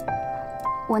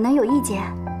我能有意见？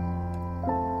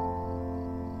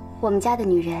我们家的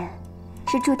女人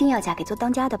是注定要嫁给做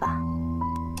当家的吧？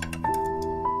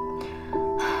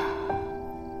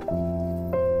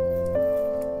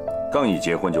刚一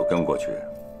结婚就跟过去，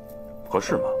合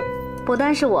适吗？不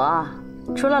单是我，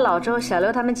除了老周、小刘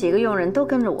他们几个佣人都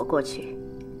跟着我过去。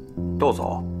都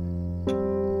走？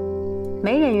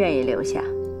没人愿意留下。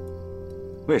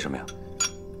为什么呀？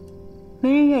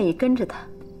没人愿意跟着他。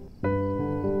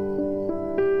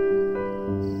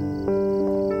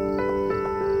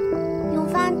永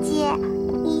芳姐，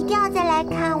你一定要再来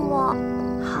看我。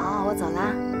好，我走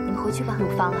啦，你们回回去吧。陆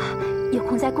芳啊，有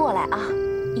空再过来啊，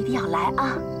一定要来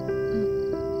啊。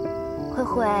慧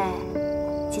慧，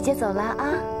姐姐走了啊。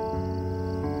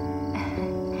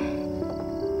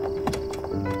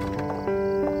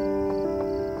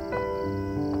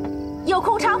有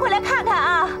空常回来看看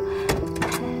啊。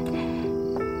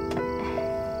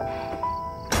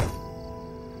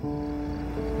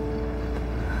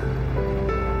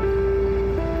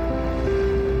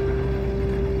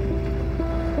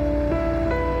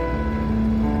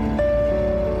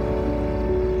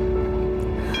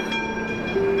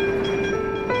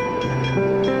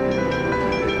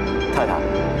太太，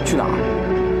去哪儿？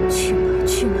去哪儿？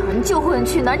去哪儿？你就问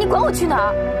去哪儿？你管我去哪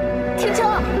儿？停车！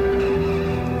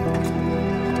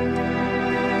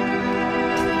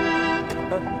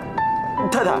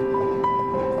太太，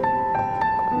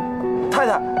太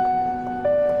太，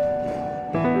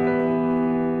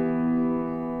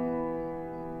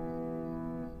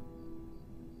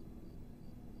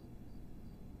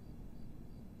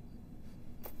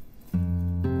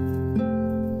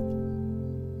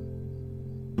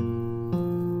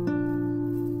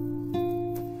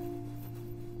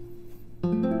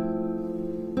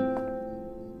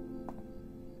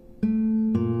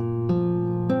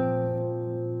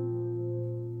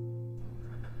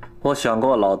我想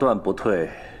过老段不退，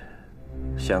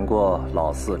想过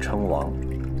老四称王，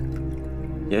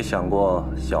也想过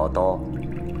小刀、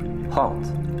胖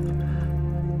子，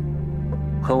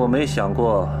可我没想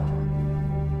过，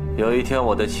有一天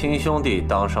我的亲兄弟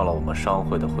当上了我们商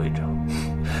会的会长。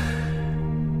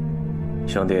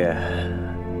兄弟，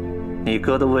你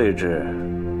哥的位置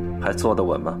还坐得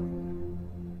稳吗？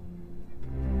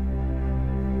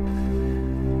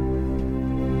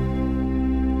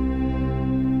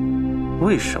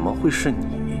为什么会是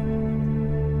你？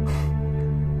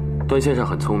段先生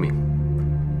很聪明，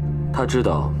他知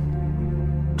道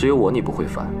只有我你不会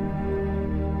烦，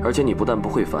而且你不但不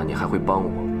会烦，你还会帮我。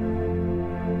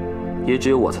也只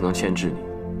有我才能牵制你。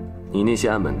你那些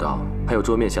安门道还有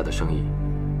桌面下的生意，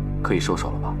可以收手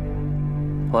了吧？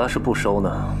我要是不收呢？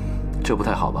这不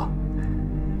太好吧？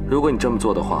如果你这么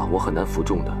做的话，我很难服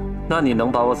众的。那你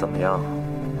能把我怎么样？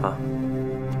啊？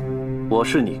我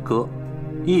是你哥。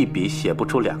一笔写不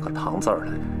出2个堂字来，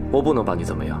我不能把你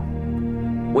怎么样，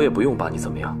我也不用把你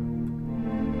怎么样，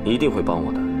你一定会帮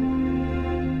我的，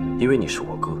因为你是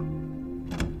我哥。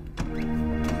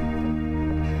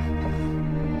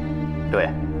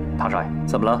对，唐少爷，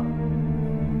怎么了？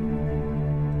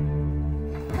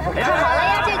看好了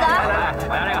呀，这个，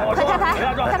快开牌，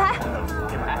开牌！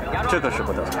这可是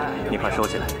不得，你快收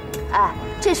起来。哎，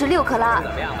这是6克拉，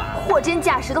货真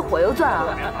价实的火油钻啊！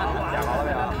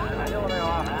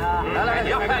来，你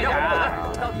要快点啊！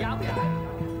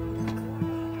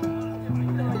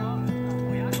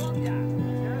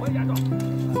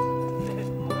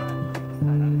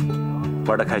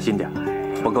玩得开心点，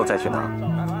不够再去拿。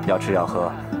要吃要喝，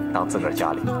当自个儿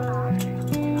家里。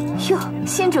哟，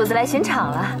新主子来巡场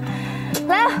了。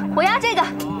来，我要这个，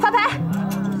发牌。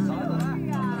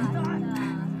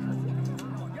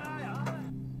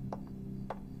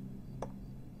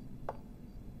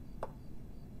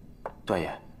段爷。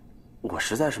我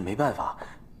实在是没办法，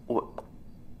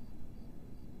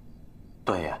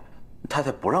段爷，太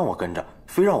太不让我跟着，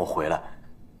非让我回来。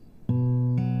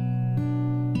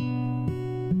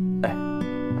哎，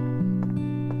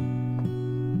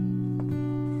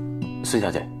孙小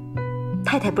姐，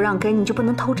太太不让跟，你就不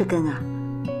能偷着跟啊？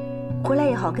回来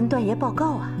也好跟段爷报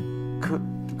告啊。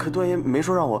可段爷没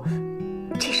说让我，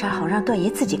这事儿好让段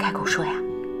爷自己开口说呀。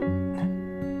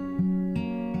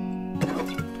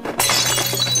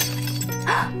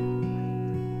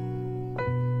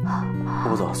我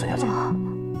不走，孙小姐。开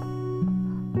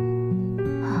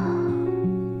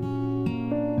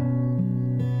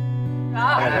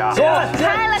了！哎呀！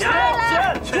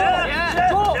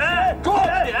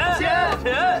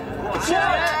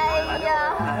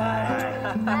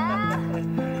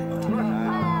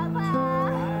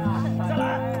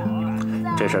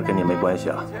这事儿跟你没关系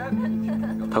啊。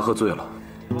他喝醉了，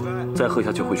再喝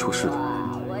下去会出事的。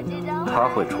他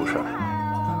会出事。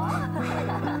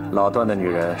老段的女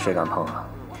人谁敢碰啊？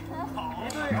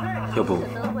要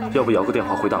不摇个电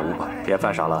话回大屋吧？别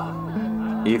犯傻了，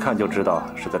一看就知道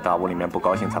是在大屋里面不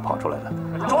高兴才跑出来的。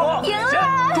赢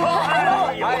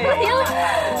了！赢了！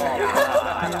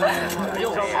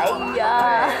哎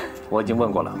呀！我已经问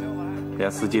过了，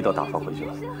连司机都打发回去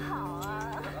了。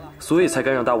所以才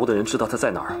该让大屋的人知道他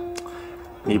在哪儿。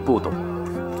你不懂，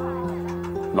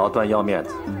老段要面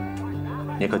子，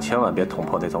你可千万别捅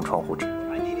破那层窗户纸。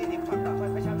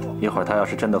一会儿他要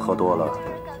是真的喝多了，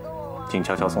静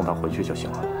悄悄送他回去就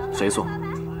行了。谁送？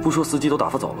不说司机都打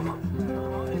发走了吗？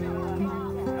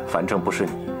反正不是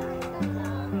你。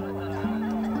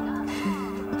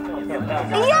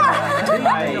哎呀！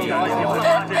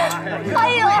哎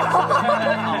呦！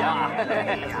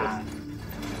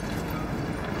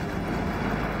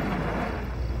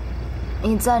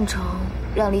你赞成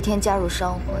让厉天加入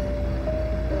商会？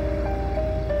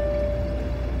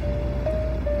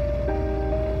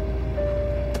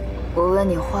我问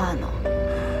你话呢。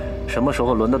什么时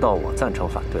候轮得到我赞成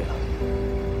反对了？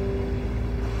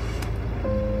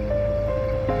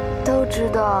都知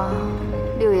道，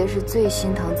六爷是最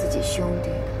心疼自己兄弟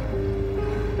的，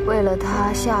为了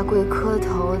他下跪磕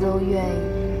头都愿意。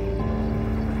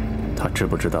他知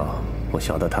不知道我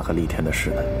晓得他和厉天的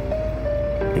事呢？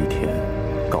厉天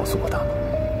告诉过他吗？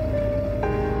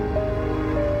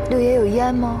六爷有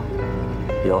烟吗？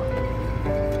有。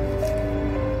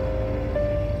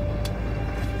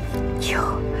哟，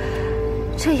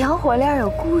这洋火链有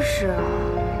故事啊，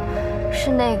是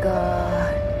那个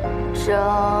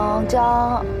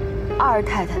张二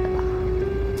太太的吧？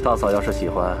大嫂要是喜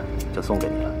欢，就送给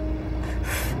你了。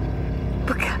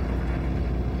不敢，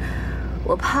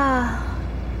我怕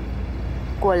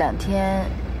过2天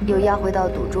又压回到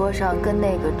赌桌上，跟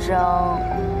那个张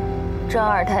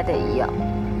二太太一样。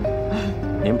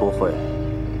您不会，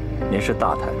您是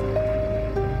大太太，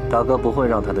大哥不会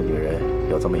让他的女人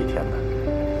有这么一天的。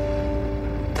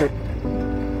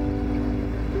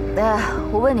哎，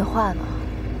我问你话呢，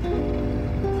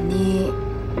你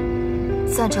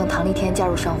赞成唐厉天加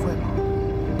入商会吗？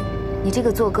你这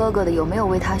个做哥哥的有没有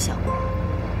为他想过？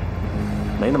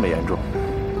没那么严重，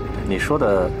你说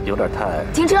的有点太……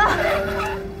停车！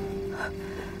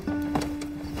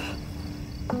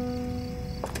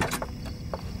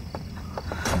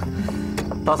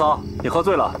大嫂，你喝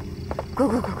醉了，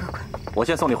滚！我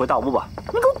先送你回大屋吧。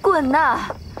你给我滚呐！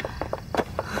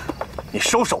你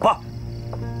收手吧！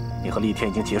你和厉天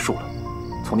已经结束了，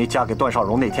从你嫁给段少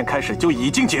荣那天开始就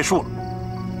已经结束了。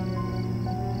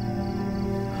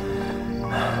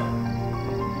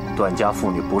段家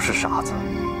妇女不是傻子，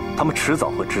他们迟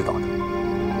早会知道的。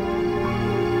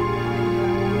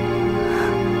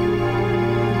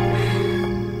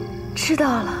知道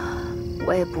了，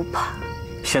我也不怕。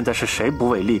现在是谁不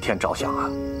为厉天着想啊？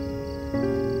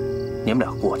你们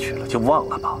俩过去了就忘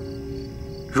了吧。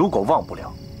如果忘不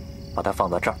了，把它放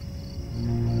在这儿，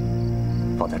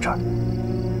放在这儿，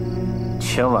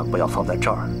千万不要放在这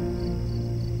儿。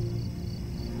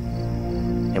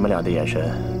你们俩的眼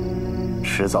神，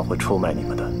迟早会出卖你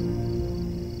们的。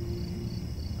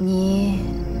你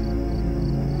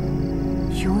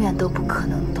永远都不可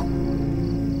能懂。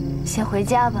先回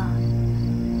家吧。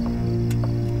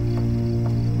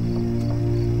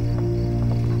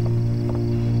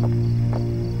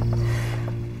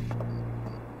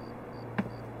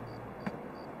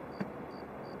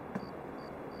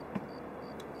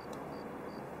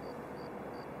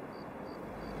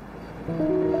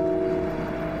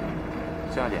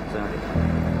加点。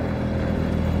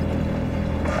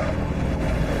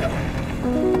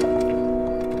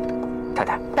太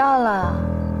太，到了，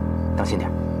当心点。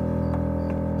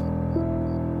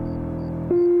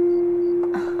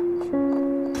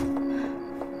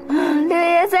六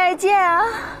爷再见啊！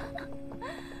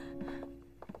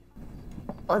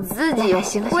我自己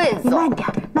会走。你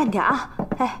慢点啊！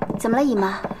哎，怎么了，姨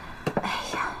妈？哎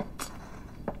呀，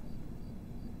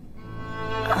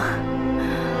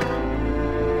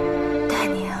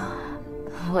丹宁，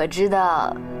我知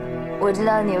道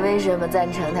你为什么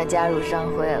赞成他加入商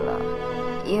会了，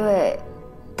因为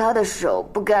他的手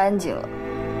不干净了，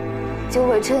就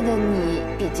会趁着你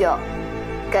比较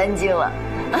干净了。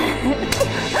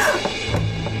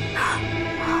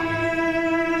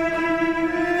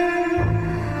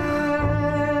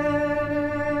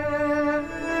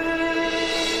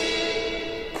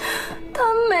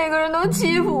他们每个人都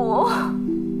欺负我，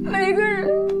每一个，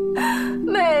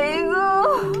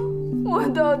我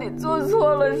到底做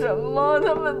错了什么？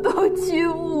他们都欺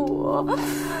负我，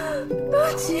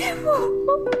都欺负我。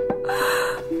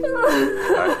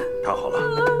哎，看好了。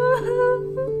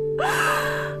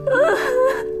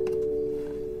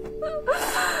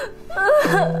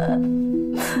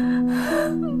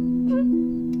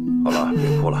好了，别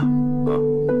哭了啊！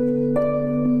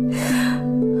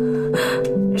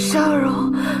少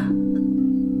荣，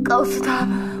告诉他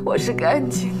们我是干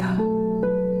净的。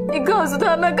你告诉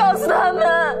他们，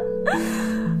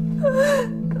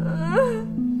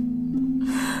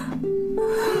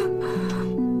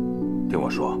听我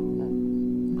说，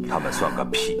他们算个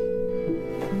屁！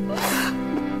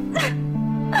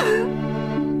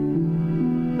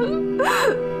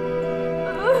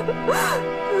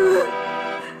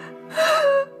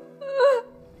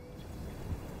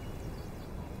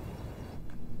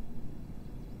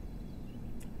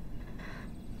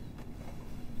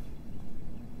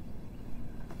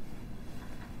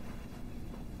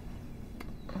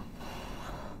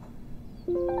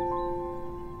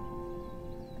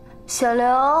小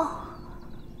刘，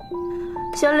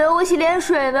小刘，我洗脸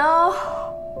水呢？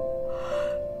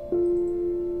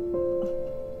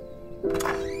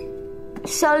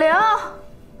小刘，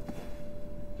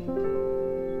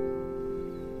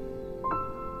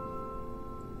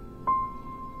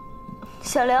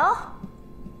小刘，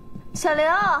小刘，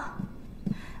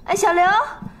哎，小刘，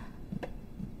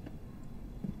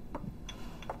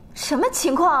什么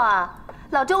情况啊？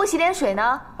老周，我洗脸水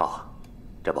呢。哦，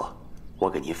这不，我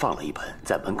给您放了一盆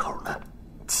在门口呢。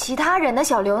其他人的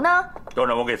小刘呢？都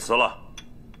让我给辞了，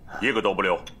一个都不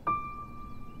留。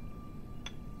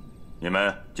你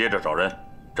们接着找人，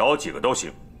找几个都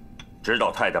行，直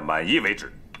到太太满意为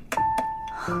止。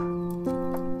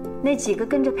那几个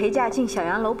跟着陪嫁进小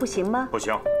洋楼不行吗？不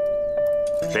行，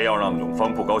谁要让永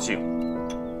芳不高兴，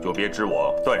就别支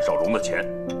我段少荣的钱。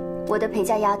我的陪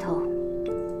嫁丫头，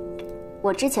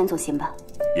我之前总行吧？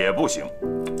也不行，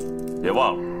别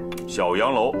忘了，小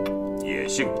洋楼也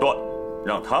姓段，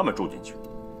让他们住进去。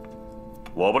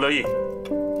我不乐意。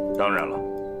当然了，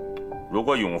如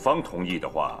果永芳同意的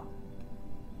话，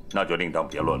那就另当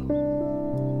别论了。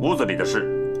屋子里的事，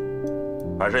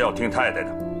还是要听太太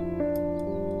的。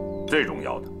最重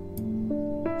要的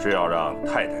是要让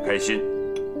太太开心、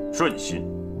顺心。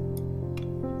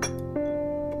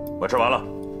我吃完了。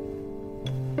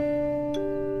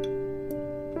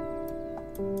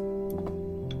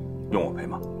用我陪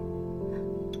吗？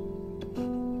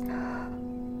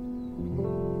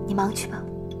你忙去吧。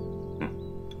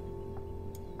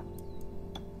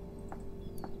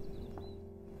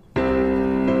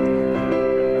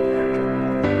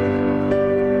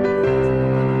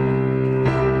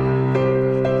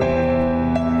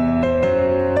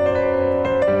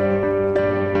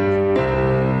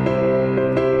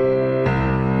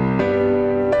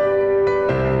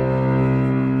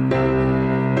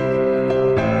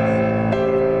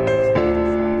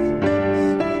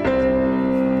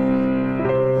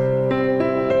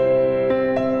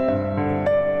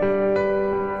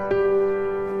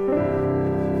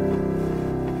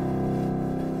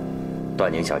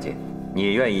段宁小姐，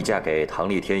你愿意嫁给唐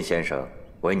立天先生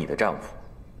为你的丈夫，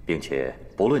并且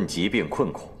不论疾病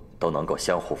困苦都能够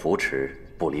相互扶持，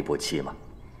不离不弃吗？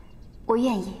我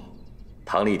愿意。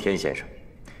唐立天先生，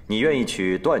你愿意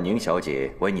娶段宁小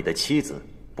姐为你的妻子，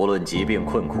不论疾病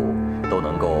困苦都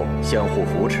能够相互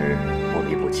扶持，不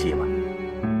离不弃吗？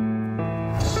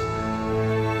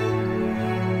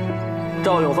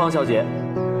赵永芳小姐，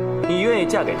你愿意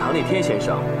嫁给唐立天先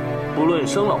生，不论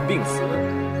生老病死，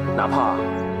哪怕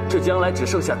这将来只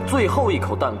剩下最后一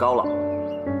口蛋糕了，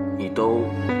你都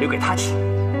留给他吃。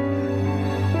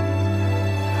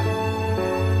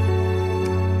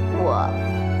我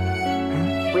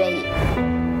不愿意。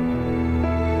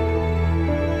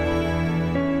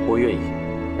我愿意。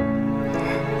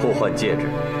互换戒指。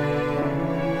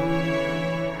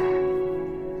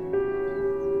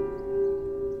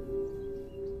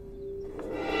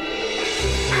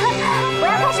我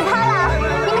要开始趴了，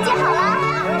你们接好了。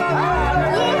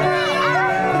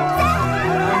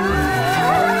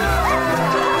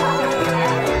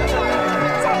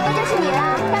下一个就是你了，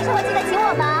到时候记得请我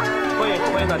们。欢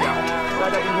迎大家，大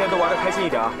家今天都玩得开心一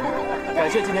点。感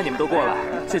谢今天你们都过来，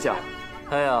谢谢啊。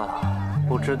哎呀，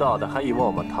不知道的还以为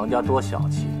我们唐家多小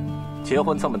气，结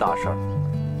婚这么大事儿，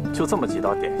就这么几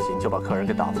道点心就把客人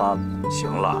给打发了。行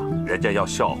了，人家要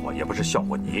笑话也不是笑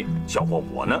话你，笑话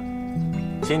我呢。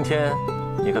今天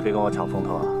你可别跟我抢风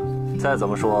头啊！再怎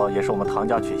么说也是我们唐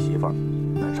家娶媳妇儿，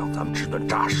让咱们吃顿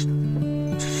扎实的。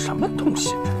这什么东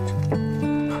西？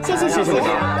谢谢谢谢，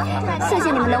谢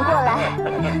谢你们能过来。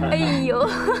哎呦，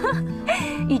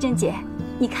玉珍姐，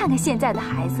你看看现在的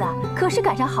孩子啊，可是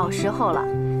赶上好时候了。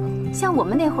像我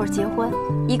们那会儿结婚，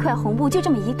一块红布就这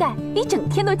么一盖，一整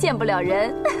天都见不了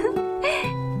人。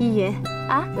依云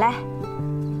啊，来，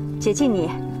姐敬你。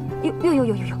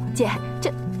哟，姐，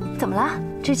这怎么了？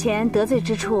之前得罪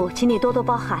之处，请你多多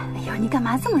包涵。哎呦，你干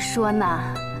嘛这么说呢？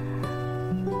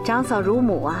长嫂如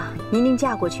母啊，宁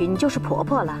嫁过去，你就是婆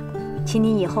婆了，请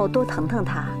你以后多疼疼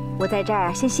她。我在这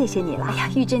儿先谢谢你了。哎呀，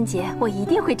玉珍姐，我一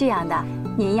定会这样的。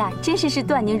您呀，真是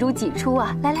断宁如己出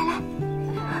啊！来。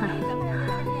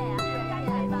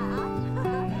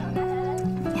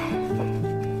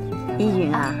依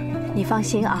云啊，你放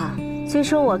心啊，虽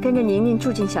说我跟着宁宁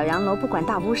住进小洋楼，不管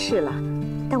大屋事了，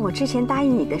但我之前答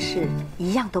应你的事，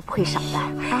一样都不会少的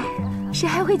啊。谁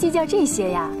还会计较这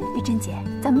些呀？玉珍姐，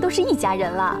咱们都是一家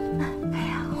人了。哎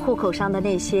呀，户口上的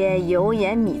那些油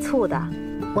盐米醋的，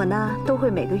我呢都会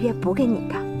每个月补给你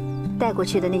的。带过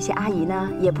去的那些阿姨呢，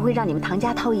也不会让你们唐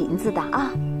家掏银子的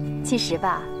啊。其实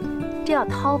吧，这要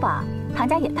掏吧，唐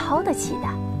家也掏得起的。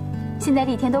现在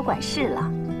立天都管事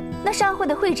了，那商会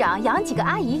的会长养几个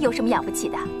阿姨有什么养不起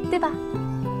的，对吧？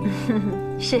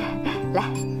是，来。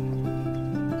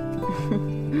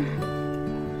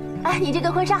哎，你这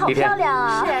个婚纱好漂亮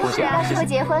啊！是啊是啊，到时候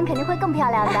结婚肯定会更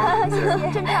漂亮的。谢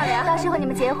谢，真漂亮。到时候你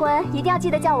们结婚一定要记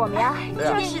得叫我们呀。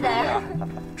是的。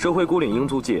社会孤岭英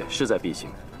租界势在必行，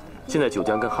现在九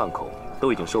江跟汉口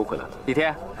都已经收回来了。李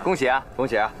天，恭喜啊，恭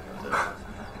喜啊！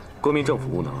国民政府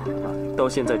无能，到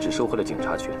现在只收回了警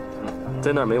察权，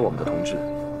在那儿没我们的同志，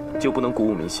就不能鼓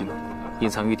舞民心吗？隐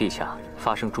藏于地下，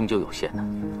发生终究有限的。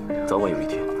早晚有一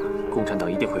天，共产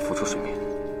党一定会浮出水面。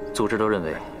组织都认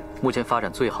为，目前发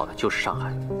展最好的就是上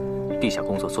海，地下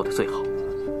工作做得最好。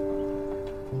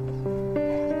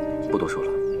不多说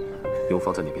了，永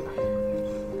芳在那边呢。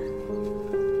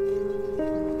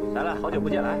来，好久不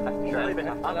见，来一杯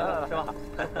茶，来，是吧？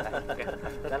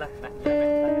来。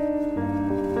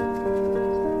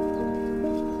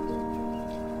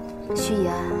徐以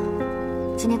安，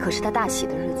今天可是他大喜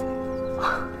的日子。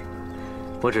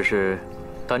我只是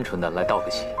单纯的来道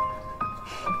个喜。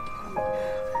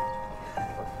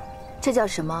这叫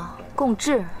什么？共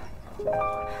治？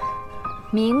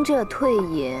明着退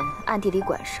隐，暗地里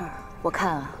管事儿。我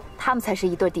看啊，他们才是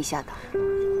一对地下党。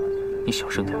你小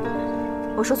声点。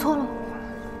我说错了。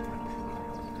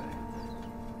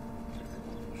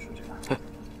哎，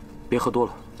别喝多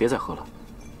了，别再喝了。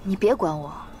你别管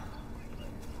我。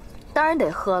当然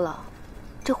得喝了，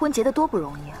这婚结得多不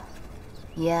容易啊！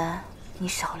以安，你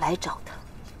少来找他。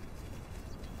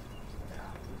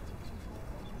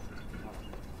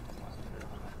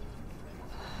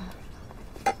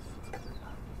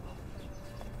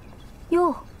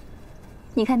哟，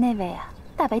你看那位啊，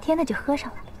大白天的就喝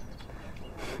上了。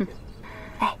哼，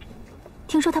哎，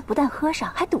听说他不但喝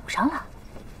上，还赌上了。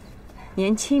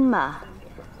年轻嘛，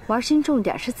玩心重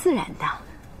点是自然的。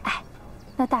哎，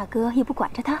那大哥也不管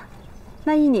着他。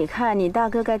那依你看，你大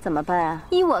哥该怎么办啊？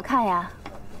依我看呀，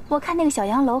我看那个小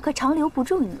洋楼可长留不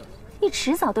住你，你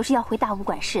迟早都是要回大武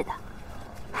管事的。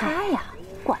他呀，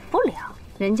管不了。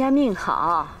人家命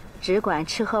好，只管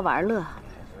吃喝玩乐，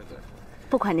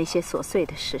不管那些琐碎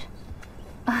的事。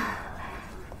啊。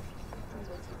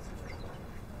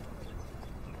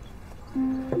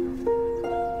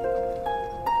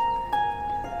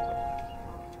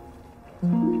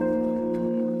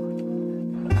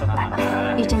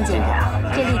玉珍姐，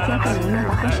这丽天和您那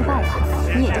个婚事办了，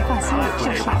你也就放心了，是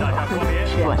不是？是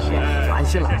啊，是啊，我安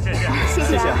心了。谢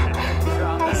谢啊，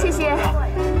哎，谢谢。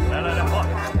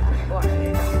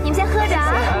你们先喝着啊。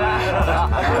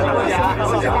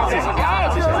谢谢大家。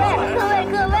哎，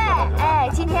各位，哎，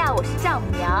今天啊，我是丈母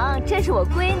娘，这是我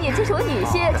闺女，这是我女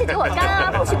婿，这酒我干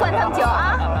啊，不许灌他们酒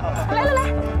啊。来。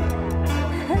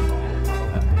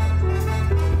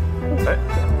哎。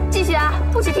继续啊，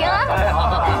不许停啊！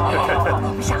好，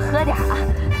少喝点啊！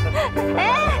哎，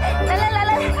来！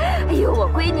哎呦，我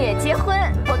闺女结婚，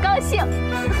我高兴，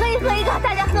喝一个，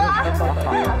大家喝啊！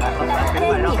哎，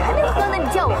你还没喝呢，你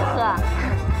叫我喝？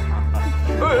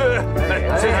哎，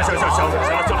行了，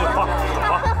叫花，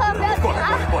喝，不要停啊！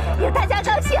有大家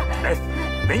高兴。哎，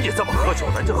没你这么喝酒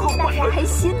的，这喝大家开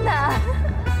心呢。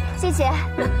谢谢。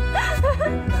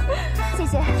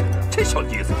这小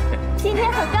妮子，今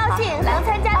天很高兴能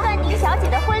参加段宁小姐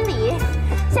的婚礼。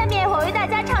下面我为大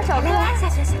家唱首歌。下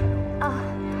啊！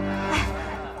哎，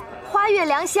花月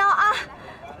良宵啊！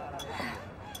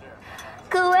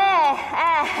各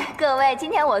位，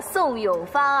今天我送永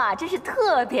芳啊，真是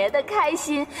特别的开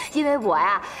心，因为我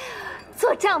呀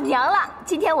做丈母娘了。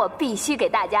今天我必须给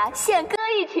大家献歌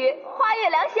一曲《花月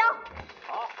良宵》。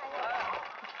好，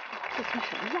这成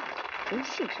什么样？连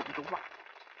姓什么都忘了。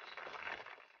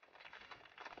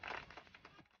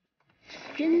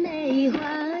人美花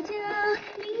娇，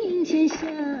盈盈浅笑，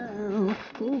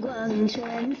湖光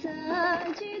春色，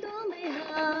举多美好。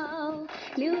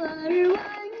柳儿弯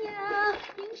腰，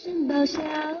云深报晓，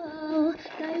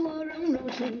待我融入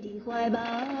春的怀抱。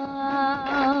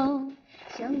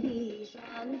想必双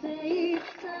飞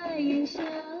在云霄，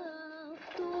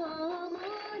多么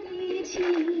的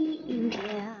轻飘。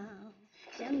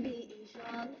想必双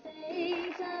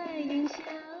飞在云霄，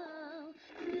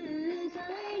自在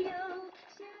又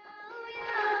逍遥。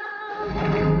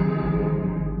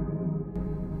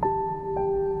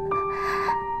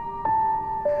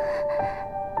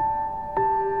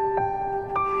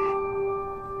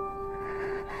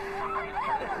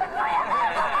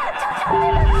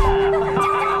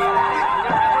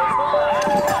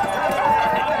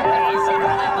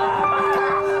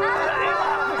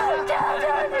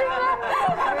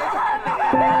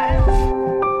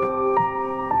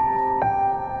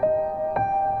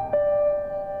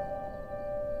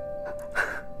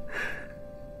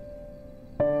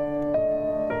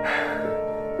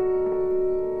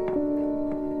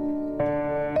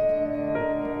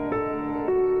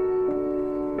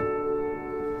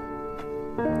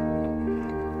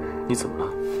你怎么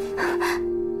了？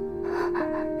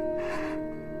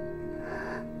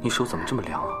你手怎么这么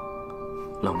凉啊？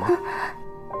冷吗？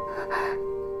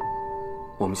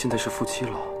我们现在是夫妻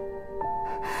了。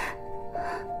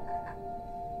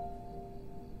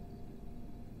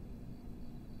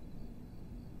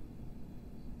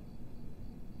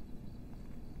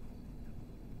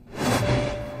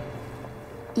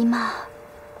姨妈，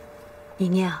宁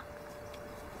宁，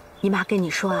姨妈跟你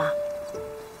说啊，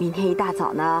明天一大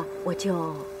早呢，我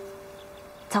就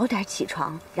早点起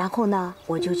床，然后呢，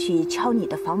我就去敲你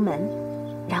的房门，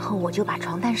然后我就把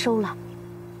床单收了。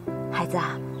孩子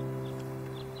啊，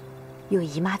有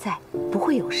姨妈在，不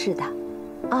会有事的，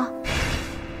啊。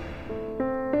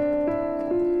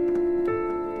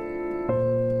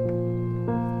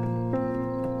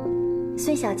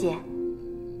孙小姐，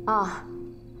啊。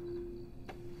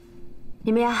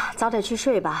你们呀，早点去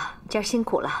睡吧，今儿辛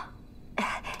苦了。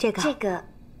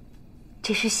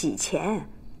这是洗钱，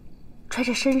揣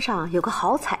着身上有个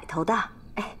好彩头的。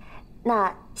哎，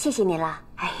那谢谢您了。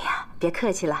哎呀，别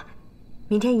客气了，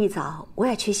明天一早我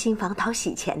要去新房讨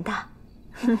喜钱的。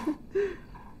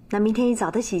那明天一早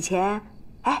的喜钱，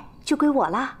哎，就归我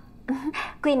了。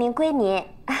归您，归您。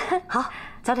好，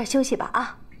早点休息吧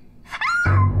啊。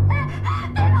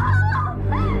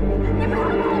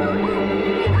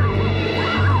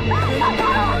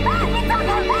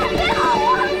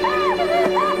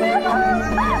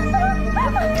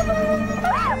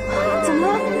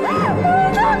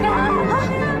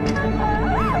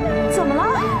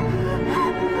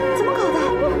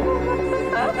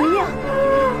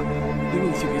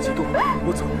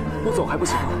我走还不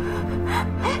行吗？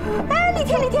哎，李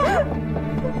天，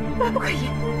不可以，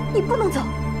你不能走。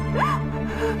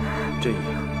真怡，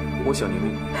我想宁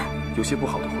宁有些不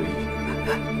好的回忆，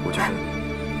我觉得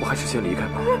我还是先离开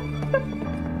吧。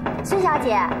孙小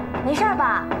姐，没事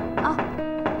吧？啊，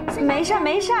没事，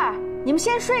你们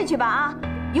先睡去吧啊，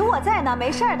有我在呢，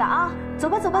没事的啊。走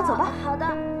吧。好的。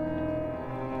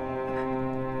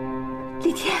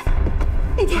李天，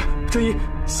真怡，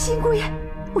新姑爷，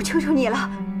我求求你了。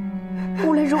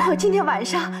无论如何，今天晚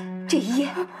上这一夜，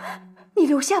你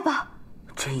留下吧。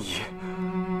真怡，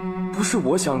不是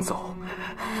我想走，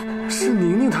是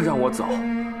宁宁她让我走。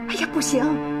哎呀，不行！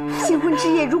新婚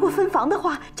之夜如果分房的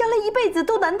话，将来一辈子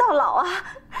都难到老啊！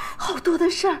好多的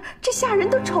事儿，这下人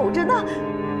都瞅着呢。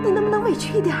你能不能委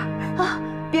屈一点啊？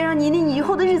别让宁宁以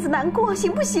后的日子难过，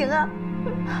行不行啊？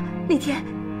李天，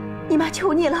你妈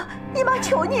求你了，啊，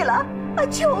求你了，我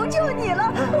求你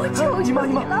了！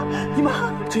姨妈，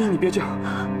真怡，你别这样，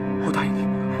我答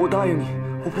应你，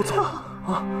我不走啊！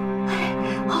好。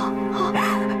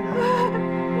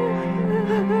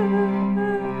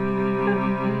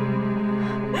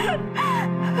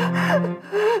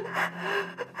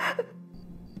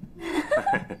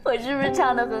我是不是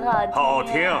唱得很好听？好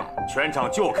听，全场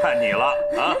就看你了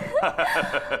啊！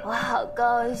我好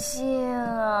高兴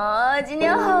啊！今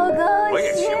天好高兴。我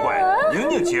也奇怪，宁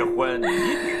宁结婚，你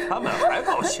比他们还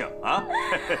高兴啊！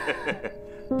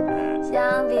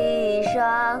像碧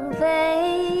双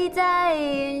飞在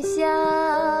云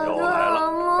霄，多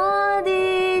么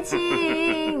的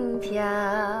轻飘，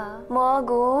莫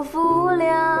辜负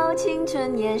了青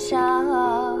春年少，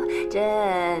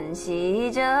珍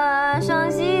惜这双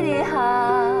喜的好，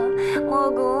莫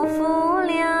辜负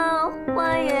了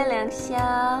花月良宵，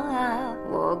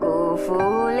莫辜负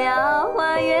了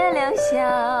花月良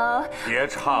宵。别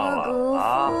唱了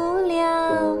啊！莫辜负了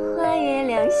花月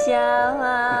良宵，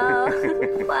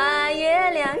花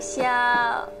月良宵。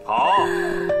好，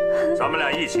咱们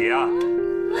俩一起啊！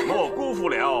莫辜负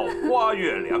了花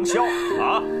月良宵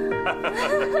啊！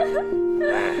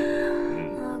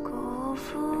莫辜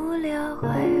负了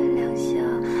花月良宵，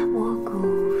莫辜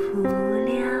负了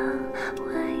花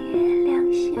月良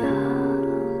宵，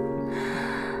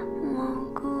莫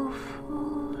辜负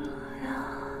了。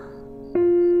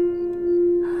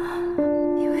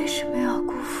你为什么要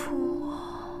辜负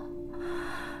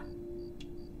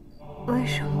我？为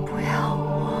什么不要我？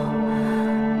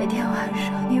每天晚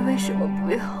上你为什么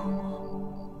不要我？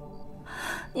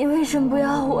你为什么不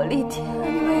要我，丽天？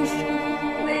你为什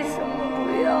么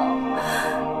不要？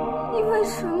你为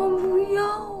什么不要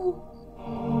我？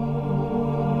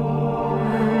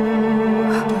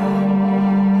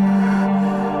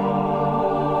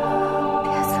别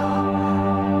走，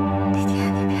丽天，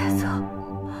你别走，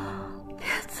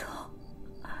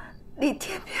丽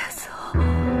天，别走，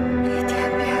丽天，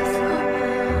别走。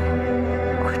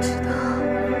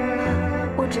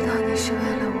我知道你是为了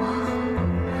我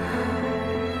好，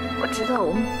我知道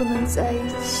我们不能在一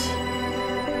起。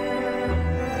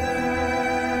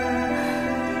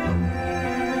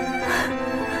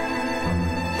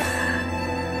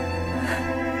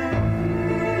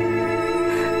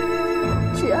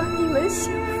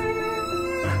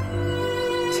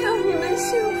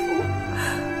幸福，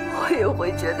我也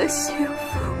会觉得幸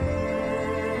福。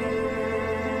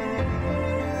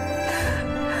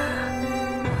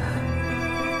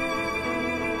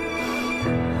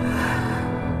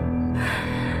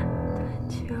但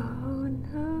求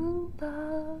能把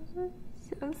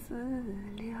相思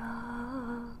了，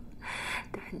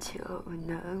但求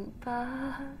能把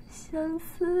相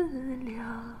思了。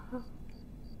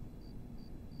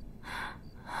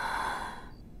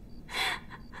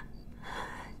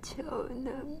就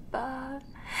能把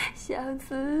相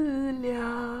思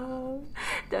了，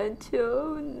但求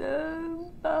能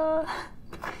把